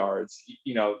 4,000 yards.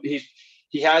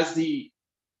 He has the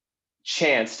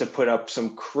chance to put up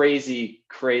some crazy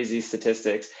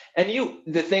statistics. And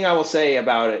the thing I will say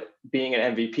about it being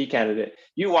an MVP candidate,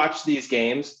 you watch these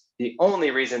games, the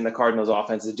only reason the Cardinals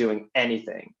offense is doing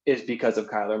anything is because of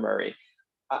Kyler Murray.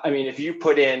 I mean, if you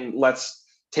put in, let's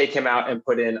take him out and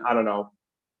put in, I don't know,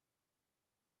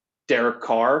 Derek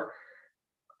Carr,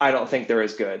 I don't think they're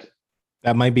as good.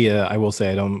 That might be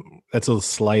that's a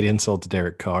slight insult to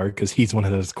Derek Carr because he's one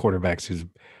of those quarterbacks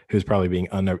who's probably being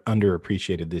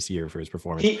underappreciated this year for his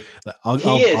performance. He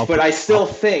is, but I still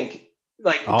think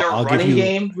like their running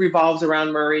game revolves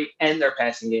around Murray and their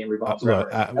passing game revolves around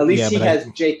Murray. At least he has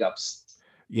Jacobs.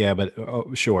 Yeah, but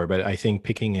sure. But I think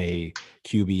picking a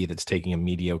QB that's taking a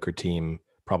mediocre team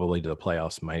probably to the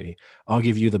playoffs might. I'll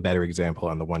give you the better example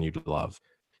on the one you'd love.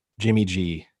 Jimmy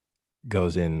G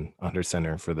goes in under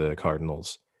center for the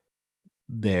Cardinals.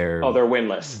 They're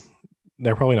winless.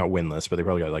 They're probably not winless, but they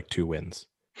probably got like 2 wins.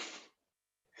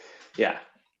 Yeah.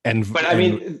 And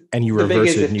you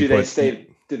reverse it. And do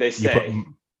they stay?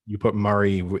 You put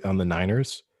Murray on the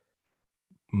Niners,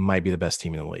 might be the best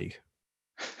team in the league,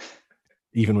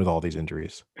 even with all these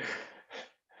injuries.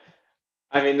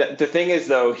 I mean, the thing is,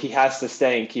 though, he has to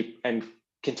stay and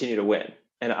continue to win.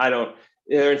 And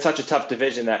they're in such a tough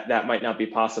division that might not be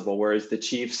possible. Whereas the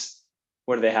Chiefs,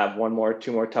 what do they have? 2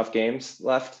 more tough games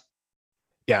left?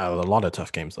 Yeah, a lot of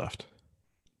tough games left.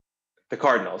 The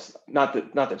Cardinals, not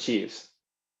the Chiefs.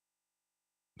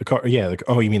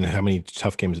 You mean how many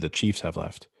tough games the Chiefs have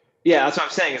left? Yeah, that's what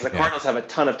I'm saying. Is the Cardinals have a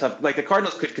ton of tough. Like the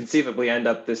Cardinals could conceivably end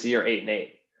up this year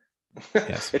 8-8.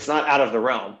 Yes. It's not out of the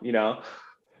realm, No,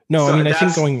 so I mean, I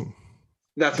think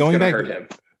going back, hurt him.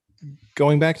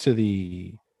 Going back to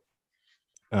the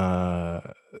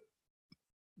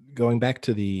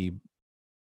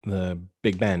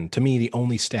Big Ben, to me, the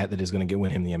only stat that is going to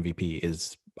win him the MVP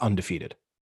is undefeated.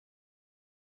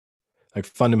 Like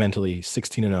fundamentally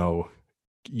 16-0,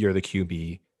 you're the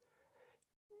QB.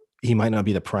 He might not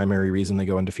be the primary reason they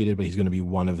go undefeated, but he's going to be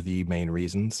one of the main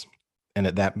reasons. And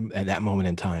at that moment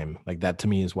in time, like that to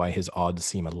me is why his odds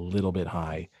seem a little bit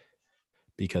high,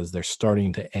 because they're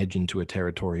starting to edge into a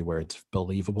territory where it's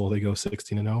believable they go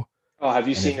 16-0. Oh, have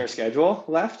you seen their schedule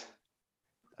left?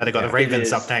 They got the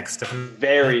Ravens up next.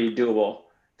 Very doable.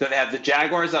 So they have the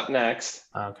Jaguars up next.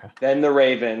 Okay. Then the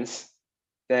Ravens,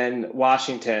 then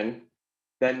Washington,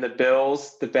 then the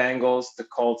Bills, the Bengals, the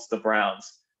Colts, the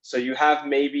Browns. So you have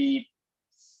maybe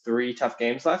 3 tough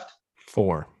games left?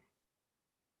 4.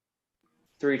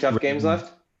 3 tough games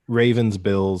left? Ravens,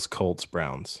 Bills, Colts,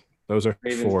 Browns. Those are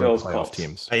Ravens, 4 Bills, playoff Colts.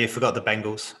 teams. Oh, you forgot the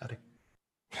Bengals.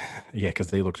 Yeah, because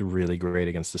they looked really great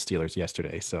against the Steelers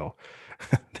yesterday. So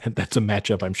that's a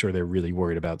matchup I'm sure they're really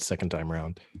worried about second time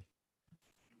around.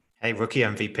 Hey, rookie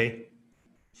MVP.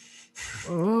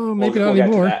 Oh, maybe not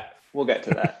anymore. We'll get to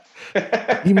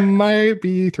that. He might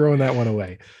be throwing that one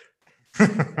away.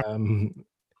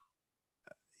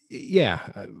 Yeah,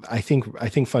 I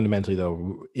think fundamentally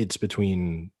though, it's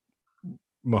between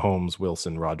Mahomes,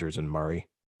 Wilson, Rodgers, and Murray,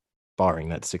 barring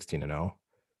that 16-0.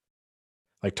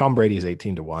 Like Tom Brady is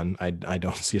 18-1. I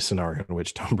don't see a scenario in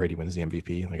which Tom Brady wins the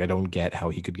MVP. Like I don't get how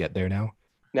he could get there now.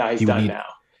 No, he's done now.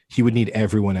 He would need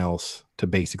everyone else to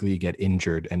basically get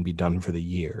injured and be done for the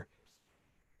year.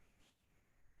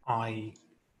 I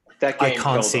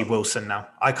can't see Wilson now.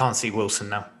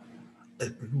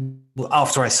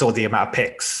 After I saw the amount of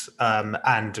picks, and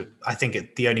I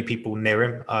think the only people near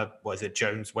him was it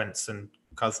Jones, Wentz, and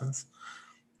Cousins.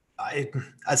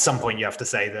 At some point, you have to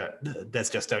say that there's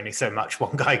just only so much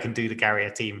one guy can do to carry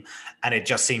a team, and it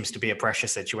just seems to be a pressure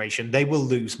situation. They will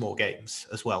lose more games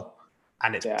as well,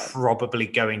 and it's probably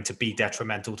going to be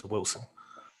detrimental to Wilson.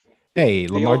 Hey,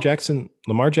 Lamar Jackson's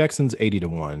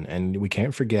 80-1, and we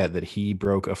can't forget that he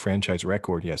broke a franchise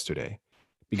record yesterday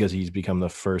because he's become the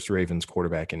first Ravens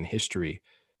quarterback in history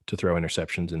to throw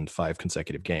interceptions in 5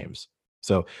 consecutive games.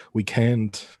 So we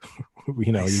can't,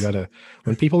 you gotta,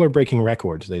 when people are breaking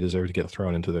records, they deserve to get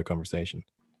thrown into the conversation.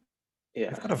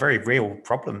 Yeah. They've got a very real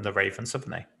problem, the Ravens,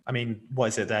 haven't they? I mean, what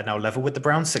is it? They're now level with the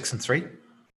Browns, 6-3.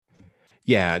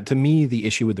 Yeah, to me, the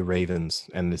issue with the Ravens,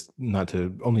 and this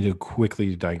only to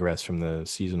quickly digress from the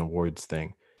season awards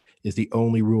thing, is the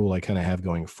only rule I kind of have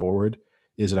going forward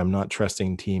is that I'm not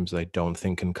trusting teams that I don't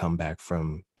think can come back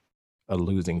from a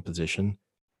losing position.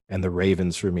 And the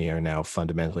Ravens for me are now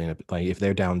fundamentally like if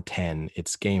they're down 10,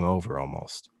 it's game over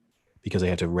almost because they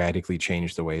had to radically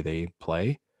change the way they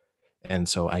play. And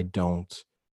so I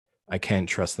can't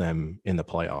trust them in the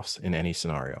playoffs in any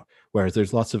scenario. Whereas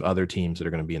there's lots of other teams that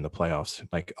are going to be in the playoffs.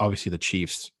 Like obviously the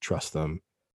Chiefs, trust them.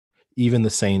 Even the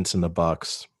Saints and the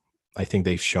Bucks, I think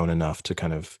they've shown enough to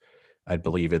kind of, I'd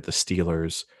believe it. The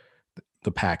Steelers,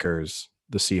 the Packers,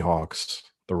 the Seahawks,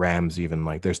 the Rams, even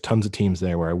like there's tons of teams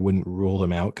there where I wouldn't rule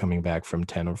them out coming back from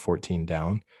 10 or 14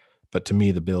 down. But to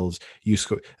me, the Bills,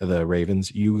 the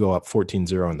Ravens, you go up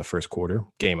 14-0 in the first quarter,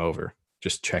 game over.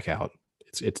 Just check out.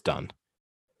 It's done.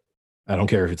 I don't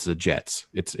care if it's the Jets.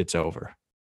 It's over.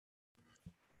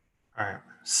 All right.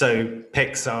 So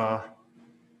picks are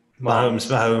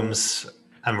Mahomes,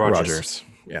 and Rodgers.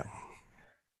 Yeah.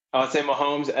 I would say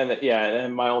Mahomes,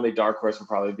 and my only dark horse would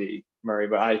probably be Murray,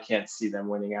 but I can't see them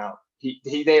winning out.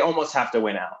 They almost have to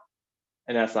win out,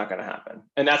 and that's not going to happen.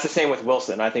 And that's the same with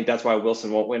Wilson. I think that's why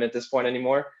Wilson won't win at this point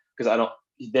anymore because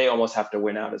they almost have to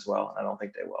win out as well. I don't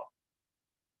think they will.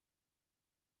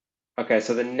 Okay,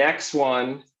 so the next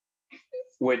one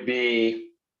would be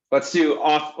let's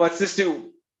just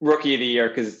do rookie of the year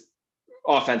because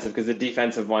the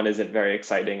defensive one isn't very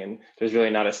exciting and there's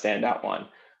really not a standout one.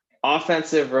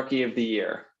 Offensive rookie of the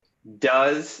year.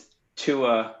 Does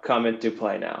Tua come into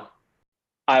play now?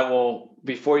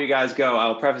 Before you guys go,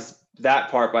 I'll preface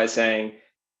that part by saying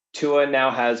Tua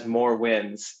now has more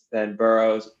wins than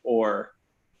Burrows or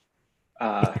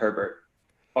Herbert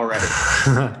already.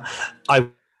 I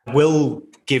will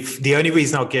give, the only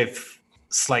reason I'll give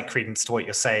slight credence to what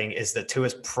you're saying is that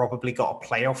Tua's probably got a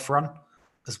playoff run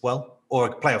as well, or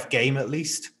a playoff game at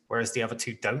least, whereas the other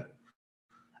two don't.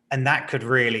 And that could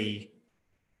really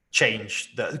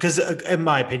change because in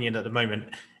my opinion at the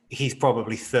moment, he's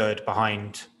probably third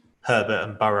behind Herbert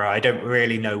and Burrow. I don't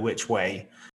really know which way.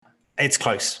 It's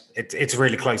close. It's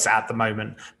really close at the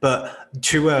moment. But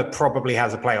Tua probably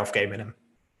has a playoff game in him.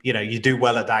 You do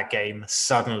well at that game,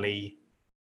 suddenly.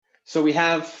 So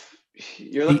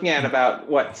you're looking at about,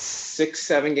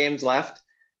 6-7 games left?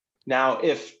 Now,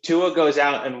 if Tua goes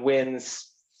out and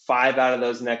wins 5 out of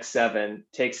those next 7,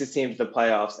 takes his team to the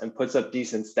playoffs and puts up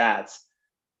decent stats,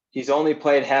 he's only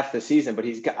played half the season, but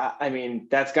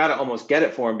that's got to almost get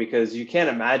it for him, because you can't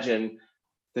imagine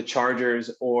the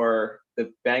Chargers or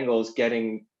the Bengals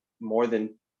getting more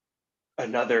than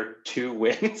another 2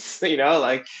 wins,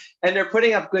 and they're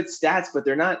putting up good stats, but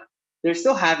they're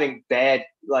still having bad's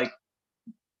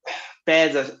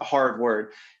a hard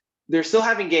word. They're still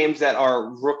having games that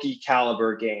are rookie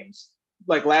caliber games.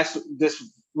 Like this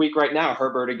week right now,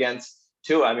 Herbert against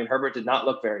Tua. I mean, Herbert did not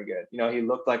look very good. He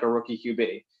looked like a rookie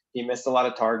QB. He missed a lot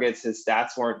of targets. His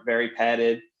stats weren't very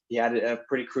padded. He had a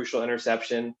pretty crucial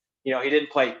interception. He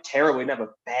didn't play terrible. He didn't have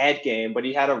a bad game, but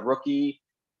he had a rookie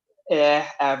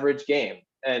average game.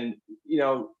 And,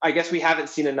 I guess we haven't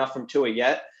seen enough from Tua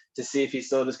yet to see if he's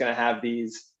still just going to have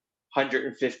these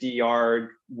 150-yard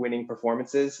winning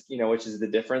performances, which is the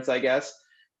difference, I guess.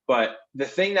 But the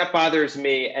thing that bothers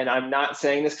me, and I'm not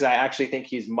saying this because I actually think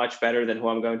he's much better than who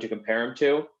I'm going to compare him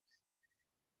to,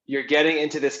 you're getting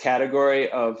into this category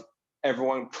of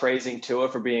everyone praising Tua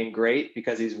for being great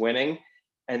because he's winning.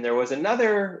 And there was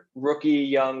another rookie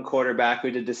young quarterback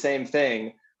who did the same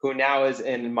thing, who now is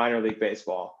in minor league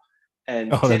baseball.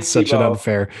 And that's such an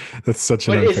unfair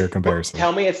comparison.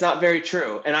 Tell me it's not very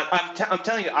true. And I'm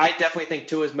telling you, I definitely think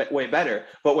Tua is way better.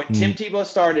 But when Tim Tebow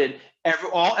started,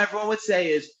 everyone would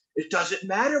say is, it doesn't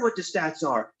matter what the stats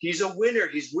are. He's a winner.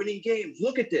 He's winning games.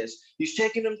 Look at this. He's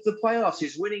taking them to the playoffs.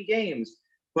 He's winning games.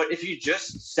 But if you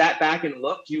just sat back and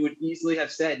looked, you would easily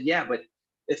have said, yeah, but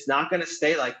it's not going to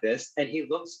stay like this. And he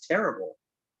looks terrible.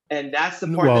 And that's the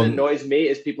part that annoys me,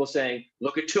 is people saying,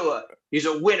 look at Tua. He's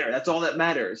a winner. That's all that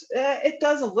matters. It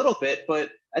does a little bit,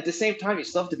 but at the same time, you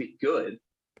still have to be good.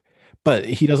 But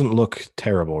he doesn't look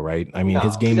terrible, right? I mean,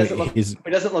 his game he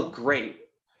doesn't look great.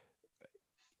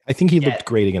 I think he looked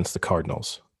great against the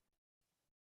Cardinals.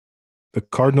 The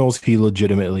Cardinals, he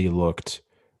legitimately looked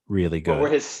really good. What were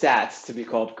his stats to be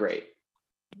called great?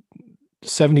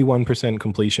 71%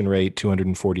 completion rate,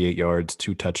 248 yards,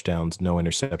 2 touchdowns, no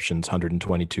interceptions,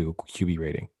 122 QB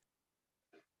rating.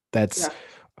 That's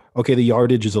okay. The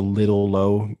yardage is a little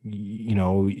low.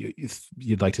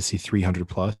 You'd like to see 300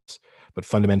 plus, but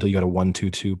fundamentally you got a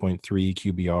 122.3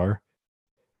 QBR.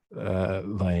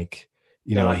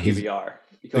 QBR.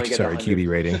 QB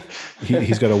rating.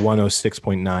 He's got a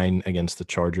 106.9 against the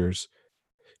Chargers.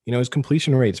 His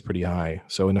completion rate is pretty high.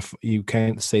 So you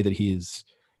can't say that he's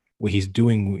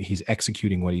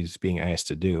executing what he's being asked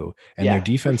to do. And their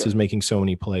defense is making so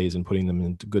many plays and putting them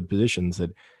into good positions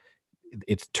that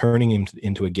it's turning him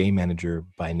into a game manager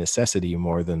by necessity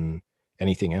more than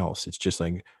anything else. It's just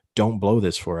like, don't blow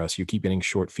this for us. You keep getting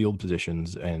short field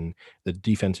positions and the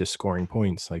defense is scoring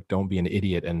points. Like, don't be an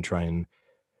idiot and try and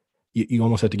you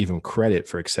almost have to give him credit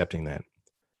for accepting that.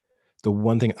 The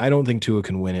one thing, I don't think Tua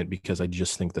can win it because I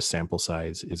just think the sample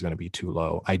size is going to be too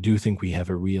low. I do think we have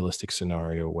a realistic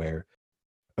scenario where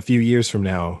a few years from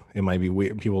now, it might be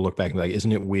weird. People look back and be like,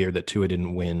 isn't it weird that Tua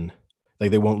didn't win?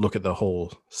 Like, they won't look at the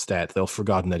whole stat. They'll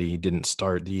forgotten that he didn't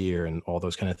start the year and all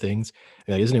those kind of things.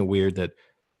 And like, isn't it weird that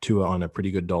Tua on a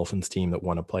pretty good Dolphins team that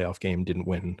won a playoff game didn't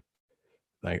win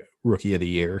like rookie of the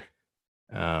year?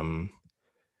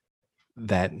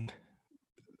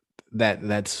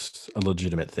 That's a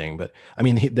legitimate thing, but I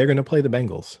mean, they're going to play the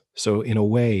Bengals. So in a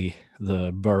way,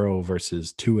 the Burrow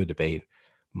versus Tua debate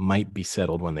might be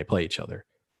settled when they play each other.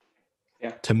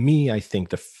 Yeah. To me, I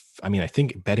think I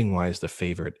think betting wise, the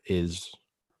favorite is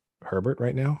Herbert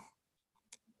right now.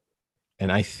 And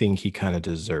I think he kind of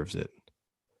deserves it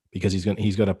because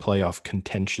he's got a playoff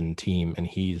contention team and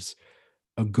he's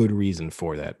a good reason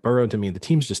for that. Burrow, to me, the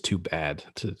team's just too bad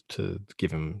to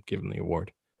give him the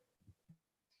award.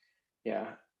 Yeah.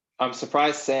 I'm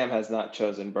surprised Sam has not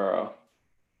chosen Burrow.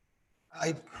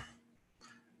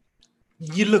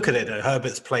 You look at it, though,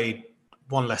 Herbert's played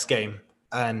one less game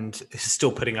and is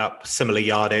still putting up similar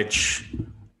yardage,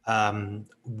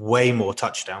 way more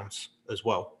touchdowns as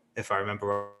well, if I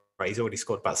remember right. He's already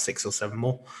scored about 6 or 7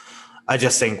 more. I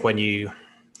just think Bengals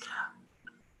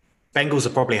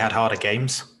have probably had harder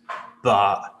games,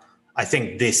 but I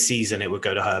think this season it would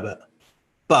go to Herbert.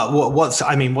 But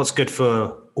what's good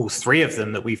for all three of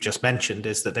them that we've just mentioned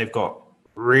is that they've got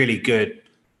really good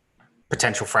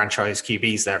potential franchise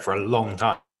QBs there for a long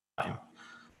time.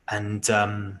 And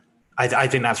I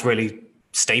think that's really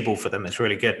stable for them. It's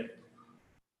really good.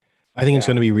 I think it's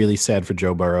going to be really sad for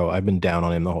Joe Burrow. I've been down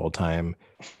on him the whole time,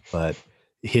 but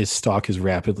his stock is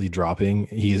rapidly dropping.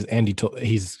 He's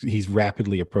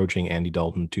rapidly approaching Andy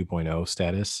Dalton 2.0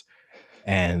 status.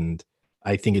 And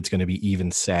I think it's going to be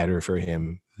even sadder for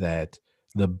him that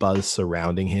the buzz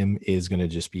surrounding him is going to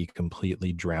just be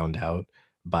completely drowned out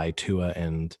by Tua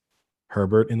and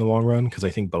Herbert in the long run, because I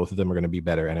think both of them are going to be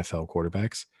better NFL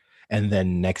quarterbacks. And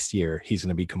then next year, he's going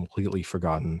to be completely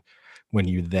forgotten when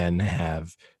you then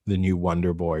have the new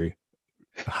Wonder Boy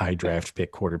high draft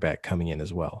pick quarterback coming in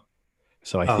as well.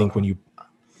 So I think when you...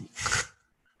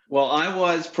 Well, I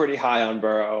was pretty high on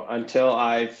Burrow until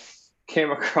I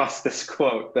came across this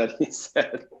quote that he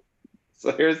said.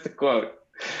 So here's the quote.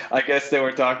 I guess they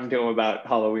were talking to him about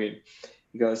Halloween.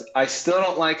 He goes, "I still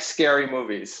don't like scary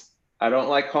movies. I don't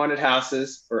like haunted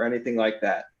houses or anything like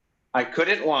that. I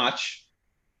couldn't watch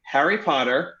Harry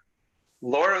Potter,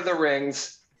 Lord of the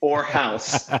Rings, or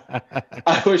House.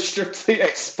 I was strictly a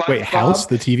SpongeBob." Wait, House,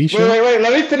 the TV show? Wait.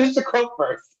 Let me finish the quote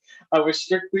first. "I was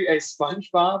strictly a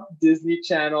SpongeBob, Disney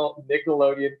Channel,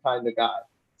 Nickelodeon kind of guy."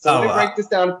 So let me break this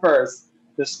down first.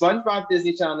 The SpongeBob,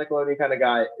 Disney Channel, Nickelodeon kind of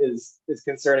guy is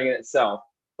concerning in itself.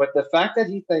 But the fact that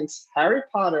he thinks Harry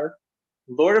Potter,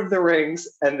 Lord of the Rings,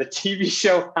 and the TV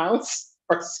show House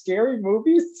are scary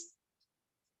movies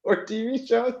or TV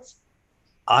shows.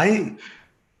 I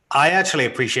actually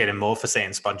appreciate him more for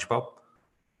saying SpongeBob.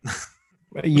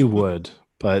 You would,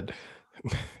 but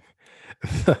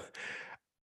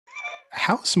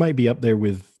House might be up there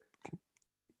with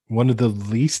one of the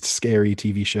least scary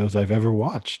TV shows I've ever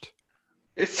watched.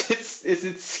 Is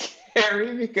it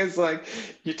scary because like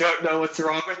you don't know what's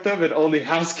wrong with them and only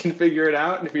House can figure it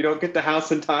out, and if you don't get the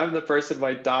house in time, the person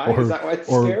might die? Is that why it's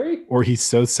scary? Or he's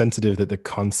so sensitive that the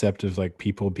concept of like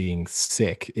people being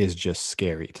sick is just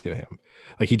scary to him.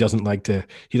 Like he doesn't like to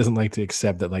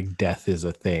accept that like death is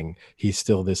a thing. He's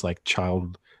still this like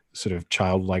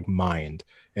childlike mind,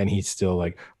 and he still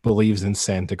like believes in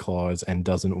Santa Claus and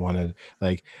doesn't want to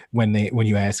like when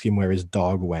you ask him where his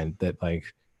dog went that like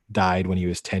died when he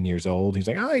was 10 years old, he's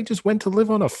like, "I just went to live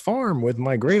on a farm with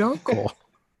my great uncle."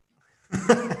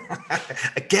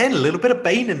 Again, a little bit of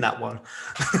Bane in that one.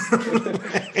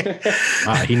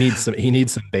 He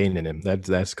needs some Bane in him.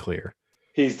 That's clear.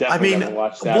 He's definitely gonna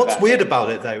watch that. What's weird about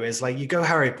it though is like you go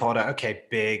Harry Potter, okay,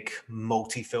 big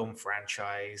multi-film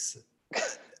franchise,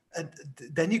 and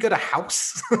then you go to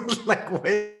House. Like,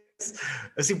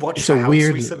 has he watched House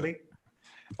recently?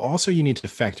 Also, you need to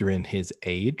factor in his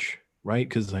age, right?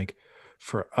 Because like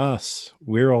for us,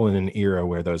 we're all in an era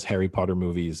where those Harry Potter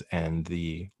movies and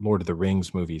the Lord of the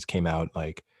Rings movies came out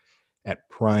like at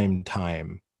prime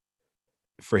time.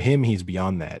 For him, he's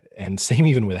beyond that. And same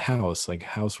even with House. Like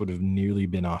House would have nearly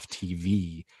been off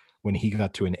TV when he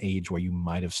got to an age where you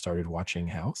might have started watching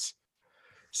House.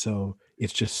 So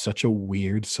it's just such a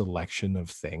weird selection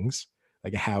of things.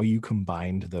 Like how you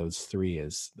combined those three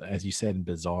is, as you said,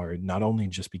 bizarre. Not only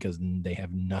just because they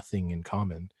have nothing in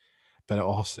common, but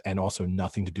also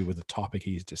nothing to do with the topic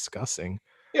he's discussing.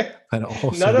 Yeah. But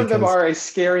also none of them are a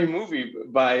scary movie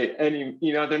by any.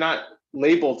 They're not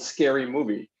labeled scary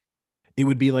movie. It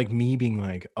would be like me being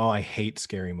like, "Oh, I hate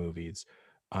scary movies.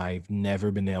 I've never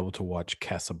been able to watch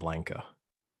Casablanca."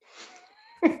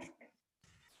 Like,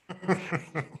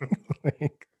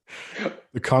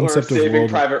 the concept of Saving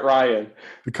Private Ryan.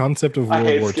 The concept of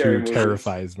World War II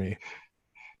terrifies me.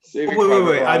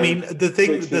 Wait. I mean, the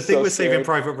thing with Saving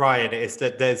Private Ryan is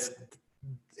that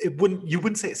you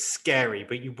wouldn't say it's scary,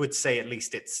 but you would say at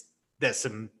least there's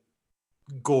some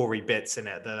gory bits in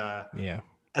it that are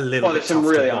a little bit. There's some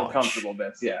really uncomfortable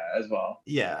bits, as well.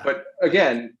 Yeah. But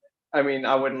again, I mean,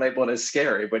 I wouldn't label it as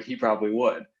scary, but he probably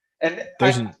would. And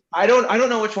I don't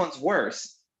know which one's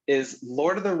worse. Is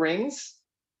Lord of the Rings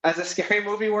as a scary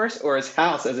movie worse, or is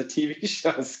House as a TV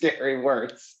show scary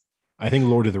worse? I think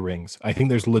Lord of the Rings. I think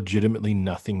there's legitimately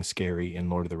nothing scary in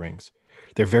Lord of the Rings.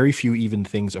 There are very few even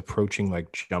things approaching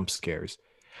like jump scares.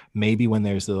 Maybe when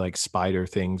there's the like spider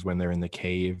things when they're in the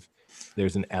cave,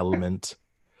 there's an element.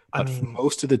 But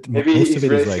most of it really is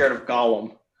scared of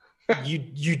Gollum.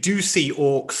 You do see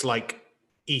orcs like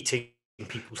eating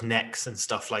people's necks and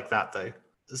stuff like that, though.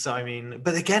 So I mean,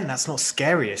 but again, that's not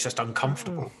scary. It's just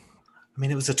uncomfortable. I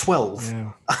mean, it was a 12.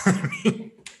 Yeah.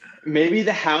 Maybe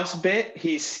the House bit,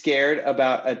 he's scared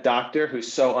about a doctor who's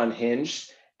so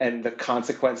unhinged and the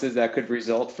consequences that could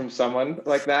result from someone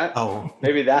like that. Oh,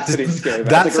 maybe that's what he's scared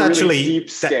about. That's like actually really deep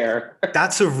scare.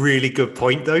 That's a really good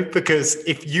point, though, because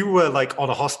if you were like on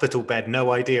a hospital bed,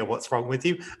 no idea what's wrong with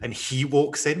you, and he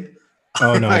walks in,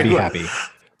 oh no, I'd be happy.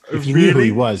 If you knew who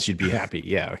he was, you'd be happy.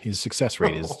 Yeah, his success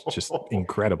rate is just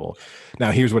incredible. Now,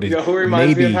 here's what it is. You know who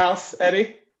reminds me of House,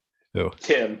 Eddie? Who?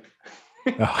 Tim.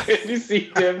 Did you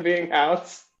see Tim being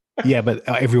House? Yeah, but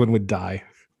everyone would die.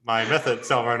 My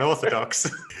methods are unorthodox.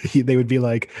 They would be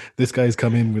like, this guy's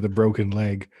come in with a broken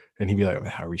leg And he'd be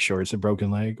like, are we sure it's a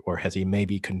broken leg? Or has he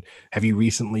maybe, have you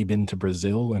recently been to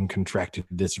Brazil and contracted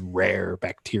this rare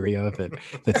bacteria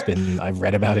that's been, I've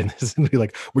read about in this? And be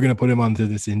like, we're going to put him onto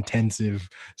this intensive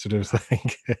sort of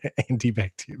like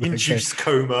antibacterial. Induced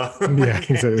coma. Yeah.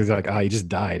 So it was like, he just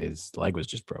died. His leg was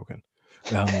just broken.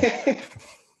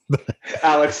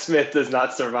 Alex Smith does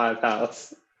not survive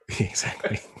house.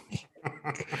 Exactly.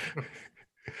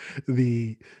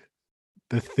 The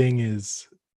thing is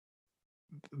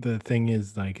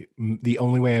like the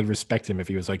only way I'd respect him if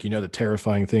he was like, the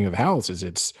terrifying thing of House is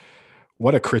it's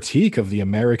what a critique of the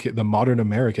modern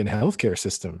American healthcare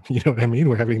system. You know what I mean?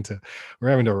 We're having to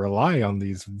rely on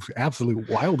these absolute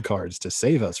wild cards to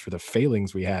save us for the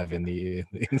failings we have in the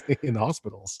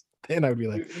hospitals. Then I would be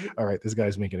like, all right, this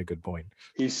guy's making a good point.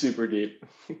 He's super deep.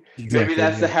 Exactly, maybe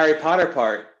that's the Harry Potter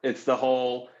part. It's the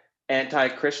whole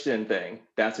anti-Christian thing.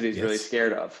 That's what he's really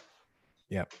scared of.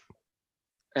 Yeah.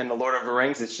 And the Lord of the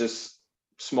Rings, it's just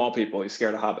small people. He's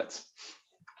scared of hobbits.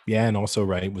 Yeah, and also,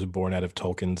 right, was born out of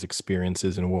Tolkien's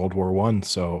experiences in World War I.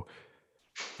 So,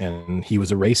 and he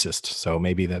was a racist. So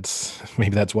maybe that's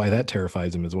why that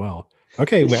terrifies him as well.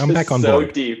 Okay, well, I'm back on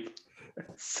board.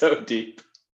 So deep.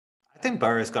 I think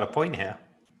Burrow's got a point here.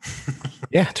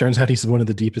 Yeah, turns out he's one of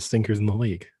the deepest thinkers in the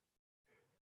league.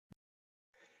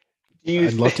 Do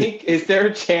you think, is there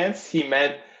a chance he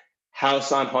meant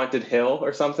House on Haunted Hill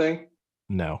or something?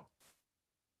 No.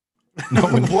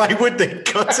 Why would they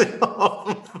cut it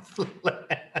off?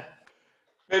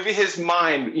 Maybe his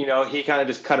mind, he kind of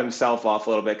just cut himself off a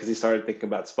little bit because he started thinking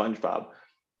about SpongeBob.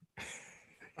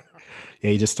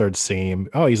 Yeah, he just started singing.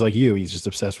 Oh, he's like you. He's just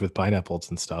obsessed with pineapples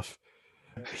and stuff.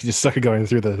 He just started going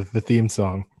through the theme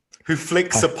song. Who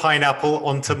flicks a pineapple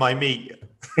onto my meat?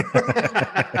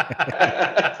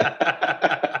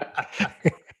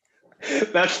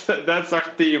 That's our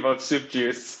theme of Soup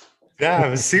Juice.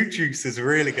 Yeah, Soup Juice is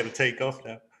really going to take off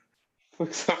now.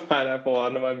 Put some pineapple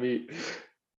onto my meat.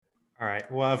 All right,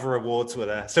 what other awards were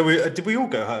there? So did we all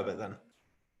go Herbert then?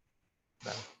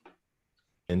 No.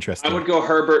 Interesting. I would go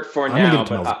Herbert for now,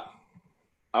 but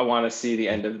I want to see the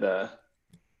end of the...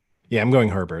 Yeah, I'm going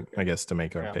Herbert, I guess, to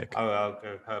make our pick. I'll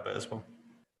go Herbert as well.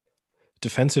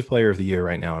 Defensive player of the year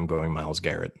right now, I'm going Myles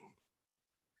Garrett.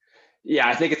 Yeah,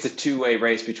 I think it's a two-way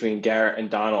race between Garrett and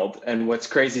Donald. And what's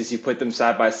crazy is you put them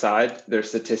side by side, their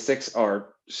statistics are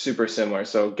super similar.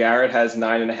 So Garrett has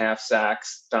 9.5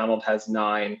 sacks. Donald has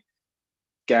 9.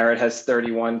 Garrett has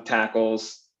 31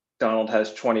 tackles. Donald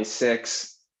has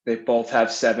 26. They both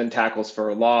have 7 tackles for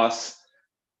a loss.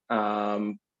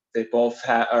 They both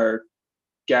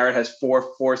Garrett has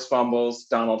 4 forced fumbles.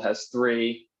 Donald has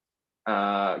 3.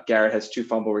 Garrett has 2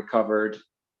 fumble recovered.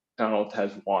 Donald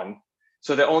has 1.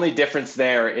 So the only difference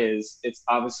there is it's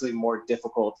obviously more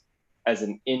difficult as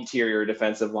an interior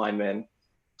defensive lineman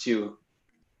to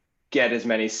get as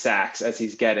many sacks as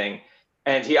he's getting.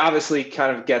 And he obviously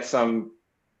kind of gets some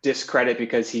discredit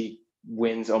because he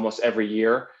wins almost every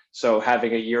year. So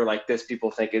having a year like this,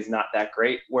 people think is not that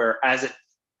great. Where as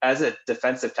a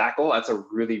defensive tackle, that's a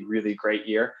really, really great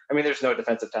year. I mean, there's no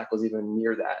defensive tackles even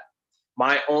near that.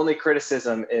 My only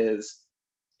criticism is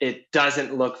it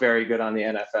doesn't look very good on the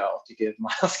NFL to give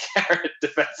Myles Garrett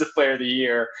Defensive Player of the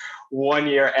Year 1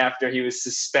 year after he was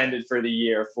suspended for the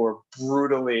year for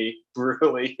brutally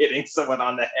hitting someone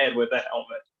on the head with a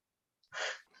helmet.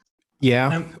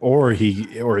 Yeah, or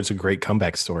it's a great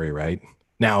comeback story, right?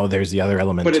 Now there's the other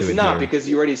element to it. But it's not, because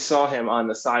you already saw him on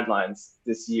the sidelines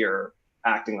this year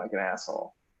acting like an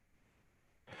asshole.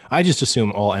 I just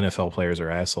assume all NFL players are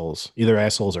assholes, either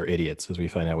assholes or idiots, as we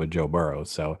find out with Joe Burrow.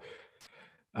 So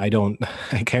I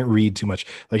can't read too much.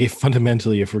 Like, if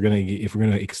we're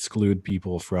gonna exclude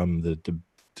people from the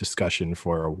discussion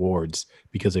for awards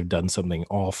because they've done something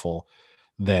awful,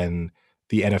 then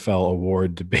the NFL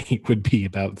award debate would be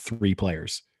about 3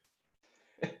 players.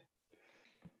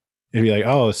 It'd be like,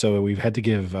 oh, so we've had to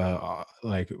give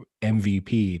like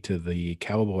MVP to the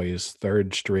Cowboys'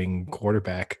 3rd string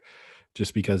quarterback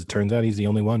just because it turns out he's the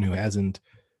only one who hasn't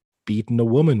beaten a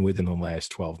woman within the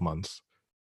last 12 months.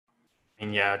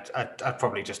 And yeah, I'd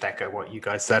probably just echo what you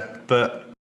guys said.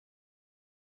 But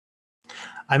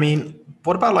I mean,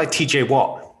 what about like TJ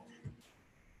Watt?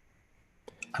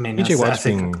 I mean,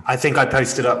 I think I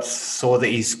posted up, saw that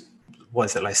he's, what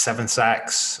is it, like 7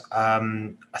 sacks? I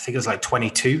think it was like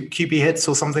 22 QB hits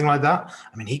or something like that.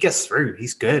 I mean, he gets through.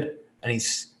 He's good, and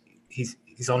he's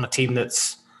on a team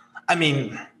that's, I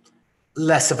mean,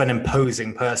 less of an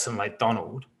imposing person like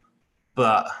Donald,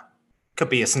 but could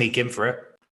be a sneak in for it.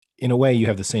 In a way, you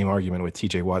have the same argument with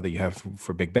TJ Watt that you have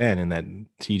for Big Ben, in that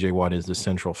TJ Watt is the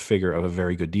central figure of a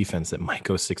very good defense that might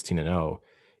go 16-0,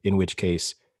 in which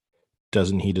case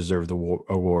doesn't he deserve the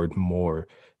award more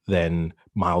than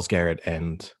Myles Garrett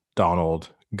and Donald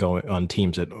going on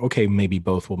teams that, okay, maybe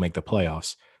both will make the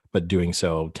playoffs, but doing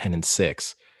so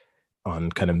 10-6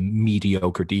 on kind of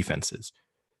mediocre defenses?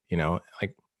 You know,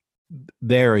 like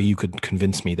there you could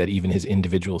convince me that even his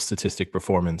individual statistic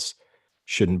performance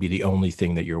shouldn't be the only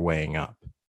thing that you're weighing up.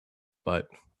 But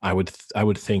I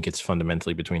would think it's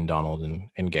fundamentally between Donald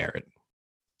and Garrett.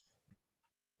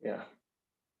 Yeah.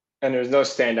 And there's no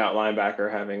standout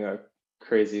linebacker having a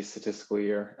crazy statistical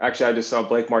year. Actually, I just saw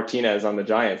Blake Martinez on the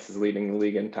Giants is leading the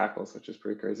league in tackles, which is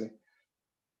pretty crazy.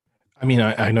 I mean,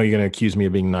 I know you're going to accuse me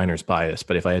of being Niners biased,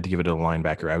 but if I had to give it to a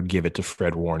linebacker, I would give it to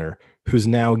Fred Warner, who's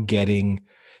now getting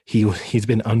he's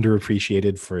been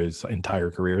underappreciated for his entire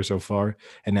career so far,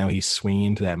 and now he's swinging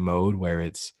into that mode where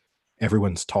it's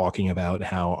everyone's talking about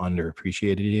how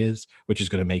underappreciated he is, which is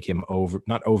going to make him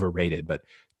not overrated, but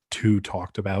too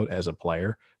talked about as a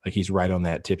player. Like he's right on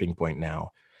that tipping point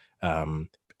now. And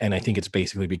I think it's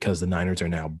basically because the Niners are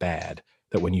now bad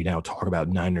that when you now talk about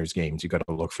Niners games, you got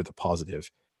to look for the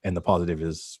positive, and the positive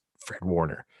is Fred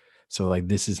Warner. So like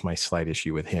this is my slight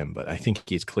issue with him, but I think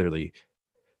he's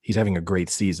having a great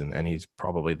season, and he's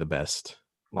probably the best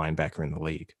linebacker in the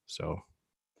league. So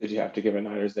did you have to give a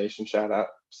Niners Nation shout out?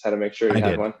 Just had to make sure you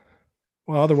had one.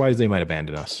 Well, otherwise they might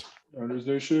abandon us. Niners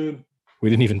Nation. We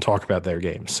didn't even talk about their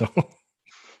game. So all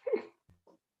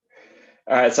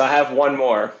right, so I have one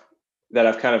more that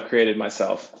I've kind of created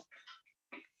myself.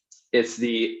 It's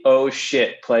the oh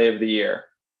shit play of the year.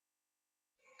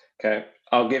 Okay,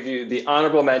 I'll give you the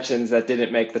honorable mentions that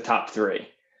didn't make the top three.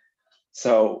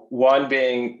 So one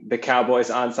being the Cowboys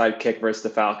onside kick versus the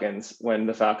Falcons, when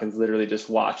the Falcons literally just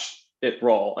watched it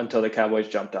roll until the Cowboys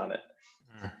jumped on it.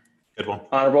 Good one.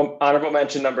 Honorable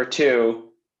mention number two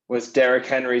was Derrick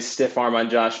Henry's stiff arm on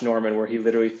Josh Norman, where he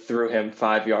literally threw him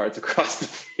 5 yards across the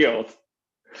field.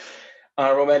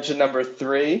 Honorable mention number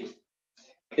three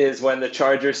is when the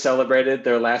Chargers celebrated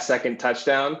their last second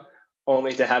touchdown,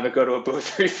 only to have it go to a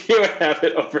booth review and have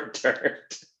it overturned.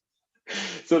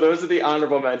 So those are the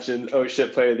honorable mentions, oh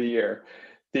shit play of the year.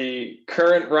 The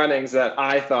current runnings that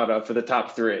I thought of for the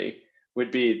top three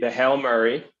would be the Hail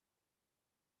Murray,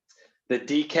 the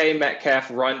DK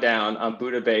Metcalf rundown on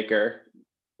Budda Baker,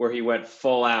 where he went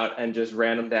full out and just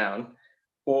ran him down,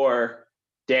 or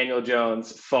Daniel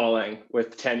Jones falling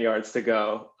with 10 yards to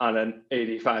go on an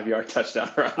 85-yard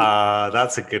touchdown run.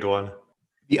 That's a good one.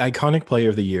 The iconic player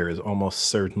of the year is almost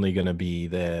certainly going to be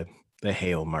the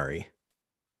Hail Murray.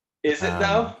 Is it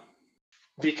though?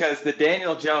 Because the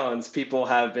Daniel Jones people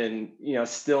have been,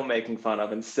 still making fun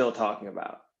of and still talking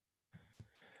about.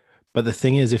 But the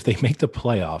thing is, if they make the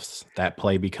playoffs, that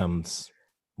play becomes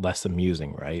less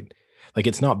amusing, right? Like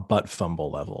it's not butt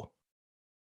fumble level.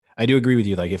 I do agree with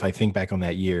you. Like if I think back on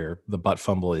that year, the butt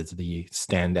fumble is the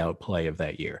standout play of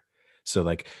that year. So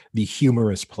like the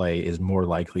humorous play is more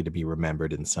likely to be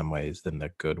remembered in some ways than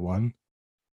the good one.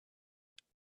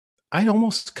 I'd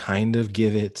almost kind of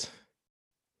give it.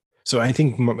 So I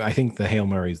think the Hail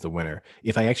Murray is the winner.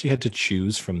 If I actually had to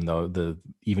choose from the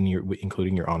even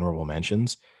including your honorable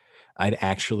mentions, I'd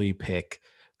actually pick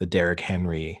the Derrick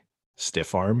Henry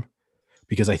stiff arm,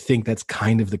 because I think that's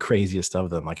kind of the craziest of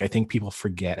them. Like I think people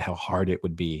forget how hard it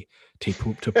would be to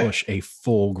push a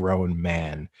full-grown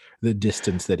man the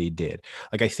distance that he did.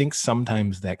 Like I think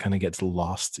sometimes that kind of gets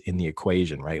lost in the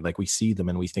equation, right? Like we see them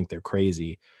and we think they're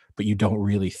crazy, but you don't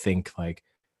really think like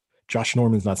Josh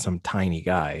Norman's not some tiny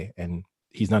guy, and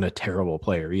he's not a terrible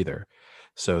player either.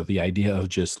 So the idea of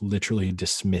just literally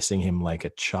dismissing him like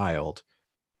a child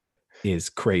is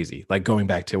crazy. Like going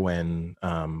back to when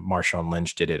Marshawn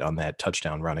Lynch did it on that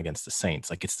touchdown run against the Saints.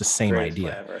 Like it's the same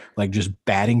idea. Like just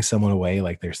batting someone away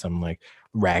like there's some like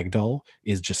ragdoll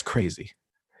is just crazy.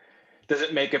 Does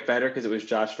it make it better because it was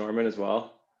Josh Norman as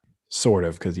well? Sort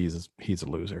of, because he's a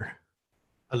loser.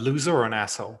 A loser or an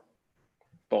asshole?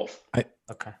 Both.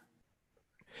 Okay.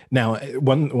 Now,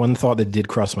 one thought that did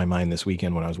cross my mind this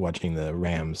weekend when I was watching the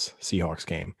Rams Seahawks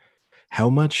game: how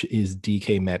much is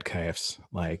DK Metcalf's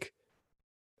like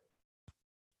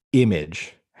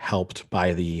image helped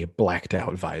by the blacked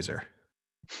out visor?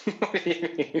 What do you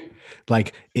mean?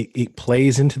 Like it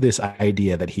plays into this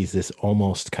idea that he's this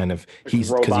almost kind of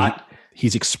he's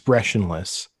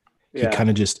expressionless. Yeah. He kind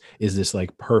of just is this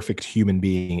like perfect human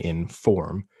being in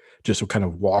form, just kind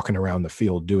of walking around the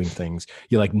field doing things.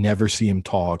 You like never see him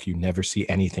talk. You never see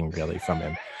anything really from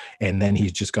him. And then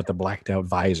he's just got the blacked out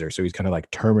visor. So he's kind of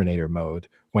like Terminator mode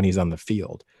when he's on the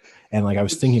field. And like I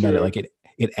was thinking about it, like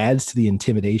it adds to the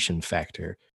intimidation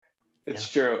factor. It's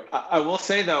true. I will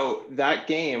say though, that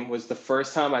game was the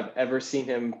first time I've ever seen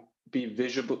him be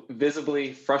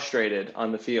visibly frustrated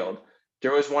on the field.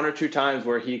 There was one or two times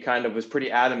where he kind of was pretty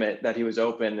adamant that he was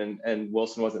open and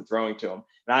Wilson wasn't throwing to him.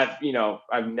 And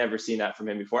I've never seen that from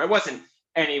him before. It wasn't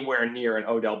anywhere near an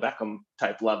Odell Beckham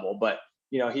type level, but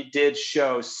he did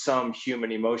show some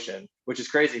human emotion, which is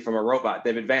crazy from a robot.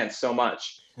 They've advanced so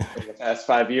much in the past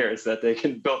 5 years that they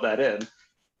can build that in.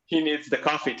 He needs the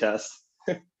coffee test.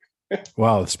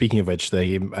 Well, speaking of which,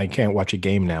 I can't watch a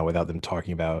game now without them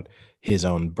talking about his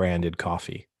own branded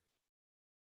coffee.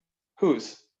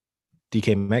 Whose?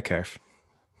 DK Metcalf.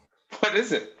 What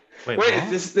is it? Wait,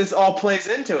 this all plays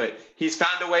into it. He's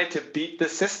found a way to beat the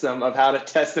system of how to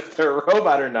test if they're a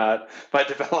robot or not by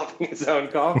developing his own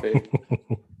coffee.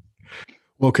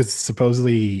 Well, because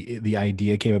supposedly the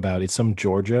idea came about, it's some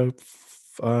Georgia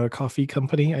coffee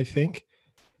company, I think.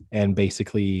 And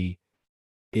basically,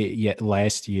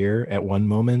 last year at one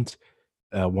moment,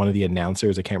 one of the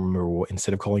announcers, I can't remember what,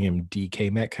 instead of calling him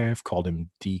DK Metcalf, called him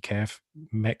Decaf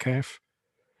Metcalf.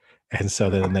 And so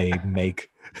then they make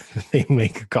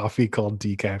a coffee called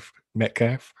Decaf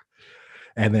Metcalf.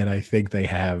 And then I think they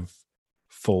have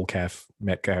full calf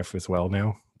Metcalf as well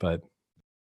now. But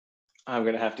I'm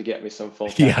gonna have to get me some full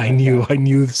calf. Yeah, I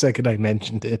knew the second I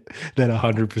mentioned it that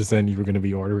 100% you were gonna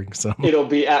be ordering some. It'll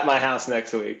be at my house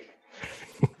next week.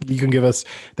 You can give us,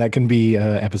 that can be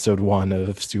episode 1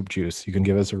 of Soup Juice. You can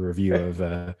give us a review of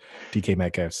DK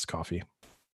Metcalf's coffee.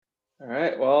 All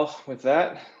right. Well, with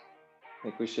that, I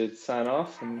think we should sign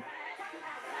off and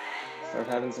start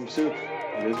having some soup.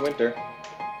 It is winter.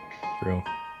 True.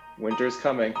 Winter's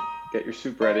coming. Get your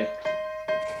soup ready.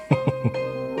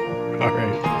 All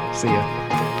right. See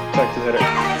ya. Talk to you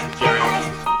later.